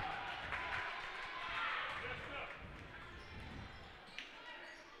good.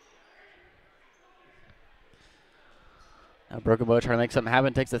 Now Broken Bow trying to make something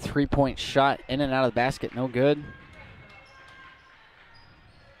happen. Takes a three-point shot in and out of the basket. No good.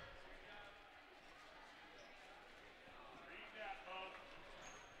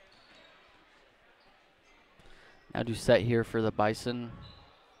 Now do set here for the Bison.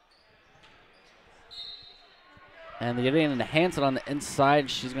 And they're getting into Hansen on the inside.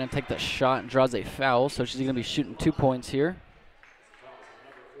 She's going to take the shot and draws a foul, so she's going to be shooting 2 points here.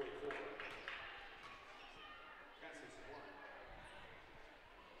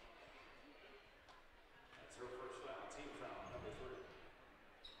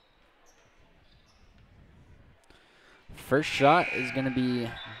 First shot is going to be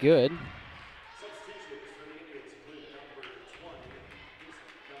good.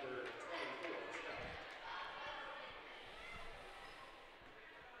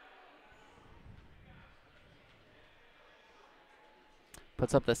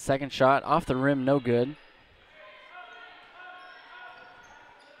 Puts up the second shot off the rim, no good.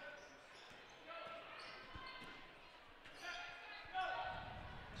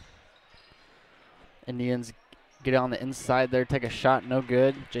 Indians get on the inside there, take a shot, no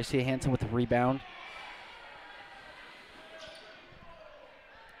good. Jaycia Hansen with the rebound.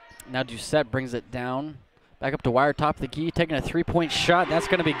 Now Doucette brings it down. Back up to Wire, top of the key, taking a three-point shot. That's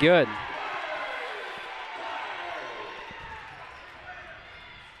going to be good.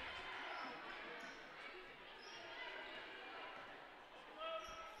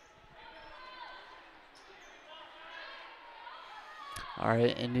 All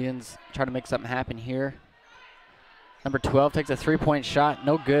right, Indians trying to make something happen here. Number 12 takes a three-point shot,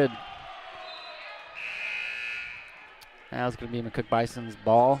 no good. Now it's going to be McCook Bison's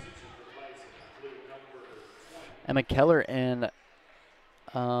ball. Emma Keller and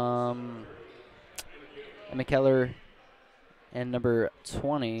number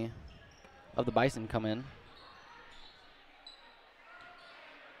 20 of the Bison come in.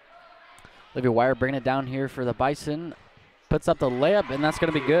 Olivia Wire bringing it down here for the Bison. Puts up the layup, and that's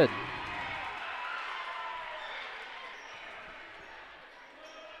going to be good.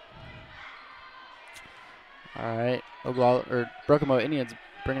 All right, Broken Bow Indians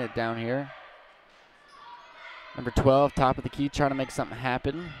bringing it down here. Number 12, top of the key, trying to make something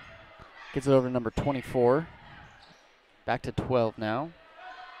happen. Gets it over to number 24. Back to 12 now.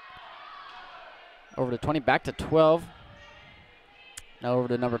 Over to 20, back to 12. Now over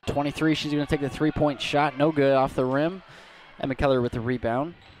to number 23. She's going to take the three-point shot. No good off the rim. Emma Keller with the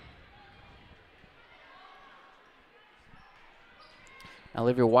rebound. Now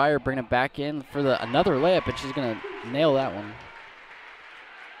Olivia Wire bringing it back in for another layup, and she's going to nail that one.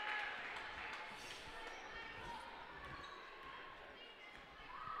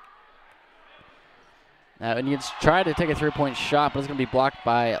 Now Indians try to take a three-point shot, but it's going to be blocked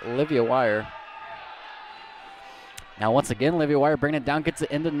by Olivia Wire. Now once again, Olivia Wire bringing it down, gets it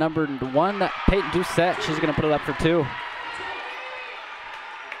into number 1, Peyton Doucette. She's going to put it up for 2.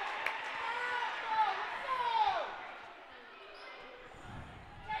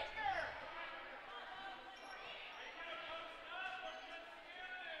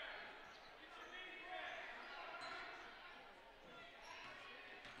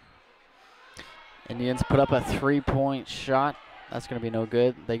 Indians put up a three-point shot. That's going to be no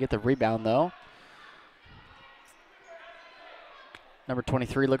good. They get the rebound, though. Number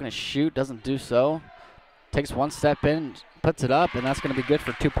 23 looking to shoot, doesn't do so. Takes one step in, puts it up, and that's going to be good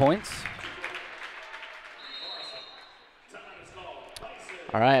for 2 points.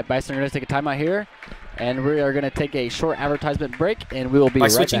 All right, Bison are going to take a timeout here, and we are going to take a short advertisement break, and we will be right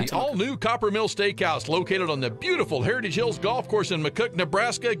back. The all-new Copper Mill Steakhouse, located on the beautiful Heritage Hills Golf Course in McCook,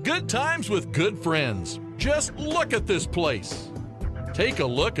 Nebraska. Good times with good friends. Just look at this place. Take a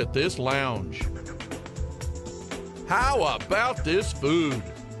look at this lounge. How about this food?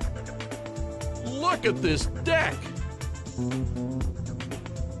 Look at this deck.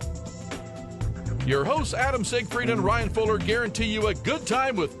 Your hosts Adam Siegfried and Ryan Fuller guarantee you a good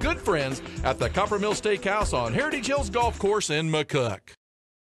time with good friends at the Copper Mill Steakhouse on Heritage Hills Golf Course in McCook.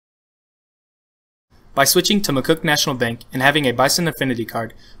 By switching to McCook National Bank and having a Bison Affinity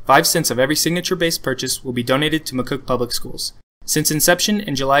card, 5 cents of every signature-based purchase will be donated to McCook Public Schools. Since inception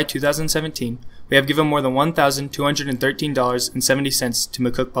in July 2017, we have given more than $1,213.70 to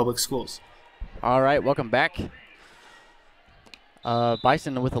McCook Public Schools. All right, welcome back.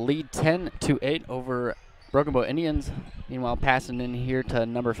 Bison with a lead 10-8 over Broken Bow Indians. Meanwhile, passing in here to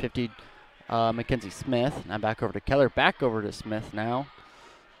number 50, Mackenzie Smith. Now back over to Keller, back over to Smith now.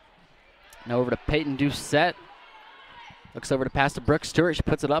 Now over to Peyton Doucette. Looks over to pass to Brooke Stewart. She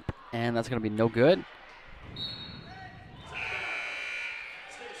puts it up, and that's going to be no good.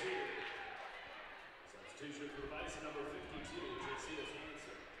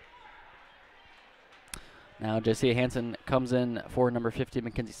 Now J.C. Hansen comes in for number 50,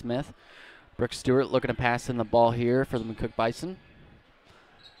 Mackenzie Smith. Brooke Stewart looking to pass in the ball here for the McCook Bison.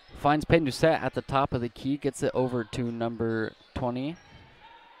 Finds Peyton Doucette at the top of the key, gets it over to number 20.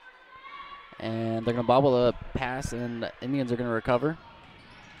 And they're going to bobble the pass, and the Indians are going to recover.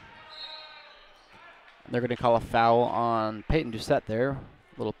 They're going to call a foul on Peyton Doucette there. A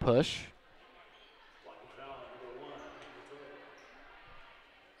little push.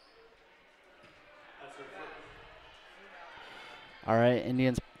 All right,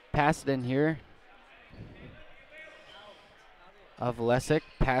 Indians pass it in here. Vlasic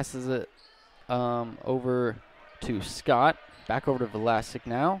passes it over to Scott. Back over to Vlasic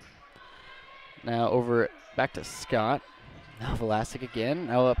now. Now over back to Scott. Now Vlasic again.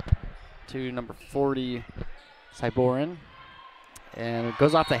 Now up to number 40, Cyborin. And it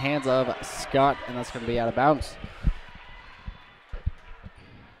goes off the hands of Scott, and that's going to be out of bounds.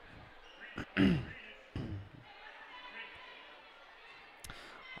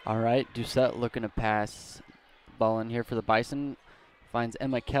 All right, Doucette looking to pass ball in here for the Bison. Finds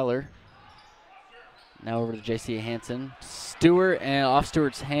Emma Keller. Now over to J.C. Hansen. Stewart, and off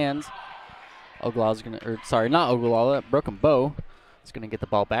Stewart's hands. Oglala's going to, or sorry, not Oglala, Broken Bow is going to get the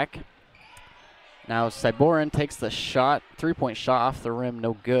ball back. Now Cyborin takes the shot, three-point shot off the rim,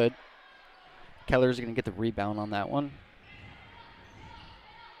 no good. Keller's going to get the rebound on that one.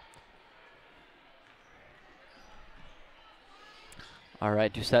 All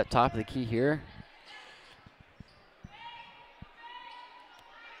right, Doucette top of the key here.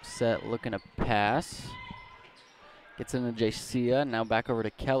 Set looking to pass. Gets into Jaycia, now back over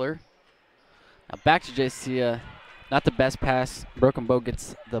to Keller. Now back to Jaycia. Not the best pass. Broken Bow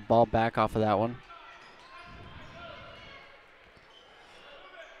gets the ball back off of that one.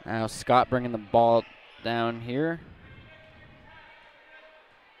 Now Scott bringing the ball down here.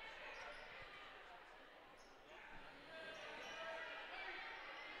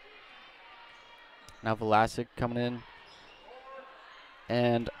 Now Vlasic coming in.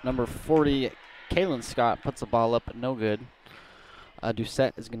 And number 40, Kaylin Scott, puts the ball up, but no good.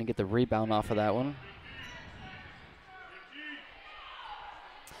 Doucette is going to get the rebound off of that one.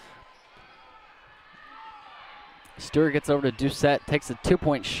 Stewart gets over to Doucette, takes a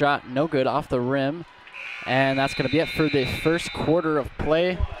two-point shot, no good, off the rim. And that's going to be it for the first quarter of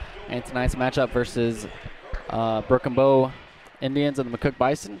play. And tonight's matchup versus Broken Bow Indians and the McCook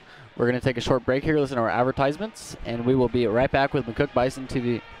Bison. We're going to take a short break here, listen to our advertisements, and we will be right back with McCook Bison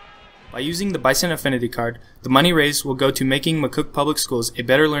TV. By using the Bison Affinity Card, the money raised will go to making McCook Public Schools a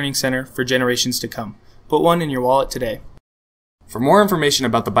better learning center for generations to come. Put one in your wallet today. For more information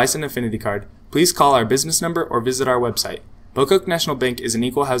about the Bison Affinity Card, please call our business number or visit our website. McCook National Bank is an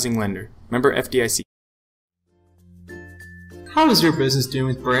equal housing lender. Member FDIC. How is your business doing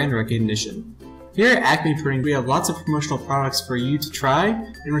with brand recognition? Here at Acme Printing, we have lots of promotional products for you to try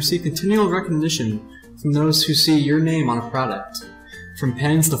and receive continual recognition from those who see your name on a product. From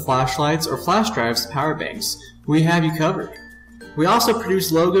pens to flashlights or flash drives to power banks, we have you covered. We also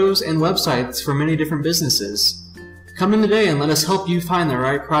produce logos and websites for many different businesses. Come in today and let us help you find the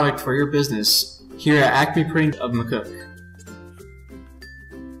right product for your business here at Acme Printing of McCook.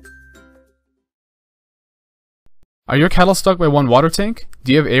 Are your cattle stuck by one water tank?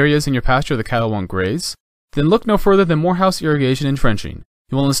 Do you have areas in your pasture the cattle won't graze? Then look no further than Morehouse Irrigation and Trenching.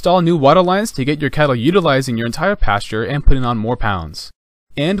 You will install new water lines to get your cattle utilizing your entire pasture and putting on more pounds.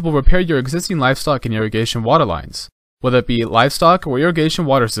 And will repair your existing livestock and irrigation water lines. Whether it be livestock or irrigation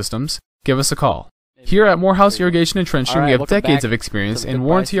water systems, give us a call. Here at Morehouse Irrigation and Trenching, we have decades of experience and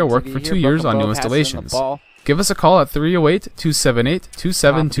warranty our work for 2 years on new installations. Give us a call at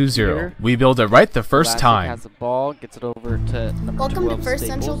 308-278-2720. We build it right the first time. Has the ball, gets it over to number Welcome 12, to First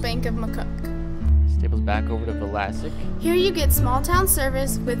Staples. Central Bank of McCook. Staples back over to Vlasic. Here you get small town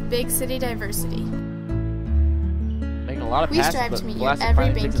service with big city diversity. Making a lot of We passes, strive but to meet Vlasic every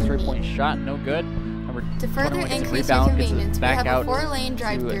finally takes a banking three-point shot, no good. To further 21 gets a increase your rebound, gets it convenience, we back have out a 4-lane to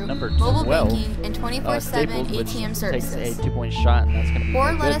drive-through, number mobile 12, banking, and 24/7 Staples, which ATM takes services. a two-point shot, and that's going to be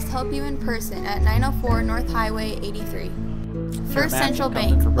Or no let good. us help you in person at 904 North Highway 83. First Central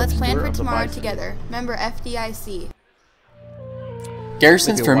Bank. Let's plan for tomorrow together. Member FDIC.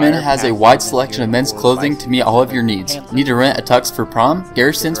 Garrison's for Men has a wide selection of men's clothing to meet all of your needs. Need to rent a tux for prom?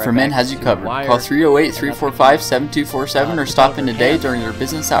 Garrison's for Men has you covered. Call 308-345-7247 or stop in today during their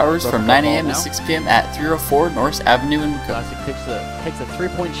business hours from 9 a.m. to 6 p.m. at 304 North Avenue in McCook. Takes a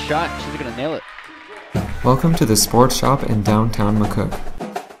three-point shot. She's going to nail it. Welcome to the Sports Shop in downtown McCook.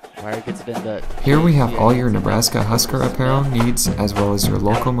 Wire gets it into Here we have all your Nebraska Husker apparel needs as well as your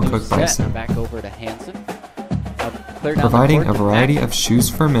local McCook Bison. Back over to Hanson. Providing a variety of shoes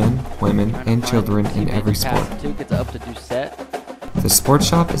for men, women, and children in every sport. Gets up to Doucette. The Sports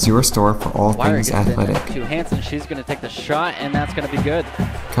Shop is your store for all things athletic. To Hanson, she's going to take the shot, and that's going to be good.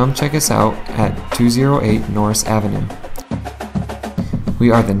 Come check us out at 208 Norris Avenue.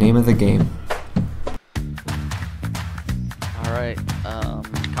 We are the name of the game. All right,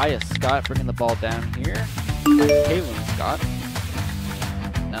 Kaya Scott bringing the ball down here. Kaylin Scott.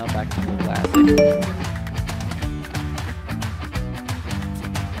 Now back to the last.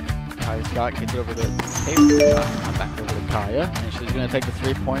 Kaya Scott gets it over to Kaylin Scott. Back over to Kaya, and she's going to take the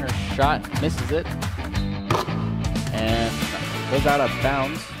three-pointer shot, misses it, and goes out of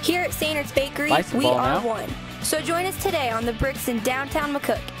bounds. Here at Sainter's Bakery, Bison we ball are now. one. So join us today on the bricks in downtown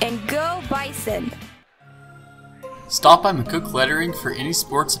McCook, and go Bison! Stop by McCook Lettering for any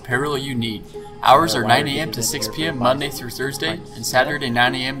sports apparel you need. Hours are 9 a.m. to 6 p.m. Monday through Thursday, and Saturday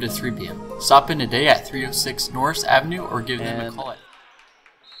 9 a.m. to 3 p.m. Stop in today at 306 Norris Avenue or give them a call.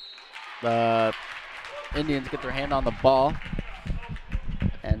 The Indians get their hand on the ball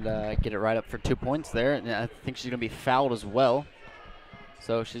and get it right up for 2 points there. And I think she's going to be fouled as well.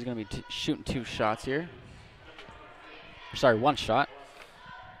 So she's going to be shooting two shots here. Sorry, one shot.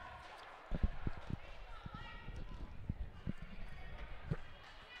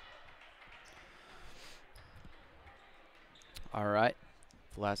 All right,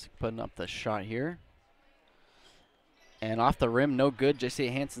 Vlasic putting up the shot here. And off the rim, no good. J.C.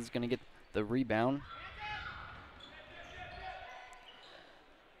 Hanson's going to get the rebound.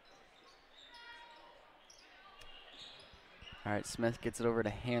 All right, Smith gets it over to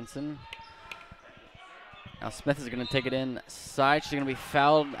Hanson. Now Smith is going to take it inside. She's going to be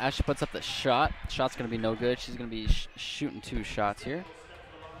fouled as she puts up the shot. Shot's going to be no good. She's going to be shooting two shots here.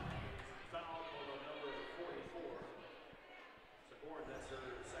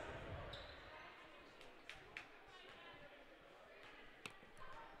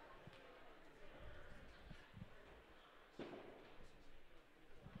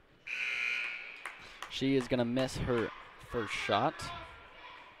 She is going to miss her first shot.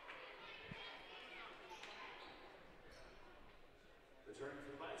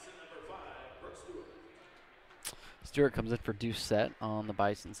 Stewart comes in for Doucette on the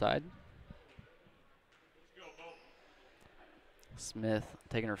Bison side. Smith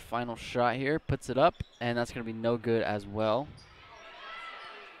taking her final shot here, puts it up, and that's going to be no good as well.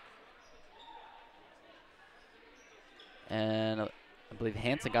 And I believe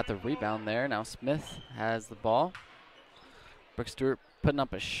Hanson got the rebound there. Now Smith has the ball. Brooke Stewart putting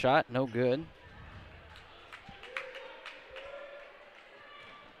up a shot, no good.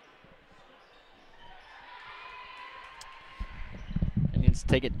 Indians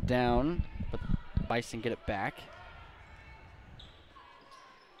take it down, but Bison get it back.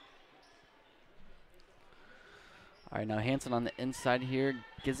 All right, now Hanson on the inside here,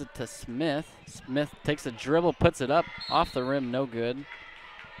 gives it to Smith. Smith takes a dribble, puts it up, off the rim, no good.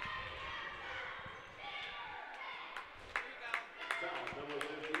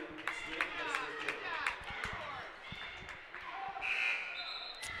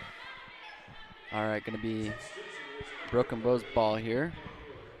 All right, going to be Broken Bow's ball here.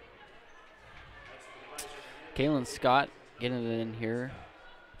 Kaylin Scott getting it in here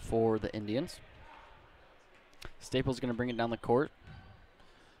for the Indians. Staples going to bring it down the court.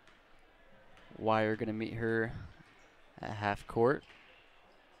 Wire going to meet her at half court.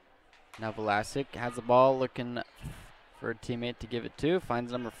 Now Vlasic has the ball, looking for a teammate to give it to.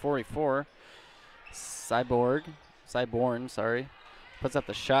 Finds number 44, Cyborn, sorry. Puts up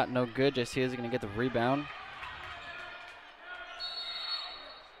the shot, no good. JC is going to get the rebound.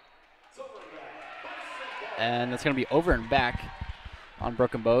 And it's going to be over and back on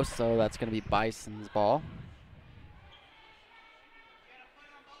Broken Bow, so that's going to be Bison's ball.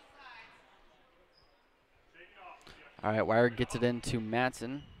 All right, Wire gets it into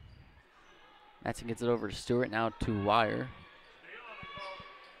Matson. Matson gets it over to Stewart, now to Wire.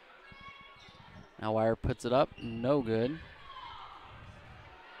 Now Wire puts it up, no good.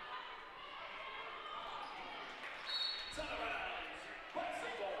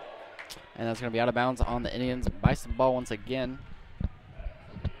 And that's going to be out of bounds on the Indians. Bison ball once again.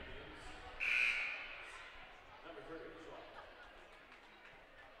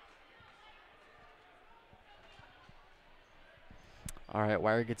 All right,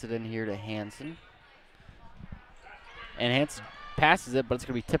 Wire gets it in here to Hansen. And Hansen passes it, but it's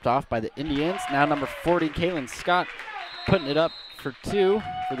going to be tipped off by the Indians. Now number 40, Kaylin Scott, putting it up for 2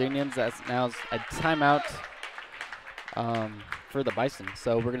 for the Indians. That's now a timeout for the Bison.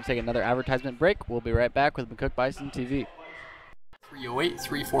 So we're going to take another advertisement break. We'll be right back with McCook Bison TV.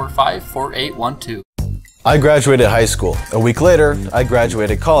 308-345-4812. I graduated high school. A week later, I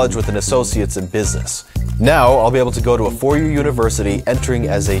graduated college with an associate's in business. Now, I'll be able to go to a four-year university entering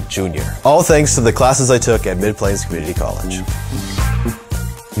as a junior. All thanks to the classes I took at Mid-Plains Community College.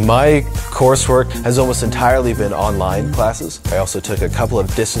 My coursework has almost entirely been online classes. I also took a couple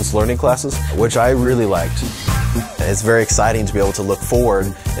of distance learning classes, which I really liked. And it's very exciting to be able to look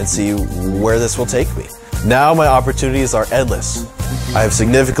forward and see where this will take me. Now my opportunities are endless. I have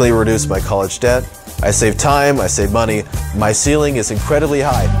significantly reduced my college debt. I save time, I save money. My ceiling is incredibly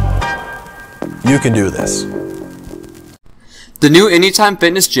high. You can do this. The new Anytime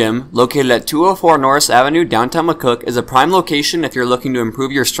Fitness Gym, located at 204 Norris Avenue, downtown McCook, is a prime location if you're looking to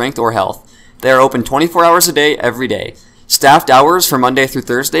improve your strength or health. They are open 24 hours a day, every day. Staffed hours for Monday through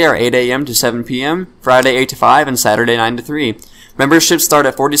Thursday are 8 a.m. to 7 p.m., Friday 8 to 5, and Saturday 9 to 3. Memberships start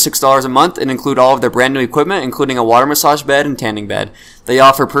at $46 a month and include all of their brand new equipment, including a water massage bed and tanning bed. They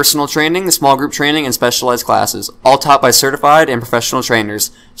offer personal training, small group training, and specialized classes, all taught by certified and professional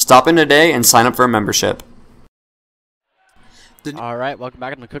trainers. Stop in today and sign up for a membership. All right, welcome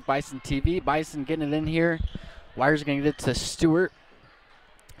back to McCook Bison TV. Bison getting it in here. Wire's going to get it to Stewart.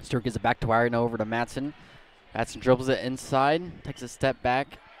 Stewart gives it back to Wire, now over to Matson. Matson dribbles it inside, takes a step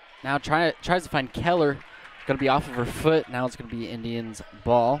back. Now tries to find Keller. Going to be off of her foot. Now it's going to be Indians'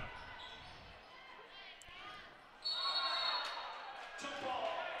 ball.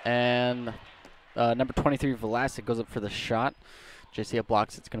 And number 23, Velasic, goes up for the shot. JCF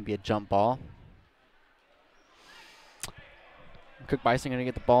blocks. It's going to be a jump ball. Cook Bison going to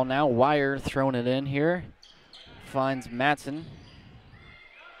get the ball now. Wire throwing it in here. Finds Matson.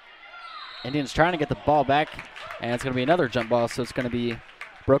 Indians trying to get the ball back. And it's going to be another jump ball. So it's going to be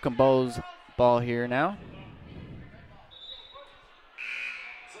Broken Bow's ball here now.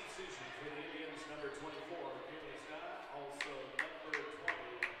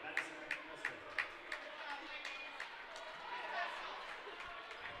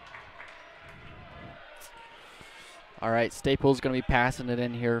 All right, Staples going to be passing it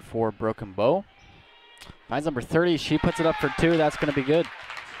in here for Broken Bow. Finds number 30. She puts it up for 2. That's going to be good.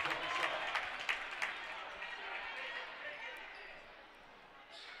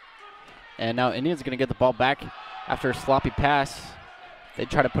 And now Indians going to get the ball back after a sloppy pass. They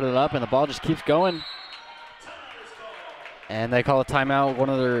try to put it up, and the ball just keeps going. And they call a timeout. One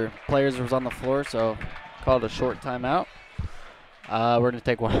of their players was on the floor, so called a short timeout. We're going to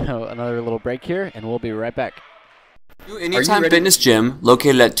take another little break here, and we'll be right back. New Anytime Fitness Gym,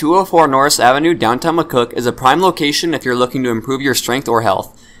 located at 204 Norris Avenue, downtown McCook, is a prime location if you're looking to improve your strength or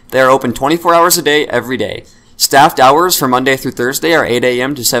health. They are open 24 hours a day, every day. Staffed hours for Monday through Thursday are 8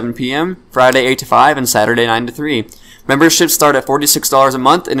 a.m. to 7 p.m., Friday 8 to 5, and Saturday 9 to 3. Memberships start at $46 a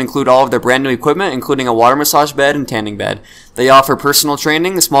month and include all of their brand new equipment, including a water massage bed and tanning bed. They offer personal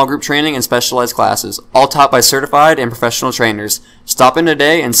training, small group training, and specialized classes, all taught by certified and professional trainers. Stop in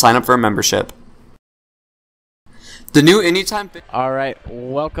today and sign up for a membership. The new Anytime... All right,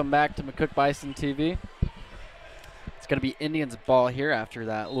 welcome back to McCook Bison TV. It's going to be Indians' ball here after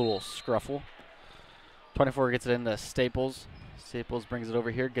that little scruffle. 24 gets it into Staples. Staples brings it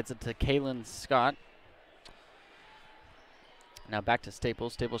over here, gets it to Kaylin Scott. Now back to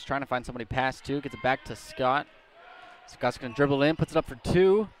Staples. Staples trying to find somebody past 2, gets it back to Scott. Scott's going to dribble in, puts it up for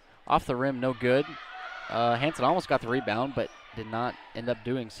 2. Off the rim, no good. Hansen almost got the rebound, but did not end up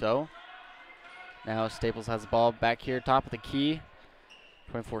doing so. Now Staples has the ball back here, top of the key.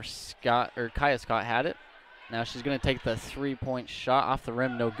 24 Scott, or Kaya Scott had it. Now she's going to take the 3-point shot off the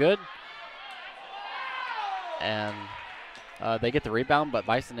rim, no good. And they get the rebound, but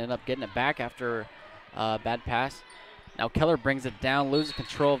Bison end up getting it back after a bad pass. Now Keller brings it down, loses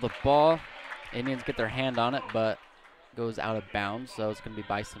control of the ball. Indians get their hand on it, but goes out of bounds, so it's going to be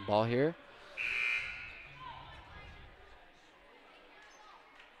Bison ball here.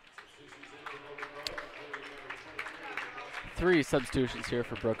 Three substitutions here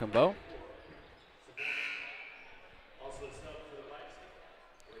for Broken Bow.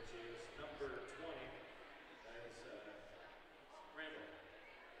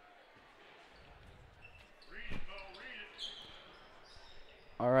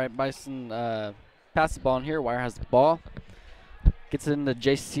 All right, Bison pass the ball in here. Wire has the ball. Gets it into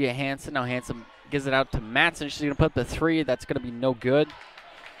JC Hansen. Now Hansen gives it out to Matson. She's going to put up the 3. That's going to be no good.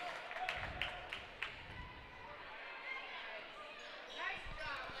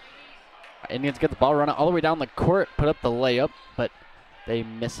 Indians get the ball, run it all the way down the court, put up the layup, but they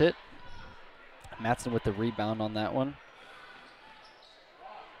miss it. Matson with the rebound on that one.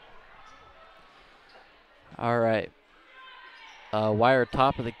 All right. Wire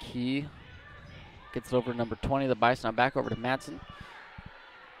top of the key. Gets it over to number 20, the Bison. Now back over to Matson.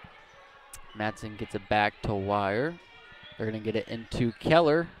 Matson gets it back to Wire. They're going to get it into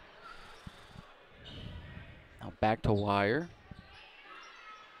Keller. Now back to Wire.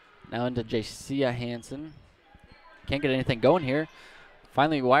 Now into Jacia Hansen. Can't get anything going here.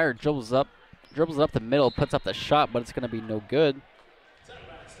 Finally, Wire dribbles up the middle, puts up the shot, but it's going to be no good.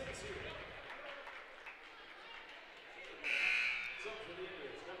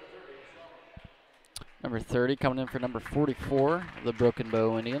 Number 30 coming in for number 44, the Broken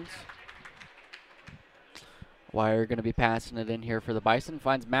Bow Indians. Wire going to be passing it in here for the Bison.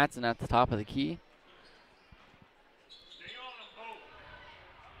 Finds Matson at the top of the key.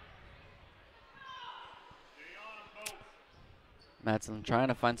 Matson trying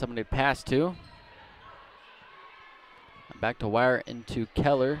to find somebody to pass to. Back to Wire into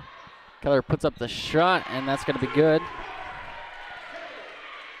Keller. Keller puts up the shot, and that's going to be good.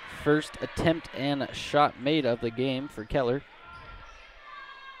 First attempt and shot made of the game for Keller.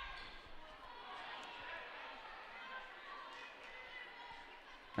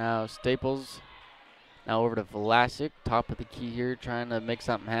 Now Staples, now over to Vlasic, top of the key here, trying to make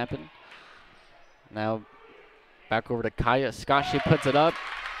something happen. Now back over to Kaya Scott, she puts it up,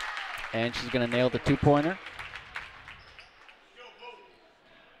 and she's going to nail the two-pointer.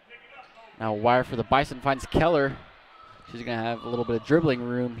 Now Wire for the Bison finds Keller. She's going to have a little bit of dribbling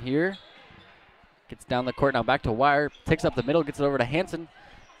room here. Gets down the court, now back to Wire. Takes up the middle, gets it over to Hansen.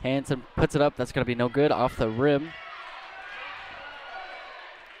 Hansen puts it up. That's going to be no good, off the rim.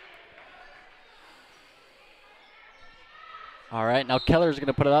 All right, now Keller's going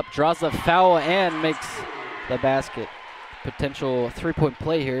to put it up. Draws the foul and makes the basket. Potential three-point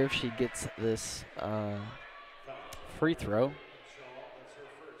play here if she gets this free throw.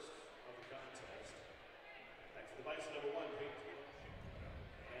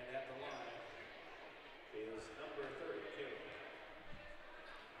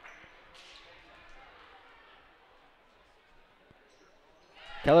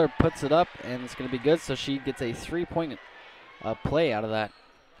 Keller puts it up, and it's going to be good, so she gets a three-point play out of that.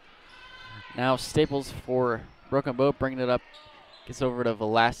 Now Staples for Broken Bow, bringing it up, gets over to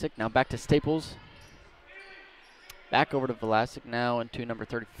Vlasic. Now back to Staples. Back over to Vlasic, now into number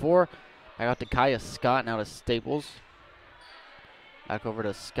 34. Back out to Kaya Scott, now to Staples. Back over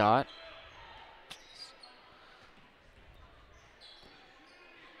to Scott.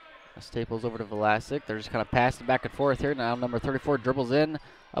 Staples over to Vlasic. They're just kind of passing back and forth here. Now number 34 dribbles in,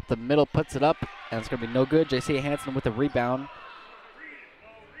 up the middle, puts it up, and it's going to be no good. J.C. Hansen with the rebound.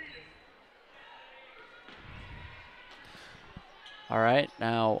 All right,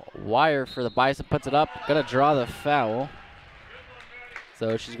 now Wire for the Bison puts it up. Going to draw the foul.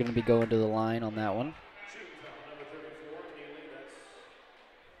 So she's going to be going to the line on that one.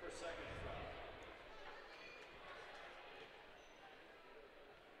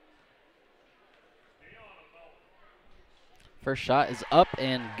 First shot is up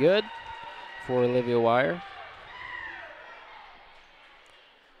and good for Olivia Wire.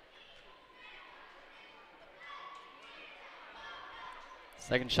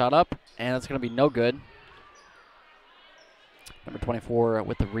 Second shot up, and it's going to be no good. Number 24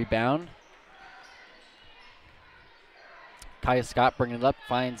 with the rebound. Kaya Scott bringing it up,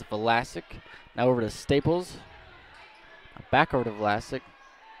 finds Vlasic. Now over to Staples. Back over to Vlasic.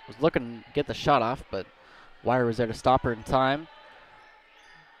 Was looking to get the shot off, but Wire was there to stop her in time.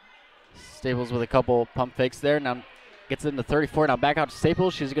 Staples with a couple pump fakes there. Now gets into 34. Now back out to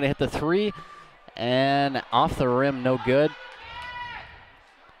Staples. She's going to hit the three. And off the rim, no good.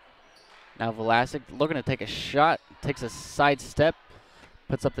 Now Vlasic looking to take a shot. Takes a side step.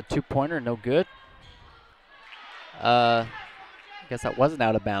 Puts up the two-pointer. No good. I guess that wasn't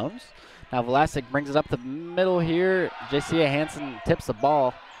out of bounds. Now Vlasic brings it up the middle here. J.C. Hansen tips the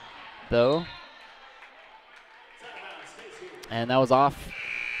ball, though. And that was off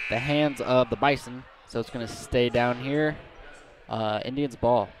the hands of the Bison, so it's going to stay down here. Indians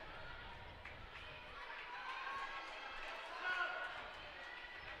ball.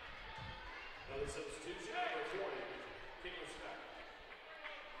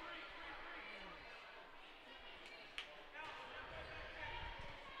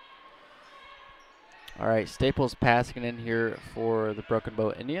 All right, Staples passing in here for the Broken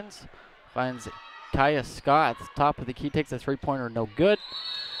Bow Indians. Finds Kaya Scott at the top of the key, takes a three-pointer, no good.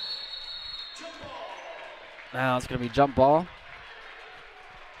 Now it's going to be jump ball.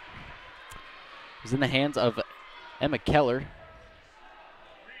 was in the hands of Emma Keller.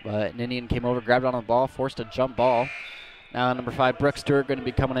 But an Indian came over, grabbed on the ball, forced a jump ball. Now number 5, Brooke Stewart, going to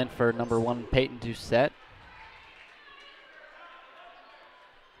be coming in for number 1, Peyton Doucette.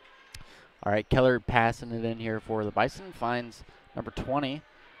 All right, Keller passing it in here for the Bison. Finds number 20.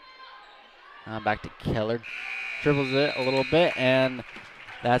 Back to Keller. Dribbles it a little bit, and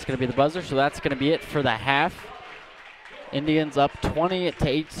that's going to be the buzzer. So that's going to be it for the half. Indians up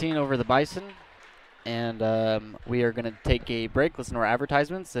 20-18 over the Bison. And we are going to take a break, listen to our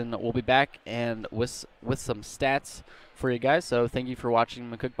advertisements, and we'll be back and with some stats for you guys. So thank you for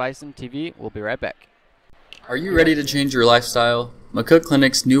watching McCook Bison TV. We'll be right back. Are you ready to change your lifestyle? McCook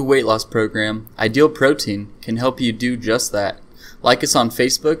Clinic's new weight loss program, Ideal Protein, can help you do just that. Like us on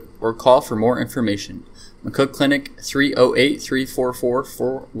Facebook or call for more information. McCook Clinic,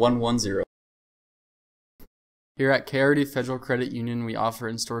 308-344-4110. Here at KRD Federal Credit Union, we offer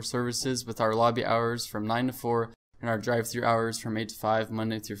in-store services with our lobby hours from 9 to 4 and our drive-thru hours from 8 to 5,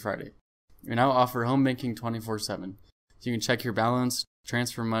 Monday through Friday. We now offer home banking 24/7. You can check your balance,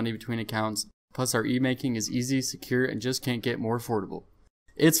 transfer money between accounts, plus our e-banking is easy, secure, and just can't get more affordable.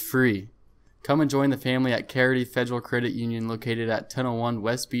 It's free. Come and join the family at KRD Federal Credit Union located at 1001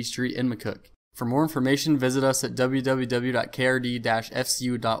 West B Street in McCook. For more information, visit us at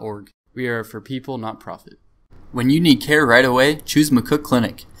www.krd-fcu.org. We are for people, not profit. When you need care right away, choose McCook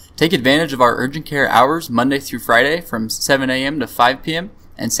Clinic. Take advantage of our urgent care hours Monday through Friday from 7 a.m. to 5 p.m.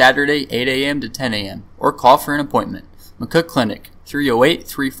 and Saturday 8 a.m. to 10 a.m. or call for an appointment. McCook Clinic,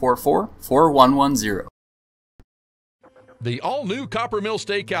 308-344-4110. The all-new Copper Mill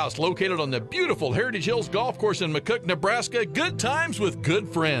Steakhouse, located on the beautiful Heritage Hills Golf Course in McCook, Nebraska. Good times with good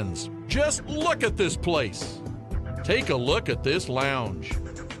friends. Just look at this place. Take a look at this lounge.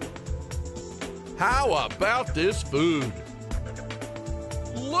 How about this food?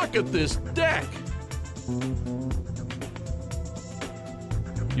 Look at this deck.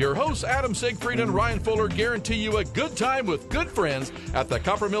 Your hosts Adam Siegfried and Ryan Fuller guarantee you a good time with good friends at the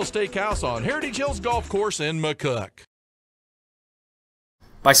Copper Mill Steakhouse on Heritage Hills Golf Course in McCook.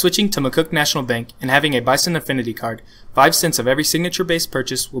 By switching to McCook National Bank and having a Bison Affinity card, 5 cents of every signature-based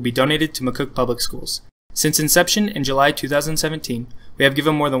purchase will be donated to McCook Public Schools. Since inception in July 2017, we have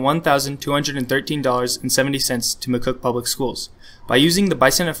given more than $1,213.70 to McCook Public Schools. By using the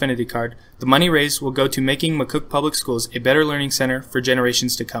Bison Affinity card, the money raised will go to making McCook Public Schools a better learning center for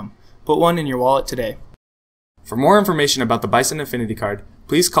generations to come. Put one in your wallet today. For more information about the Bison Affinity card,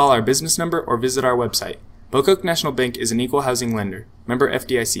 please call our business number or visit our website. McCook National Bank is an equal housing lender. Member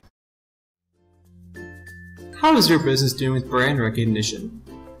FDIC. How is your business doing with brand recognition?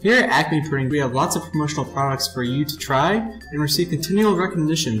 Here at Acme Printing, we have lots of promotional products for you to try and receive continual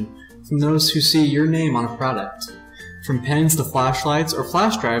recognition from those who see your name on a product. From pens to flashlights or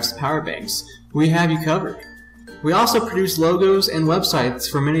flash drives to power banks, we have you covered. We also produce logos and websites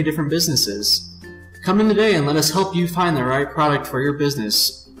for many different businesses. Come in today and let us help you find the right product for your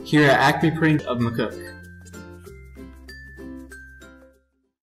business here at Acme Printing of McCook.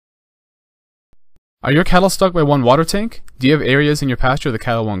 Are your cattle stuck by one water tank? Do you have areas in your pasture the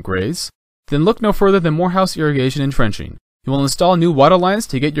cattle won't graze? Then look no further than Morehouse Irrigation and Trenching. You will install new water lines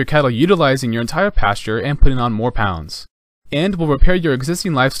to get your cattle utilizing your entire pasture and putting on more pounds. And will repair your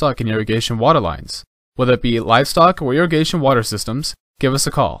existing livestock and irrigation water lines. Whether it be livestock or irrigation water systems, give us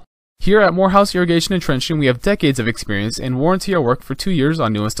a call. Here at Morehouse Irrigation and Trenching, we have decades of experience and warranty our work for 2 years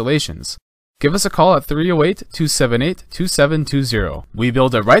on new installations. Give us a call at 308-278-2720. We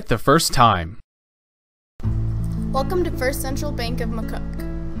build it right the first time. Welcome to First Central Bank of McCook.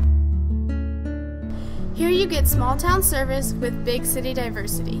 Here you get small town service with big city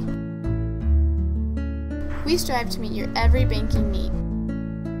diversity. We strive to meet your every banking need.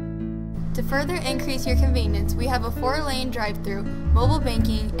 To further increase your convenience, we have a 4-lane drive-thru, mobile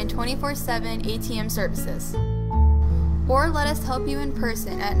banking, and 24/7 ATM services. Or let us help you in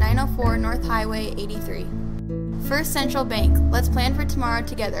person at 904 North Highway 83. First Central Bank, let's plan for tomorrow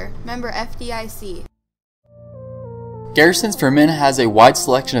together. Member FDIC. Garrison's for Men has a wide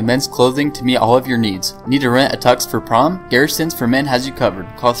selection of men's clothing to meet all of your needs. Need to rent a tux for prom? Garrison's for Men has you covered.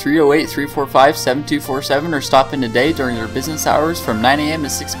 Call 308-345-7247 or stop in today during their business hours from 9 a.m. to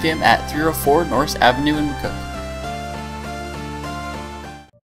 6 p.m. at 304 North Avenue in McCook.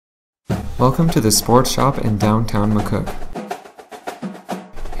 Welcome to the Sports Shop in downtown McCook.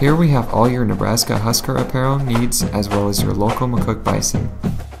 Here we have all your Nebraska Husker apparel needs as well as your local McCook Bison.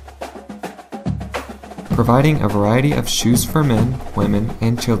 Providing a variety of shoes for men, women,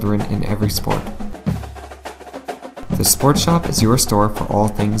 and children in every sport. The Sports Shop is your store for all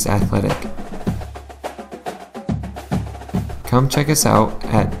things athletic. Come check us out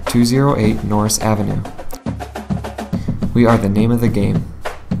at 208 Norris Avenue. We are the name of the game.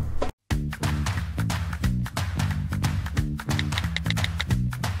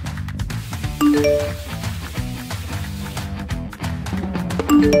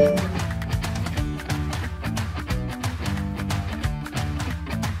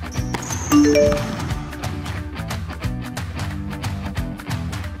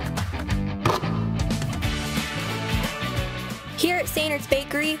 Here at Sainter's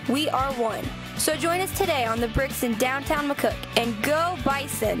Bakery, we are one. So join us today on the bricks in downtown McCook and go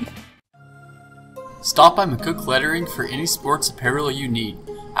Bison! Stop by McCook Lettering for any sports apparel you need.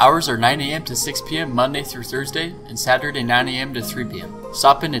 Hours are 9 a.m. to 6 p.m. Monday through Thursday and Saturday 9 a.m. to 3 p.m.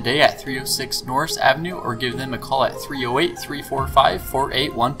 Stop in today at 306 Norris Avenue or give them a call at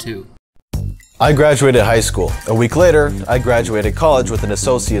 308-345-4812. I graduated high school. A week later, I graduated college with an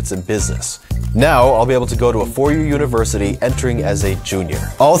associate's in business. Now, I'll be able to go to a four-year university entering as a junior.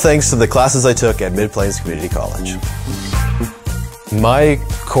 All thanks to the classes I took at Mid-Plains Community College. My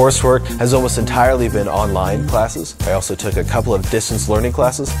coursework has almost entirely been online classes. I also took a couple of distance learning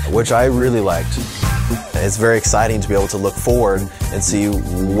classes, which I really liked. It's very exciting to be able to look forward and see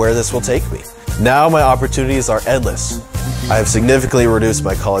where this will take me. Now my opportunities are endless. I have significantly reduced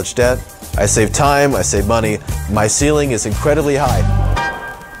my college debt. I save time, I save money. My ceiling is incredibly high.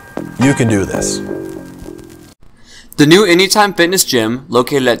 You can do this. The new Anytime Fitness Gym,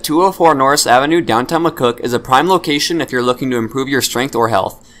 located at 204 Norris Avenue, downtown McCook, is a prime location if you're looking to improve your strength or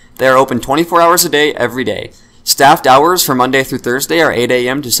health. They are open 24 hours a day, every day. Staffed hours for Monday through Thursday are 8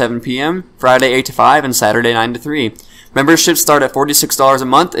 a.m. to 7 p.m., Friday 8 to 5, and Saturday 9 to 3. Memberships start at $46 a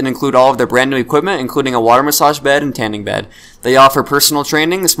month and include all of their brand new equipment, including a water massage bed and tanning bed. They offer personal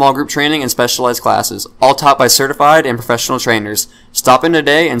training, small group training, and specialized classes, all taught by certified and professional trainers. Stop in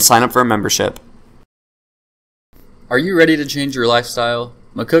today and sign up for a membership. Are you ready to change your lifestyle?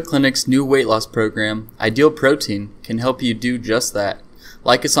 McCook Clinic's new weight loss program, Ideal Protein, can help you do just that.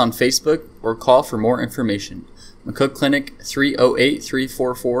 Like us on Facebook or call for more information. McCook Clinic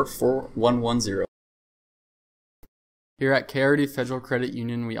 308-344-4110. Here at KRD Federal Credit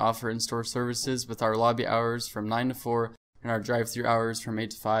Union, we offer in-store services with our lobby hours from 9 to 4 and our drive-thru hours from 8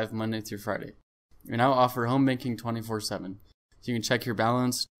 to 5 Monday through Friday. We now offer home banking 24/7. You can check your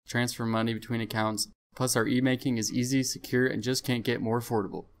balance, transfer money between accounts, plus our e-banking is easy, secure, and just can't get more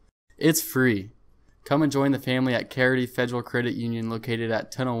affordable. It's free. Come and join the family at KRD Federal Credit Union located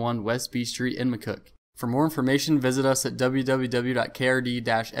at 1001 West B Street in McCook. For more information, visit us at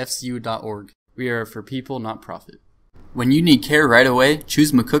www.krd-fcu.org. We are for people, not profit. When you need care right away,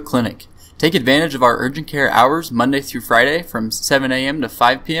 choose McCook Clinic. Take advantage of our urgent care hours Monday through Friday from 7 a.m. to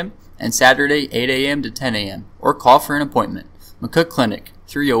 5 p.m. and Saturday 8 a.m. to 10 a.m. or call for an appointment. McCook Clinic,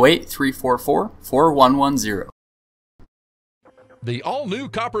 308-344-4110. The all-new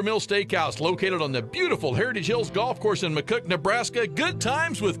Copper Mill Steakhouse, located on the beautiful Heritage Hills Golf Course in McCook, Nebraska. Good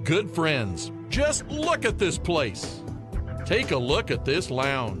times with good friends. Just look at this place. Take a look at this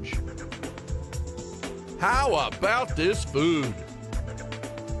lounge. How about this food?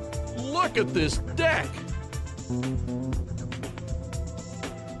 Look at this deck.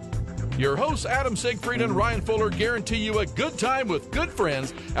 Your hosts Adam Siegfried and Ryan Fuller guarantee you a good time with good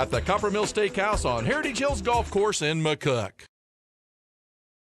friends at the Copper Mill Steakhouse on Heritage Hills Golf Course in McCook.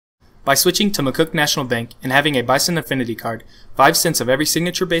 By switching to McCook National Bank and having a Bison Affinity card, 5 cents of every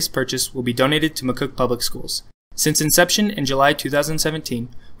signature-based purchase will be donated to McCook Public Schools. Since inception in July 2017,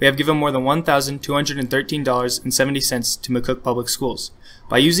 we have given more than $1,213.70 to McCook Public Schools.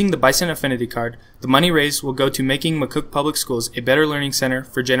 By using the Bison Affinity card, the money raised will go to making McCook Public Schools a better learning center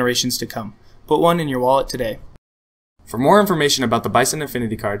for generations to come. Put one in your wallet today. For more information about the Bison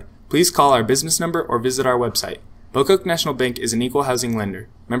Affinity card, please call our business number or visit our website. McCook National Bank is an equal housing lender.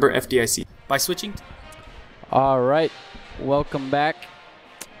 Member FDIC. By switching All right, welcome back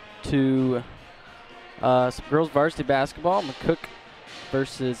to some girls varsity basketball. McCook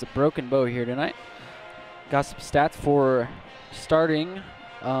versus Broken Bow here tonight. Got some stats for starting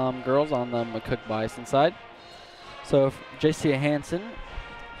girls on the McCook Bison side. So JC Hansen,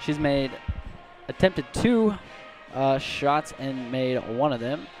 she's attempted 2 shots and made 1 of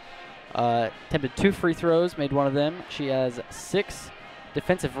them. Attempted 2 free throws, made 1 of them. She has 6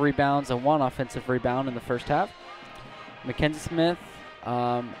 defensive rebounds and 1 offensive rebound in the first half. Mackenzie Smith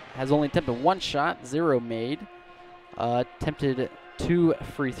has only attempted 1 shot, 0 made. Attempted 2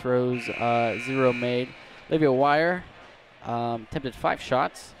 free throws, 0 made. Olivia Wire attempted 5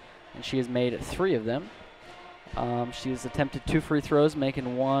 shots, and she has made 3 of them. She has attempted 2 free throws,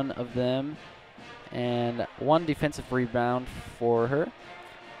 making 1 of them, and 1 defensive rebound for her.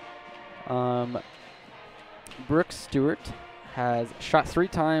 Brooke Stewart has shot 3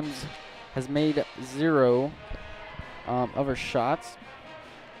 times, has made 0 of her shots.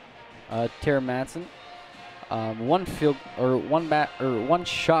 Tara Madsen, one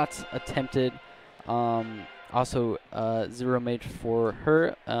shot attempted, also 0 made for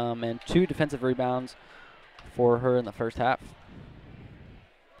her, and 2 defensive rebounds for her in the first half.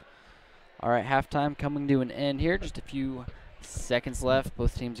 All right, halftime coming to an end here. Just a few seconds left.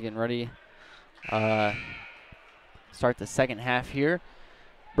 Both teams getting ready. Start the second half here.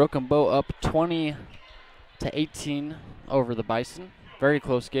 Broken Bow up 20-18 over the Bison. Very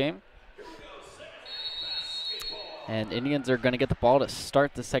close game. And Indians are going to get the ball to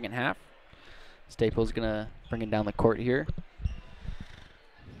start the second half. Staples going to bring it down the court here.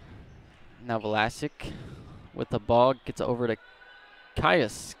 Now Vlasic with the ball, gets it over to Kaya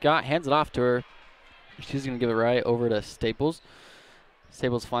Scott, hands it off to her. She's going to give it right over to Staples.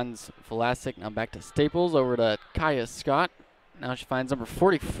 Staples finds Vlasic, now back to Staples, over to Kaya Scott. Now she finds number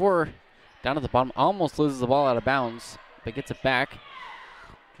 44 down at the bottom, almost loses the ball out of bounds, but gets it back.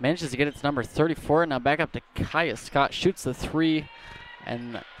 Manages to get it to number 34, now back up to Kaya Scott, shoots the 3,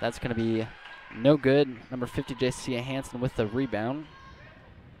 and that's going to be no good. Number 50, J.C. Hansen with the rebound.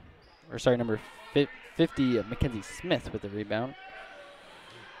 Or sorry, number 50, Mackenzie Smith with the rebound.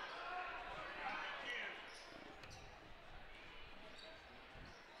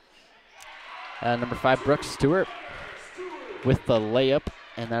 Number 5, Brooke Stewart with the layup,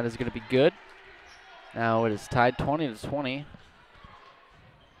 and that is going to be good. Now it is tied 20-20.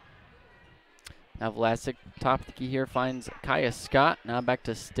 Now Vlasic, top of the key here, finds Kaya Scott. Now back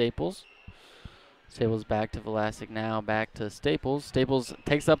to Staples. Staples back to Vlasic, now back to Staples. Staples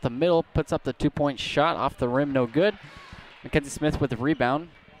takes up the middle, puts up the 2-point shot, off the rim, no good. Mackenzie Smith with the rebound.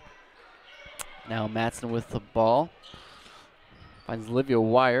 Now Madsen with the ball. Finds Olivia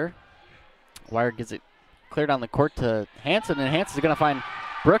Wire. Wire gets it cleared on the court to Hansen, and Hansen's going to find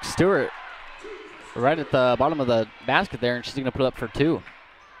Brooke Stewart right at the bottom of the basket there, and she's going to put it up for 2.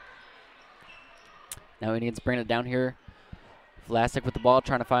 Now Indians bring it down here. Vlasic with the ball,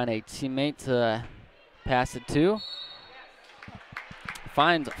 trying to find a teammate to pass it to.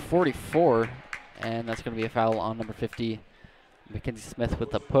 Finds 44, and that's going to be a foul on number 50, Mackenzie Smith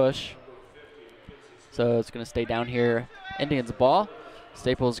with the push. So it's going to stay down here. Indians ball.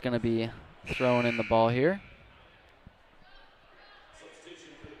 Staples going to be throwing in the ball here.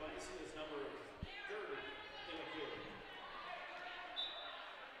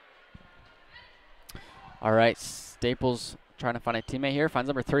 All right, Staples trying to find a teammate here. Finds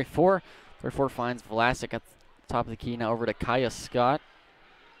number 34. 34 finds Vlasic at the top of the key. Now over to Kaya Scott.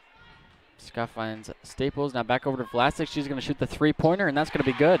 Scott finds Staples. Now back over to Vlasic. She's going to shoot the 3-pointer, and that's going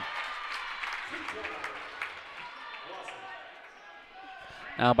to be good.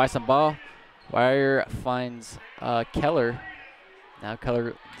 Now Bison ball. Wire finds Keller. Now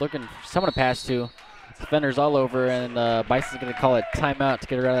Keller looking for someone to pass to. Defenders all over, and Bison's going to call a timeout to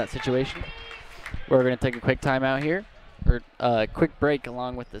get her out of that situation. We're going to take a quick timeout here, or a quick break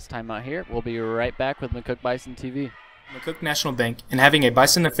along with this timeout here. We'll be right back with McCook Bison TV. McCook National Bank, and having a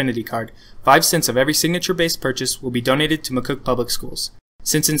Bison Affinity Card, 5 cents of every signature-based purchase will be donated to McCook Public Schools.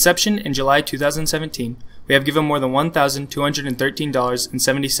 Since inception in July 2017, we have given more than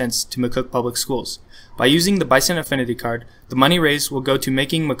 $1,213.70 to McCook Public Schools. By using the Bison Affinity Card, the money raised will go to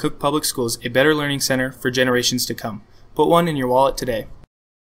making McCook Public Schools a better learning center for generations to come. Put one in your wallet today.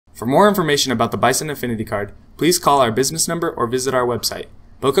 For more information about the Bison Affinity Card, please call our business number or visit our website.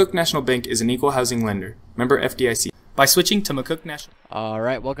 McCook National Bank is an equal housing lender. Member FDIC. By switching to McCook National. All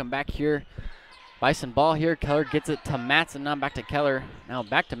right, welcome back here. Bison ball here. Keller gets it to Madsen. Now back to Keller. Now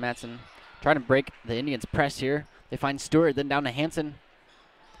back to Madsen. Trying to break the Indians' press here. They find Stewart, then down to Hansen.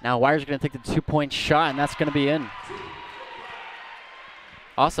 Now Wire's going to take the 2-point shot, and that's going to be in.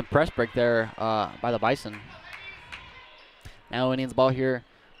 Awesome press break there by the Bison. Now Indians ball here.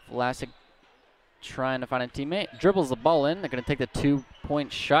 Vlasic trying to find a teammate. Dribbles the ball in. They're going to take the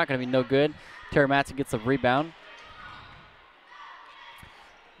 2-point shot. Going to be no good. Tara Madsen gets the rebound.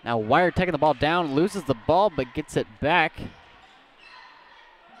 Now Wire taking the ball down, loses the ball, but gets it back.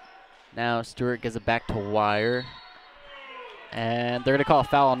 Now Stewart gives it back to Wire. And they're going to call a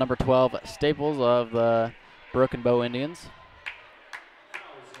foul on number 12, Staples of the Broken Bow Indians.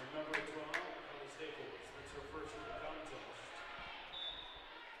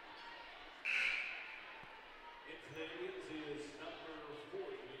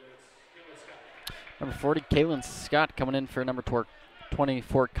 Number 40, Kaylin Scott coming in for number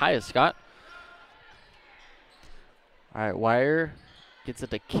 24, Kaya Scott. All right, Wire gets it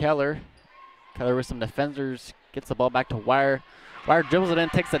to Keller. Keller with some defenders, gets the ball back to Wire. Wire dribbles it in,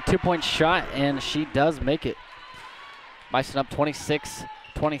 takes that 2-point shot, and she does make it. Bison up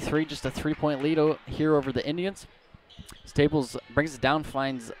 26-23, just a 3-point lead here over the Indians. Staples brings it down,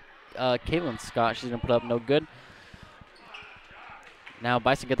 finds Kaylin Scott. She's going to put up no good. Now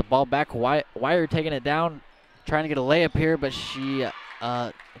Bison get the ball back. Wire taking it down, trying to get a layup here, but she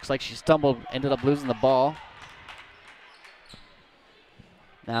looks like she stumbled, ended up losing the ball.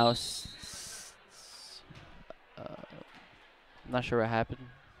 Now, I'm not sure what happened.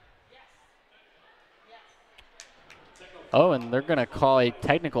 Oh, and they're going to call a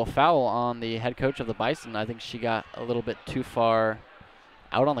technical foul on the head coach of the Bison. I think she got a little bit too far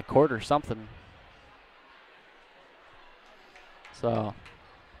out on the court or something. So,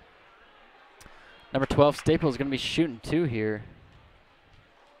 number 12, Staples, is going to be shooting 2 here.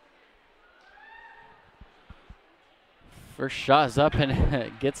 First shot is up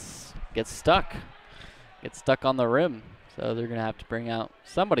and gets stuck. Gets stuck on the rim. So they're going to have to bring out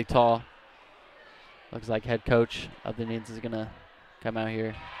somebody tall. Looks like head coach of the Indians is going to come out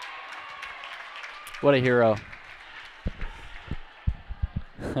here. What a hero.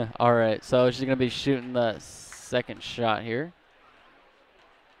 All right, so she's going to be shooting the second shot here.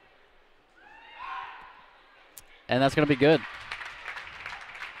 And that's going to be good.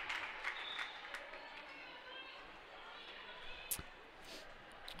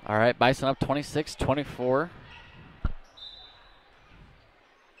 All right, Bison up 26-24.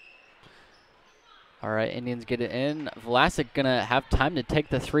 All right, Indians get it in. Vlasic going to have time to take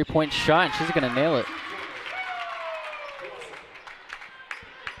the 3-point shot, and she's going to nail it.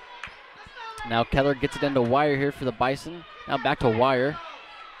 Now Keller gets it into Wire here for the Bison. Now back to Wire.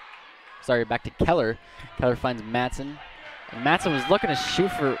 Sorry, back to Keller. Keller finds Matson. And Matson was looking to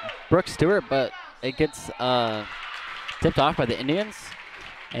shoot for Brooke Stewart, but it gets tipped off by the Indians.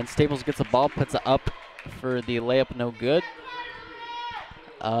 And Staples gets the ball, puts it up for the layup, no good.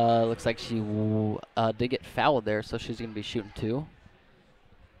 Looks like she did get fouled there, so she's going to be shooting 2.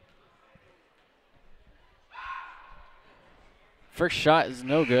 First shot is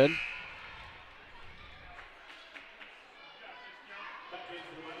no good.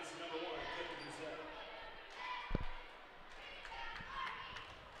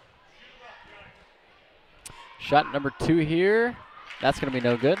 Shot number 2 here. That's going to be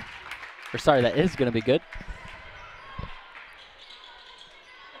no good. Or sorry, that is going to be good.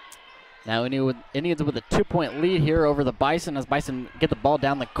 Now Indians with a 2-point lead here over the Bison as Bison get the ball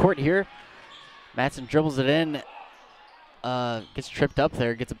down the court here. Matson dribbles it in. Gets tripped up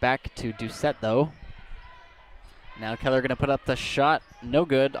there. Gets it back to Doucette though. Now Keller going to put up the shot. No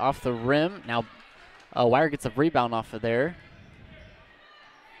good. Off the rim. Now Wire gets a rebound off of there.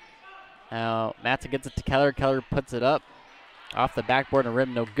 Now Matson gets it to Keller. Keller puts it up. Off the backboard and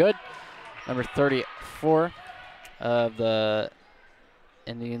rim. No good. Number 34 of the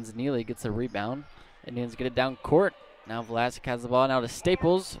Indians, Neely, gets a rebound. Indians get it down court. Now Vlasic has the ball now to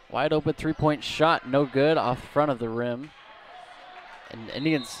Staples. Wide open 3-point shot. No good. Off front of the rim. And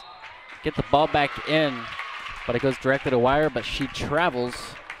Indians get the ball back in, but it goes directly to Wire, but she travels.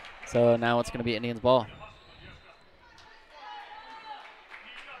 So now it's going to be Indians ball.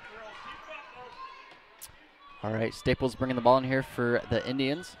 All right, Staples bringing the ball in here for the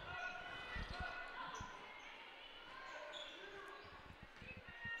Indians.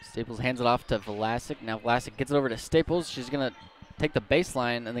 Staples hands it off to Vlasic. Now Vlasic gets it over to Staples. She's going to take the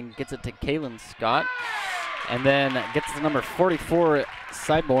baseline and then gets it to Kaylin Scott. And then gets to number 44,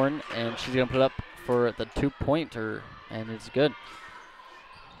 Sideborn, and she's going to put up for the 2-pointer, and it's good.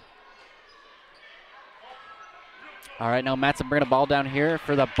 All right, now Matson bringing the ball down here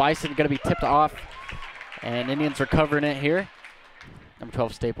for the Bison. Going to be tipped off, and Indians recovering it here. Number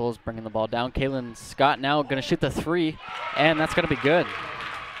 12, Staples, bringing the ball down. Kaylin Scott now going to shoot the 3, and that's going to be good.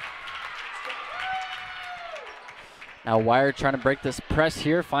 Now Wire trying to break this press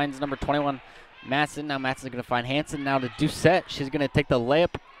here. Finds number 21, Matson. Now Matson's going to find Hanson. Now to Doucette. She's going to take the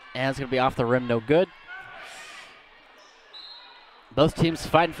layup, and it's going to be off the rim. No good. Both teams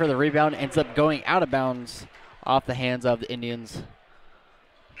fighting for the rebound. Ends up going out of bounds off the hands of the Indians.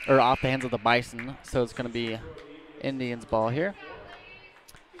 Or off the hands of the Bison. So it's going to be Indians ball here.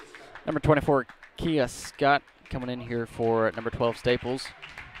 Number 24, Kia Scott, coming in here for number 12, Staples.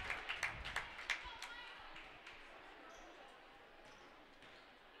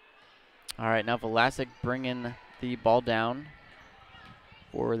 All right, now Vlasic bringing the ball down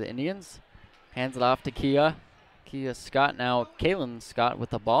for the Indians. Hands it off to Kia. Kia Scott. Now Kaylin Scott with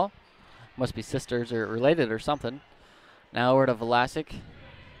the ball. Must be sisters or related or something. Now over to Vlasic.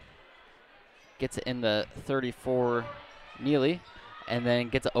 Gets it in the 34, Neely. And then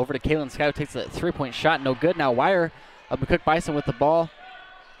gets it over to Kaylin Scott, who takes a 3-point shot. No good. Now Wire of McCook Bison with the ball.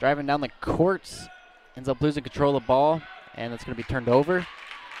 Driving down the courts. Ends up losing control of the ball. and it's going to be turned over.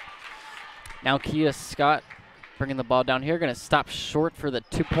 Now Kia Scott bringing the ball down here, going to stop short for the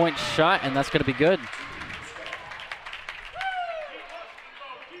 2-point shot, and that's going to be good.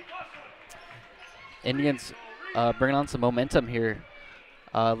 Indians bringing on some momentum here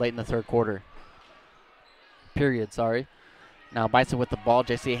late in the third quarter. Period, sorry. Now Bison with the ball.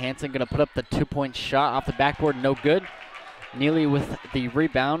 J.C. Hansen going to put up the 2-point shot off the backboard, no good. Neely with the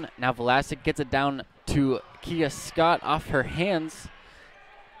rebound. Now Vlasic gets it down to Kia Scott off her hands.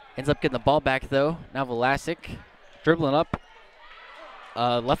 Ends up getting the ball back though. Now Vlasic dribbling up.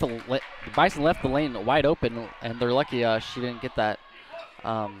 Bison left the lane wide open, and they're lucky she didn't get that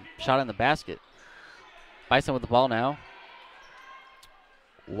shot in the basket. Bison with the ball now.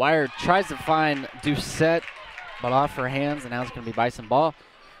 Wire tries to find Doucette, but off her hands, and now it's going to be Bison ball,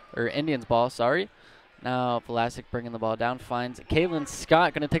 or Indians ball, sorry. Now Vlasic bringing the ball down, finds Kaylin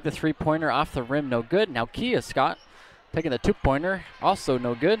Scott, going to take the 3-pointer off the rim, no good. Now Kia Scott taking the 2-pointer, also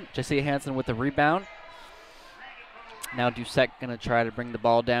no good. J.C. Hansen with the rebound. Now Doucette going to try to bring the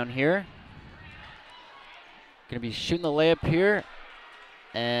ball down here. Going to be shooting the layup here,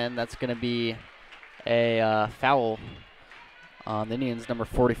 and that's going to be a foul on the Indians, number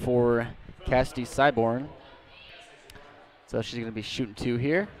 44, Cassidy Cyborn. So she's going to be shooting 2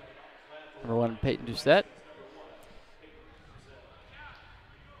 here. Number 1, Peyton Doucette.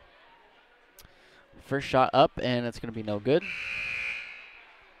 First shot up, and it's going to be no good.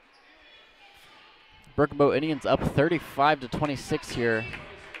 Broken Bow Indians up 35-26 here,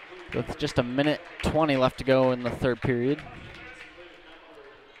 with just a minute 20 left to go in the third period.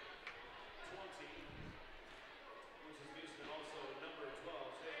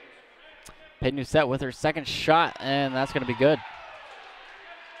 Peyton Doucette with her second shot, and that's going to be good.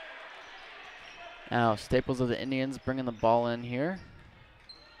 Now Staples of the Indians bringing the ball in here.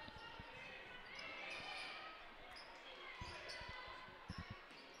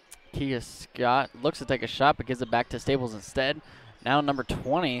 Kia Scott looks to take a shot, but gives it back to Staples instead. Now number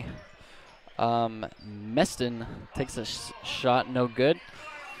 20, Meston takes a shot, no good.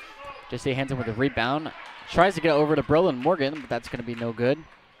 J.C. Hansen with the rebound. Tries to get over to Brolyn Morgan, but that's going to be no good.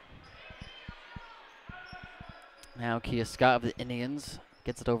 Now Kia Scott of the Indians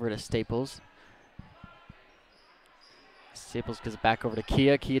gets it over to Staples. Staples gives it back over to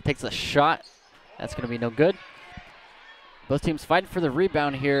Kia. Kia takes a shot. That's going to be no good. Both teams fighting for the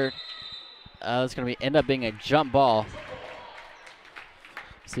rebound here. It's going to end up being a jump ball.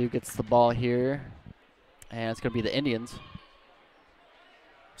 See who gets the ball here. And it's going to be the Indians.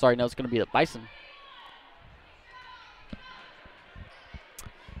 Sorry, no, it's going to be the Bison.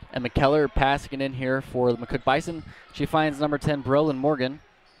 And McKellar passing it in here for the McCook Bison. She finds number 10, Brolyn Morgan.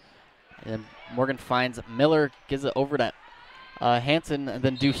 And Morgan finds Miller, gives it over to Hansen, and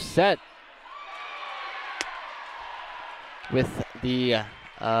then Doucette with the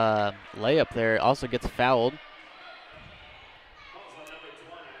layup there. Also gets fouled.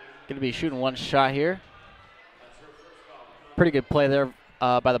 Going to be shooting one shot here. Pretty good play there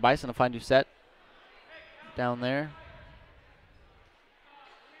by the Bison to find Doucette down there.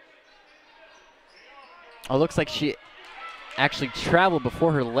 Oh, looks like she actually traveled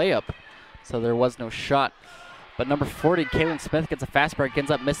before her layup, so there was no shot. But number 40, Kaylin Smith, gets a fast break,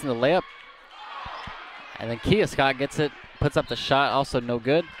 ends up missing the layup. And then Kia Scott gets it, puts up the shot, also no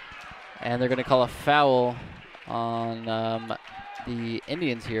good. And they're going to call a foul on the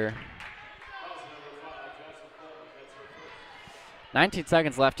Indians here. 19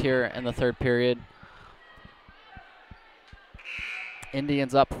 seconds left here in the third period.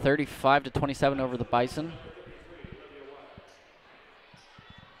 Indians up 35-27 over the Bison.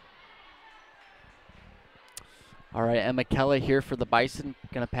 All right, Emma Kelly here for the Bison,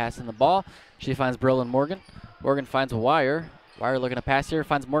 going to pass in the ball. She finds Brolyn Morgan. Morgan finds Wire. Wire looking to pass here,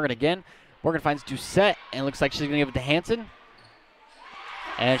 finds Morgan again. Morgan finds Doucette, and looks like she's going to give it to Hansen.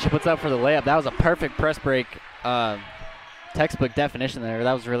 And she puts up for the layup. That was a perfect press break. Textbook definition there.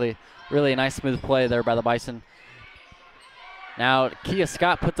 That was really, really a nice smooth play there by the Bison. Now Kia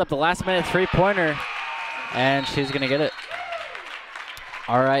Scott puts up the last minute 3-pointer, and she's going to get it.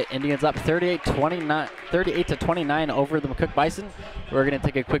 All right, Indians up 38-29 over the McCook Bison. We're going to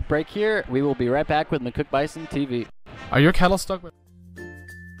take a quick break here. We will be right back with McCook Bison TV. Are your cattle stuck with...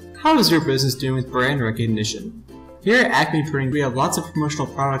 How is your business doing with brand recognition? Here at Acme Printing, we have lots of promotional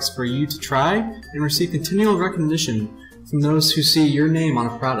products for you to try and receive continual recognition from those who see your name on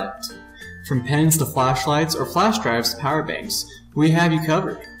a product. From pens to flashlights or flash drives to power banks, we have you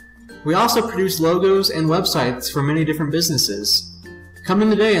covered. We also produce logos and websites for many different businesses. Come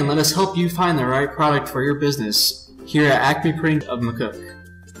in today and let us help you find the right product for your business here at Acme Printing of McCook.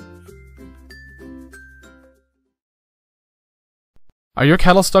 Are your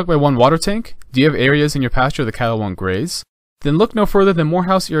cattle stuck by one water tank? Do you have areas in your pasture the cattle won't graze? Then look no further than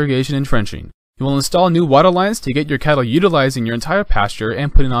Morehouse Irrigation and Trenching. We will install new water lines to get your cattle utilizing your entire pasture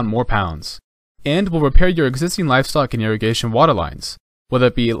and putting on more pounds. And we'll repair your existing livestock and irrigation water lines. Whether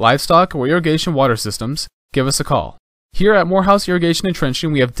it be livestock or irrigation water systems, give us a call. Here at Morehouse Irrigation and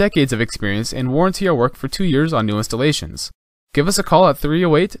Trenching, we have decades of experience and warranty our work for 2 years on new installations. Give us a call at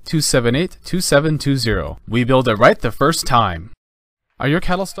 308-278-2720. We build it right the first time. Are your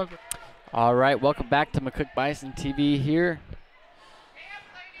cattle stuck? All right, welcome back to McCook Bison TV here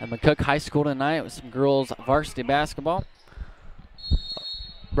at McCook High School tonight with some girls varsity basketball.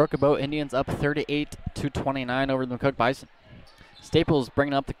 Broken Bow Indians up 38-29 over the McCook Bison. Staples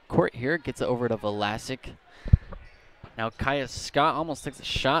bringing up the court here, gets it over to Velasic. Now Kaya Scott almost takes a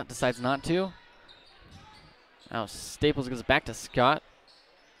shot, decides not to. Now Staples gives it back to Scott.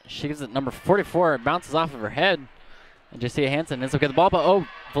 She gives it number 44, it bounces off of her head. And Jessica Hansen ends up getting the ball, but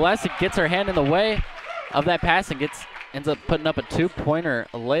Velasic gets her hand in the way of that pass and ends up putting up a two-pointer,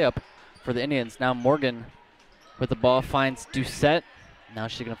 a layup for the Indians. Now Morgan with the ball finds Doucette. Now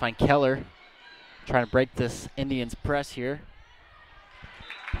she's going to find Keller, trying to break this Indians press here.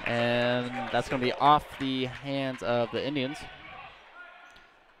 And that's going to be off the hands of the Indians.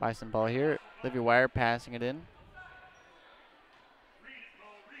 Bison ball here. Livy Wire passing it in.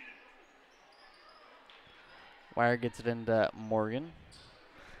 Wire gets it into Morgan.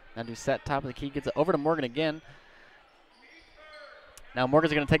 Now Doucette, top of the key, gets it over to Morgan again. Now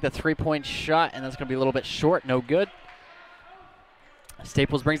Morgan's going to take the three-point shot, and that's going to be a little bit short. No good.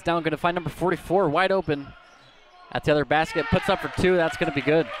 Staples brings down, going to find number 44 wide open at the other basket. Puts up for two. That's going to be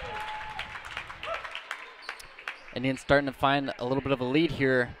good. Indians starting to find a little bit of a lead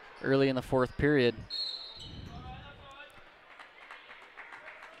here early in the fourth period.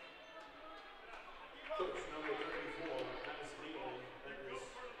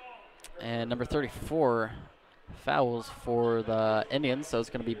 And number 34 fouls for the Indians, so it's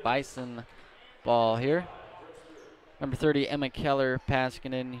going to be Bison ball here. Number 30, Emma Keller,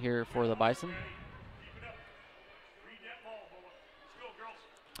 passing in here for the Bison.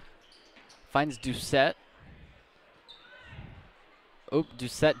 Finds Doucette. Oh,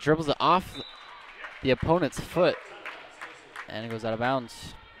 Doucette dribbles it off the opponent's foot, and it goes out of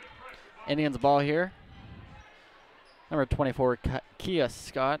bounds. Indians ball here. Number 24, Kia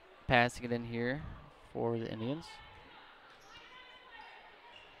Scott, passing it in here for the Indians.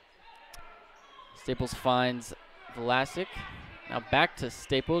 Staples finds Velasic. Now back to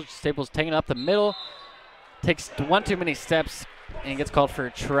Staples. Staples taking it up the middle. Takes one too many steps and gets called for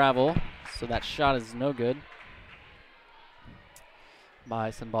travel. So that shot is no good.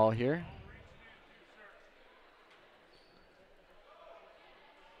 Bison ball here.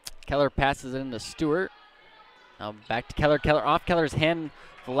 Keller passes it into Stewart. Now back to Keller. Keller off Keller's hand.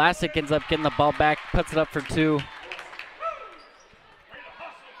 Velasic ends up getting the ball back, puts it up for two.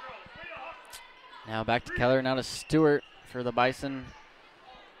 Now back to Keller, now to Stewart for the Bison.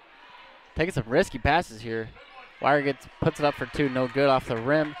 Taking some risky passes here. Wire puts it up for two, no good off the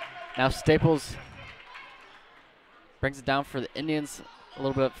rim. Now Staples brings it down for the Indians. A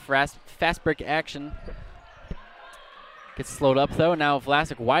little bit of fast break action. Gets slowed up though. Now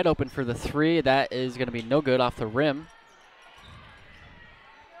Velasic wide open for the three. That is going to be no good off the rim.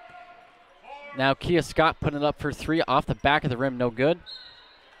 Now Kia Scott putting it up for three off the back of the rim, no good.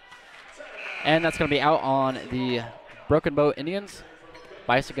 And that's going to be out on the Broken Bow Indians.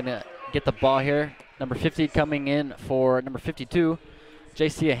 Bison going to get the ball here. Number 50 coming in for number 52,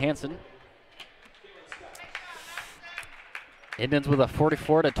 J.C. Hansen. Indians with a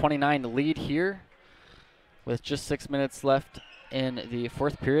 44-29 lead here with just 6 minutes left in the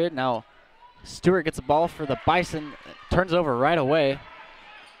fourth period. Now Stewart gets the ball for the Bison, turns over right away.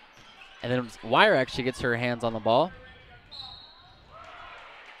 And then Wire actually gets her hands on the ball.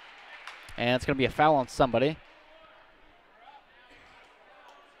 And it's going to be a foul on somebody.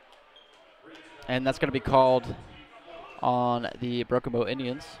 And that's going to be called on the Broken Bow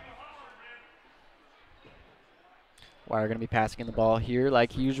Indians. Wire going to be passing in the ball here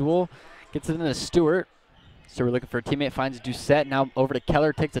like usual. Gets it into Stewart. Stewart looking for a teammate, finds Doucette. Now over to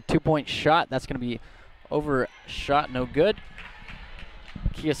Keller, takes a two-point shot. That's going to be overshot, no good.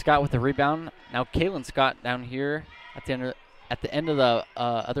 Kia Scott with the rebound. Now Kaylin Scott down here at the end of the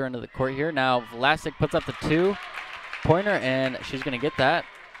other end of the court here. Now Velasic puts up the two-pointer, and she's going to get that.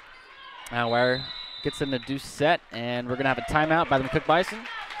 Now Wire gets into Doucette, and we're going to have a timeout by the McCook Bison.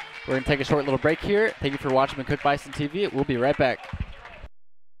 We're going to take a short little break here. Thank you for watching McCook Bison TV. We'll be right back.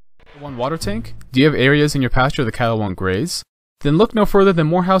 One water tank? Do you have areas in your pasture the cattle won't graze? Then look no further than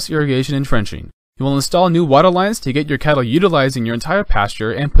Morehouse Irrigation and Trenching. You will install new water lines to get your cattle utilizing your entire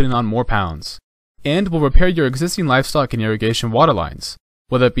pasture and putting on more pounds. And will repair your existing livestock and irrigation water lines.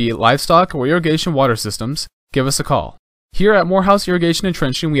 Whether it be livestock or irrigation water systems, give us a call. Here at Morehouse Irrigation and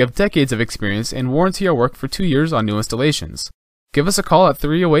Trenching, we have decades of experience and warranty our work for 2 years on new installations. Give us a call at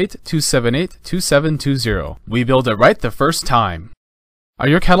 308-278-2720. We build it right the first time. Are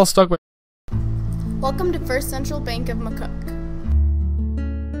your cattle stuck with... Welcome to First Central Bank of McCook.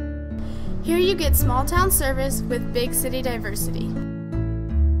 Here you get small town service with big city diversity.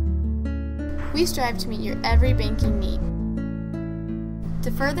 We strive to meet your every banking need. To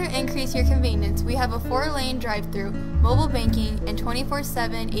further increase your convenience, we have a 4-lane drive-through, mobile banking, and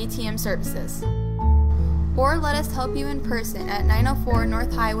 24/7 ATM services. Or let us help you in person at 904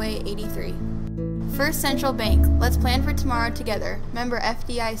 North Highway 83. First Central Bank, let's plan for tomorrow together. Member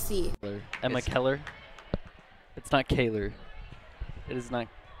FDIC. Emma Keller. It's not Kaler. It is not.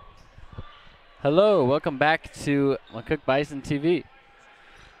 Hello, welcome back to McCook Bison TV.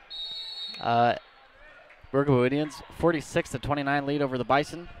 Burgable Indians 46-29 lead over the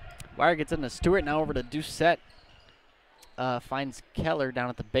Bison. Wire gets into Stewart, now over to Doucette. Finds Keller down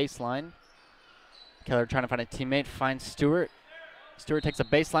at the baseline. Keller trying to find a teammate, finds Stewart. Stewart takes a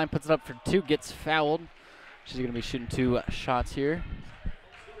baseline, puts it up for 2, gets fouled. She's going to be shooting 2 shots here.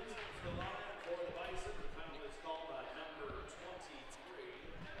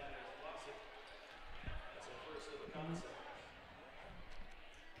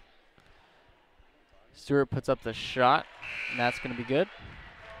 Stewart puts up the shot, and that's going to be good.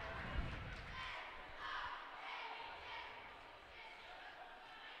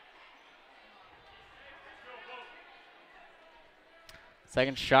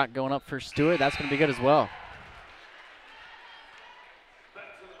 Second shot going up for Stewart. That's going to be good as well.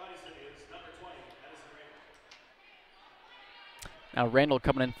 Now Randall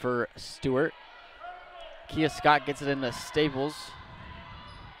coming in for Stewart. Kia Scott gets it into Staples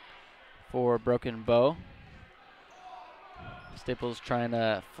for Broken Bow. Staples trying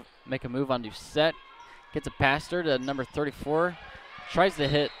to make a move on Doucette. Gets a pass her to number 34. Tries to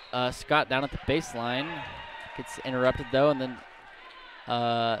hit Scott down at the baseline. Gets interrupted though, and then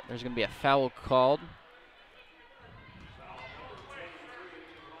there's going to be a foul called.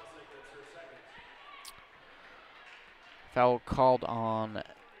 Foul called on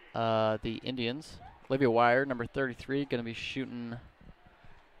the Indians. Olivia Wire, number 33, going to be shooting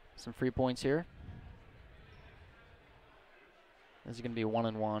some free points here. This is going to be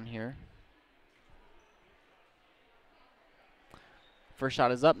 1-1 here. First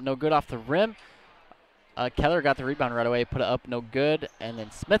shot is up, no good off the rim. Keller got the rebound right away, put it up, no good. And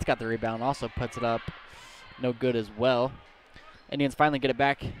then Smith got the rebound, also puts it up, no good as well. Indians finally get it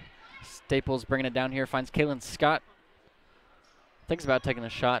back. Staples bringing it down here, finds Kaylin Scott. Thinks about taking a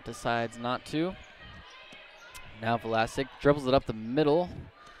shot, decides not to. Now Velasic dribbles it up the middle,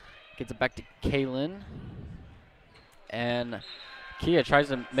 gets it back to Kaylin. And Kia tries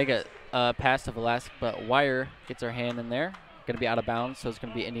to make a pass to Velasic, but Wire gets her hand in there. Going to be out of bounds, so it's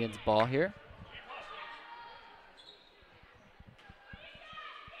going to be Indians' ball here.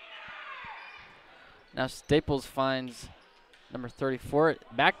 Now Staples finds number 34.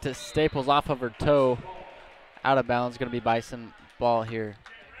 Back to Staples off of her toe. Out of bounds. Going to be Bison ball here.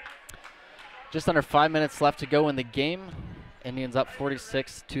 Just under 5 minutes left to go in the game. Indians up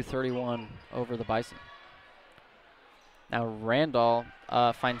 46-31 over the Bison. Now Randall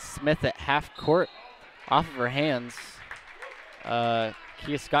finds Smith at half court. Off of her hands.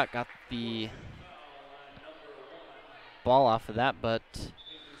 Kia Scott got the ball off of that, but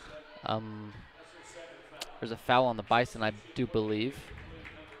there's a foul on the Bison, I do believe.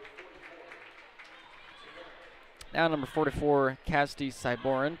 Now number 44, Cassidy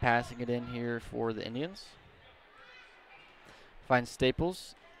Cyboran, passing it in here for the Indians. Finds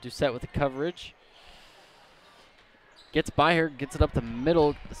Staples. Doucette with the coverage. Gets by her, gets it up the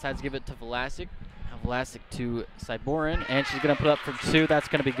middle, decides to give it to Velasic. Now Velasic to Cyboran, and she's going to put up for 2. That's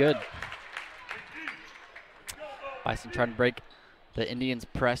going to be good. Bison trying to break the Indians'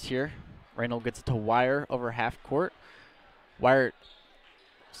 press here. Reynolds gets it to Wire over half court. Wire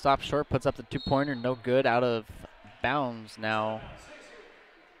stops short, puts up the 2-pointer, no good, out of bounds now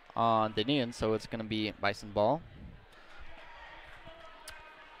on the Indians, so it's going to be Bison ball.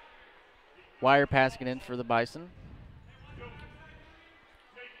 Wire passing it in for the Bison.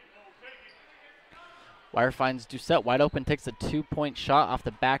 Wire finds Doucette wide open, takes a 2-point shot off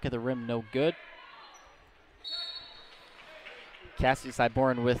the back of the rim, no good. Cassidy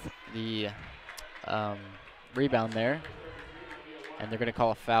Cyboran with the rebound there. And they're going to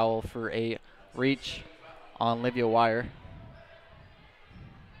call a foul for a reach on Livia Wire.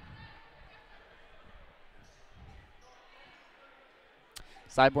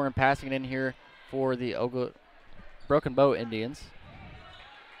 Cyborn passing it in here for the Broken Bow Indians.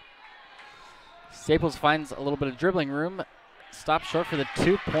 Staples finds a little bit of dribbling room. Stops short for the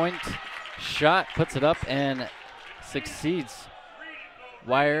 2-point shot. Puts it up and succeeds.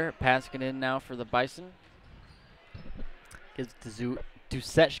 Wire passing it in now for the Bison. Gives it to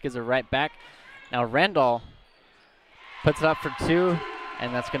Doucette. She gives it right back. Now Randall puts it up for 2,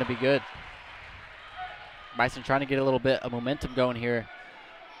 and that's going to be good. Bison trying to get a little bit of momentum going here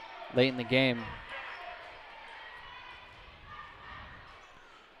late in the game.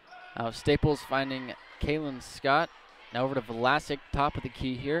 Now Staples finding Kaylin Scott. Now over to Vlasic, top of the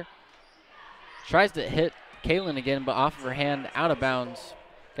key here. Tries to hit Kaylin again, but off of her hand, out of bounds.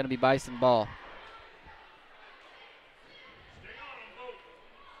 Going to be Bison ball.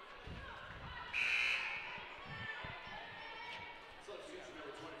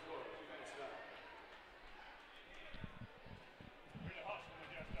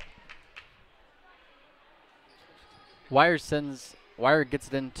 Wire gets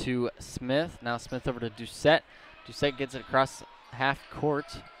it into Smith. Now Smith over to Doucette. Doucette gets it across half court.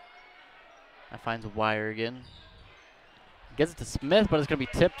 That finds Wire again. Gets it to Smith, but it's going to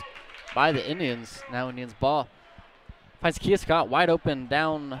be tipped by the Indians. Now Indians ball. Finds Kia Scott wide open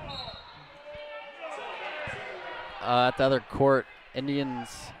down at the other court. Indians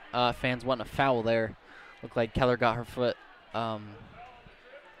fans wanting a foul there. Looked like Keller got her foot kind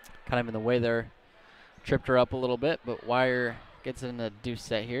of in the way there. Tripped her up a little bit, but Wire gets it into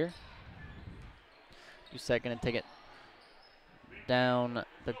Doucette here. Doucette going to take it down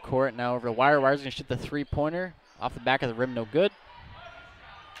the court. Now over to Wire. Wire's going to shoot the 3-pointer. Off the back of the rim, no good.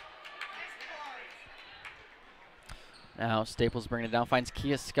 Now Staples bringing it down. Finds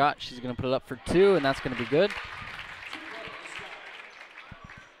Kia Scott. She's going to put it up for 2, and that's going to be good.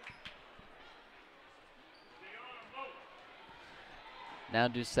 Now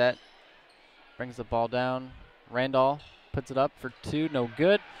Doucette brings the ball down. Randall puts it up for 2, no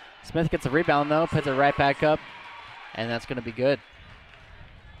good. Smith gets a rebound though, puts it right back up, and that's going to be good.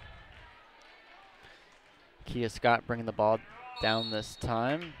 Kia Scott bringing the ball down this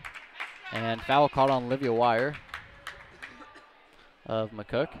time. And foul called on Olivia Wire of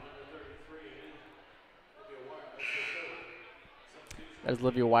McCook. That is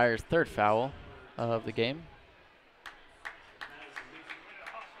Olivia Wire's 3rd foul of the game.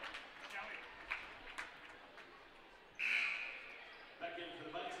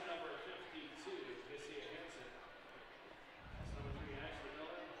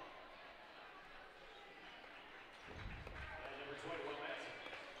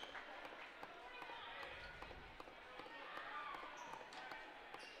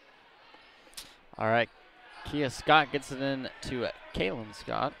 All right, Kia Scott gets it in to Kaylin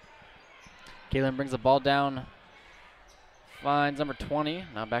Scott. Kaylin brings the ball down, finds number 20.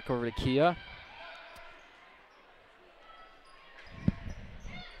 Now back over to Kia.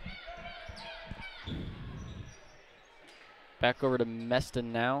 Back over to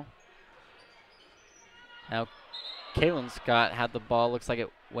Meston now. Now Kaylin Scott had the ball. Looks like it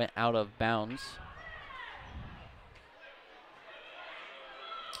went out of bounds.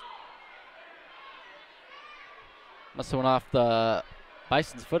 Must have went off the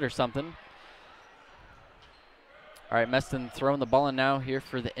Bison's foot or something. All right, Meston throwing the ball in now here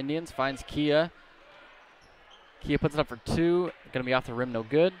for the Indians. Finds Kia. Kia puts it up for 2. Going to be off the rim, no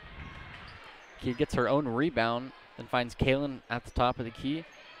good. Kia gets her own rebound and finds Kaylin at the top of the key.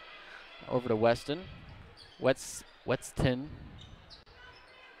 Over to Weston. Weston.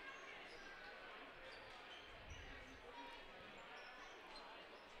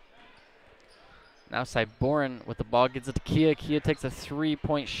 Now Cyboran with the ball, gets it to Kia. Kia takes a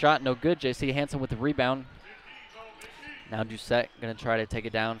 3-point shot, no good. JC Hansen with the rebound. Now Doucette going to try to take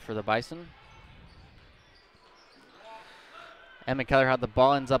it down for the Bison. Emma Keller had the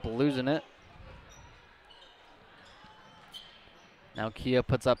ball, ends up losing it. Now Kia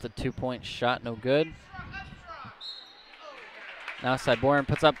puts up the 2-point shot, no good. Now Cyboran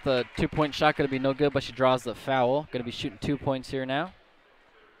puts up the 2-point shot, going to be no good, but she draws the foul. Going to be shooting 2 points here now.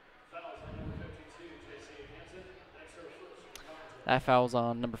 That foul's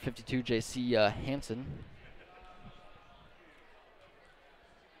on number 52, J.C. Hansen.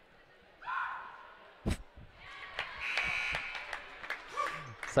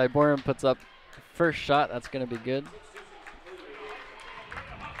 Cyboran puts up first shot. That's going to be good.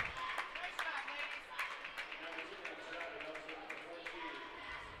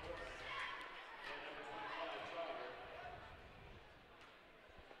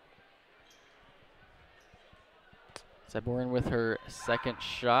 Cyboran with her second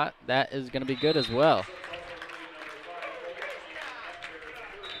shot. That is going to be good as well.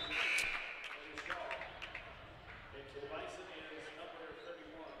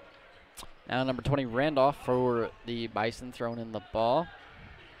 Now number 20, Randolph for the Bison, throwing in the ball.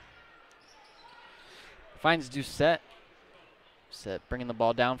 Finds Doucette. Bringing the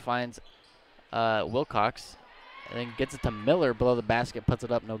ball down, finds Wilcox. And then gets it to Miller below the basket, puts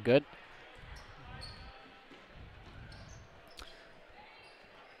it up, no good.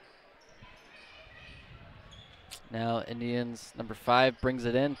 Now Indians, number 5, brings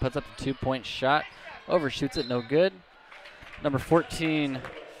it in, puts up a 2-point shot, overshoots it, no good. Number 14,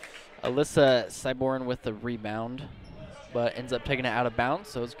 Alyssa Cyborn with the rebound, but ends up taking it out of bounds,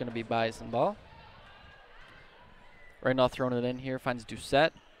 so it's going to be Bison ball. Randolph throwing it in here, finds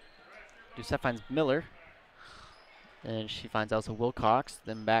Doucette. Doucette finds Miller. And she finds also Wilcox,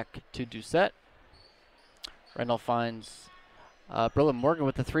 then back to Doucette. Randolph finds Brilla Morgan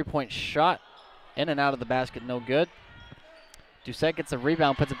with the 3-point shot. In and out of the basket, no good. Doucette gets a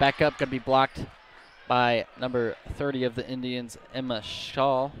rebound, puts it back up, going to be blocked by number 30 of the Indians, Emma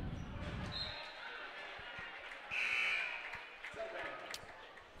Shaw.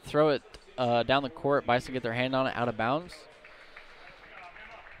 Throw it down the court. Bison get their hand on it, out of bounds.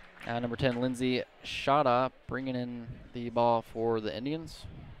 Number 10, Lindsay Shada, bringing in the ball for the Indians.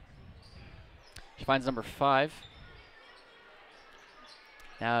 She finds number 5.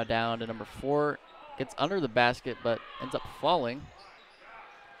 Now down to number 4. Gets under the basket, but ends up falling.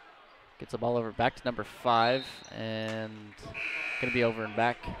 Gets the ball over back to number 5, and going to be over and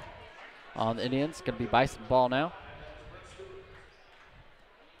back on the Indians. Going to be Bison ball now.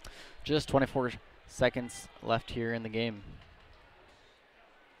 Just 24 seconds left here in the game.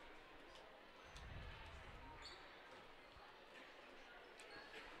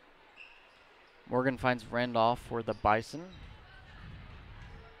 Morgan finds Randolph for the Bison.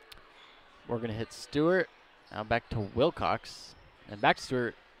 Morgan hits Stewart. Now back to Wilcox. And back to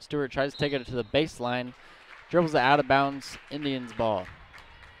Stewart. Stewart tries to take it to the baseline. Dribbles it out of bounds. Indians ball.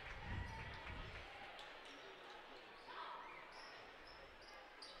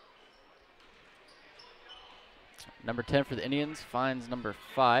 Number 10 for the Indians finds number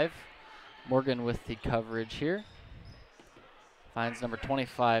 5. Morgan with the coverage here. Finds number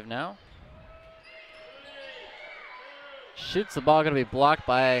 25 now. Shoots the ball, going to be blocked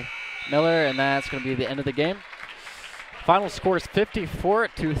by Miller, and that's going to be the end of the game. Final score is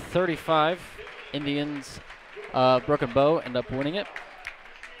 54-35. Indians, Broken Bow end up winning it.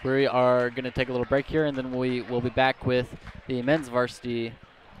 We are going to take a little break here, and then we will be back with the men's varsity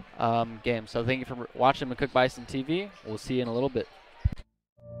game. So thank you for watching McCook Bison TV. We'll see you in a little bit.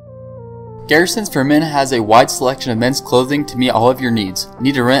 Garrisons for Men has a wide selection of men's clothing to meet all of your needs.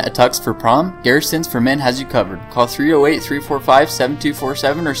 Need to rent a tux for prom? Garrisons for Men has you covered. Call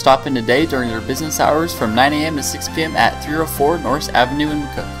 308-345-7247 or stop in today during their business hours from 9 a.m. to 6 p.m. at 304 North Avenue in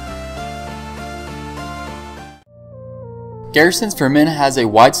McCook. Garrisons for Men has a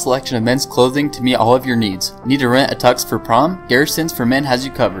wide selection of men's clothing to meet all of your needs. Need to rent a tux for prom? Garrisons for Men has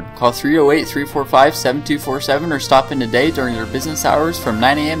you covered. Call 308-345-7247 or stop in today during their business hours from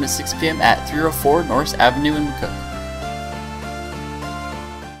 9 a.m. to 6 p.m. at 304 North Avenue in McCook.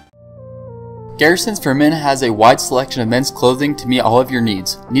 Garrisons for Men has a wide selection of men's clothing to meet all of your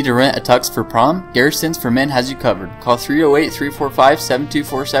needs. Need to rent a tux for prom? Garrisons for Men has you covered. Call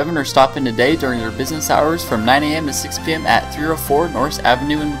 308-345-7247 or stop in today during their business hours from 9 a.m. to 6 p.m. at 304 North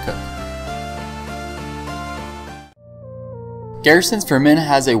Avenue in McCook. Garrisons for Men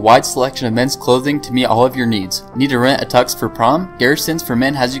has a wide selection of men's clothing to meet all of your needs. Need to rent a tux for prom? Garrisons for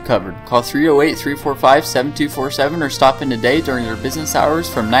Men has you covered. Call 308-345-7247 or stop in today during their business hours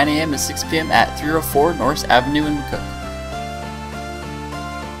from 9 a.m. to 6 p.m. at 304 North Avenue in McCook.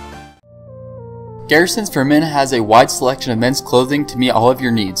 Garrisons for Men has a wide selection of men's clothing to meet all of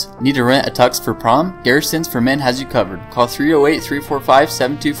your needs. Need to rent a tux for prom? Garrisons for Men has you covered. Call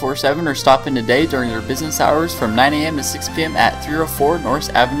 308-345-7247 or stop in today during their business hours from 9 a.m. to 6 p.m. at 304 North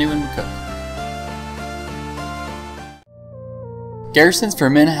Avenue in McCook. Garrisons for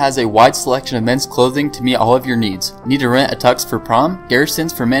Men has a wide selection of men's clothing to meet all of your needs. Need to rent a tux for prom?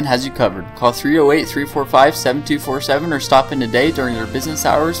 Garrisons for Men has you covered. Call 308-345-7247 or stop in today during their business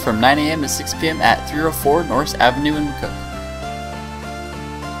hours from 9 a.m. to 6 p.m. at 304 North Avenue in McCook.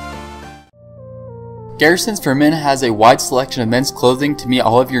 Garrisons for Men has a wide selection of men's clothing to meet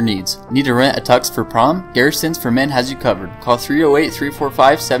all of your needs. Need to rent a tux for prom? Garrisons for Men has you covered. Call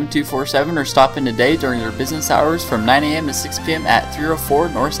 308-345-7247 or stop in today during their business hours from 9 a.m. to 6 p.m. at 304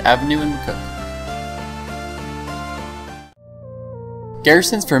 North Avenue in McCook.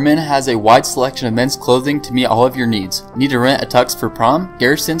 Garrisons for Men has a wide selection of men's clothing to meet all of your needs. Need to rent a tux for prom?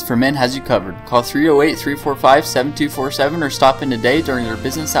 Garrisons for Men has you covered. Call 308-345-7247 or stop in today during their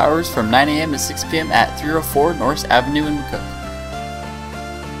business hours from 9 a.m. to 6 p.m. at 304 North Avenue in McCook.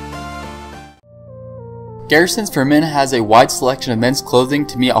 Garrisons for Men has a wide selection of men's clothing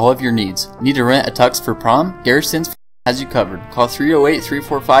to meet all of your needs. Need to rent a tux for prom? Garrisons has you covered. Call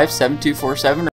 308-345-7247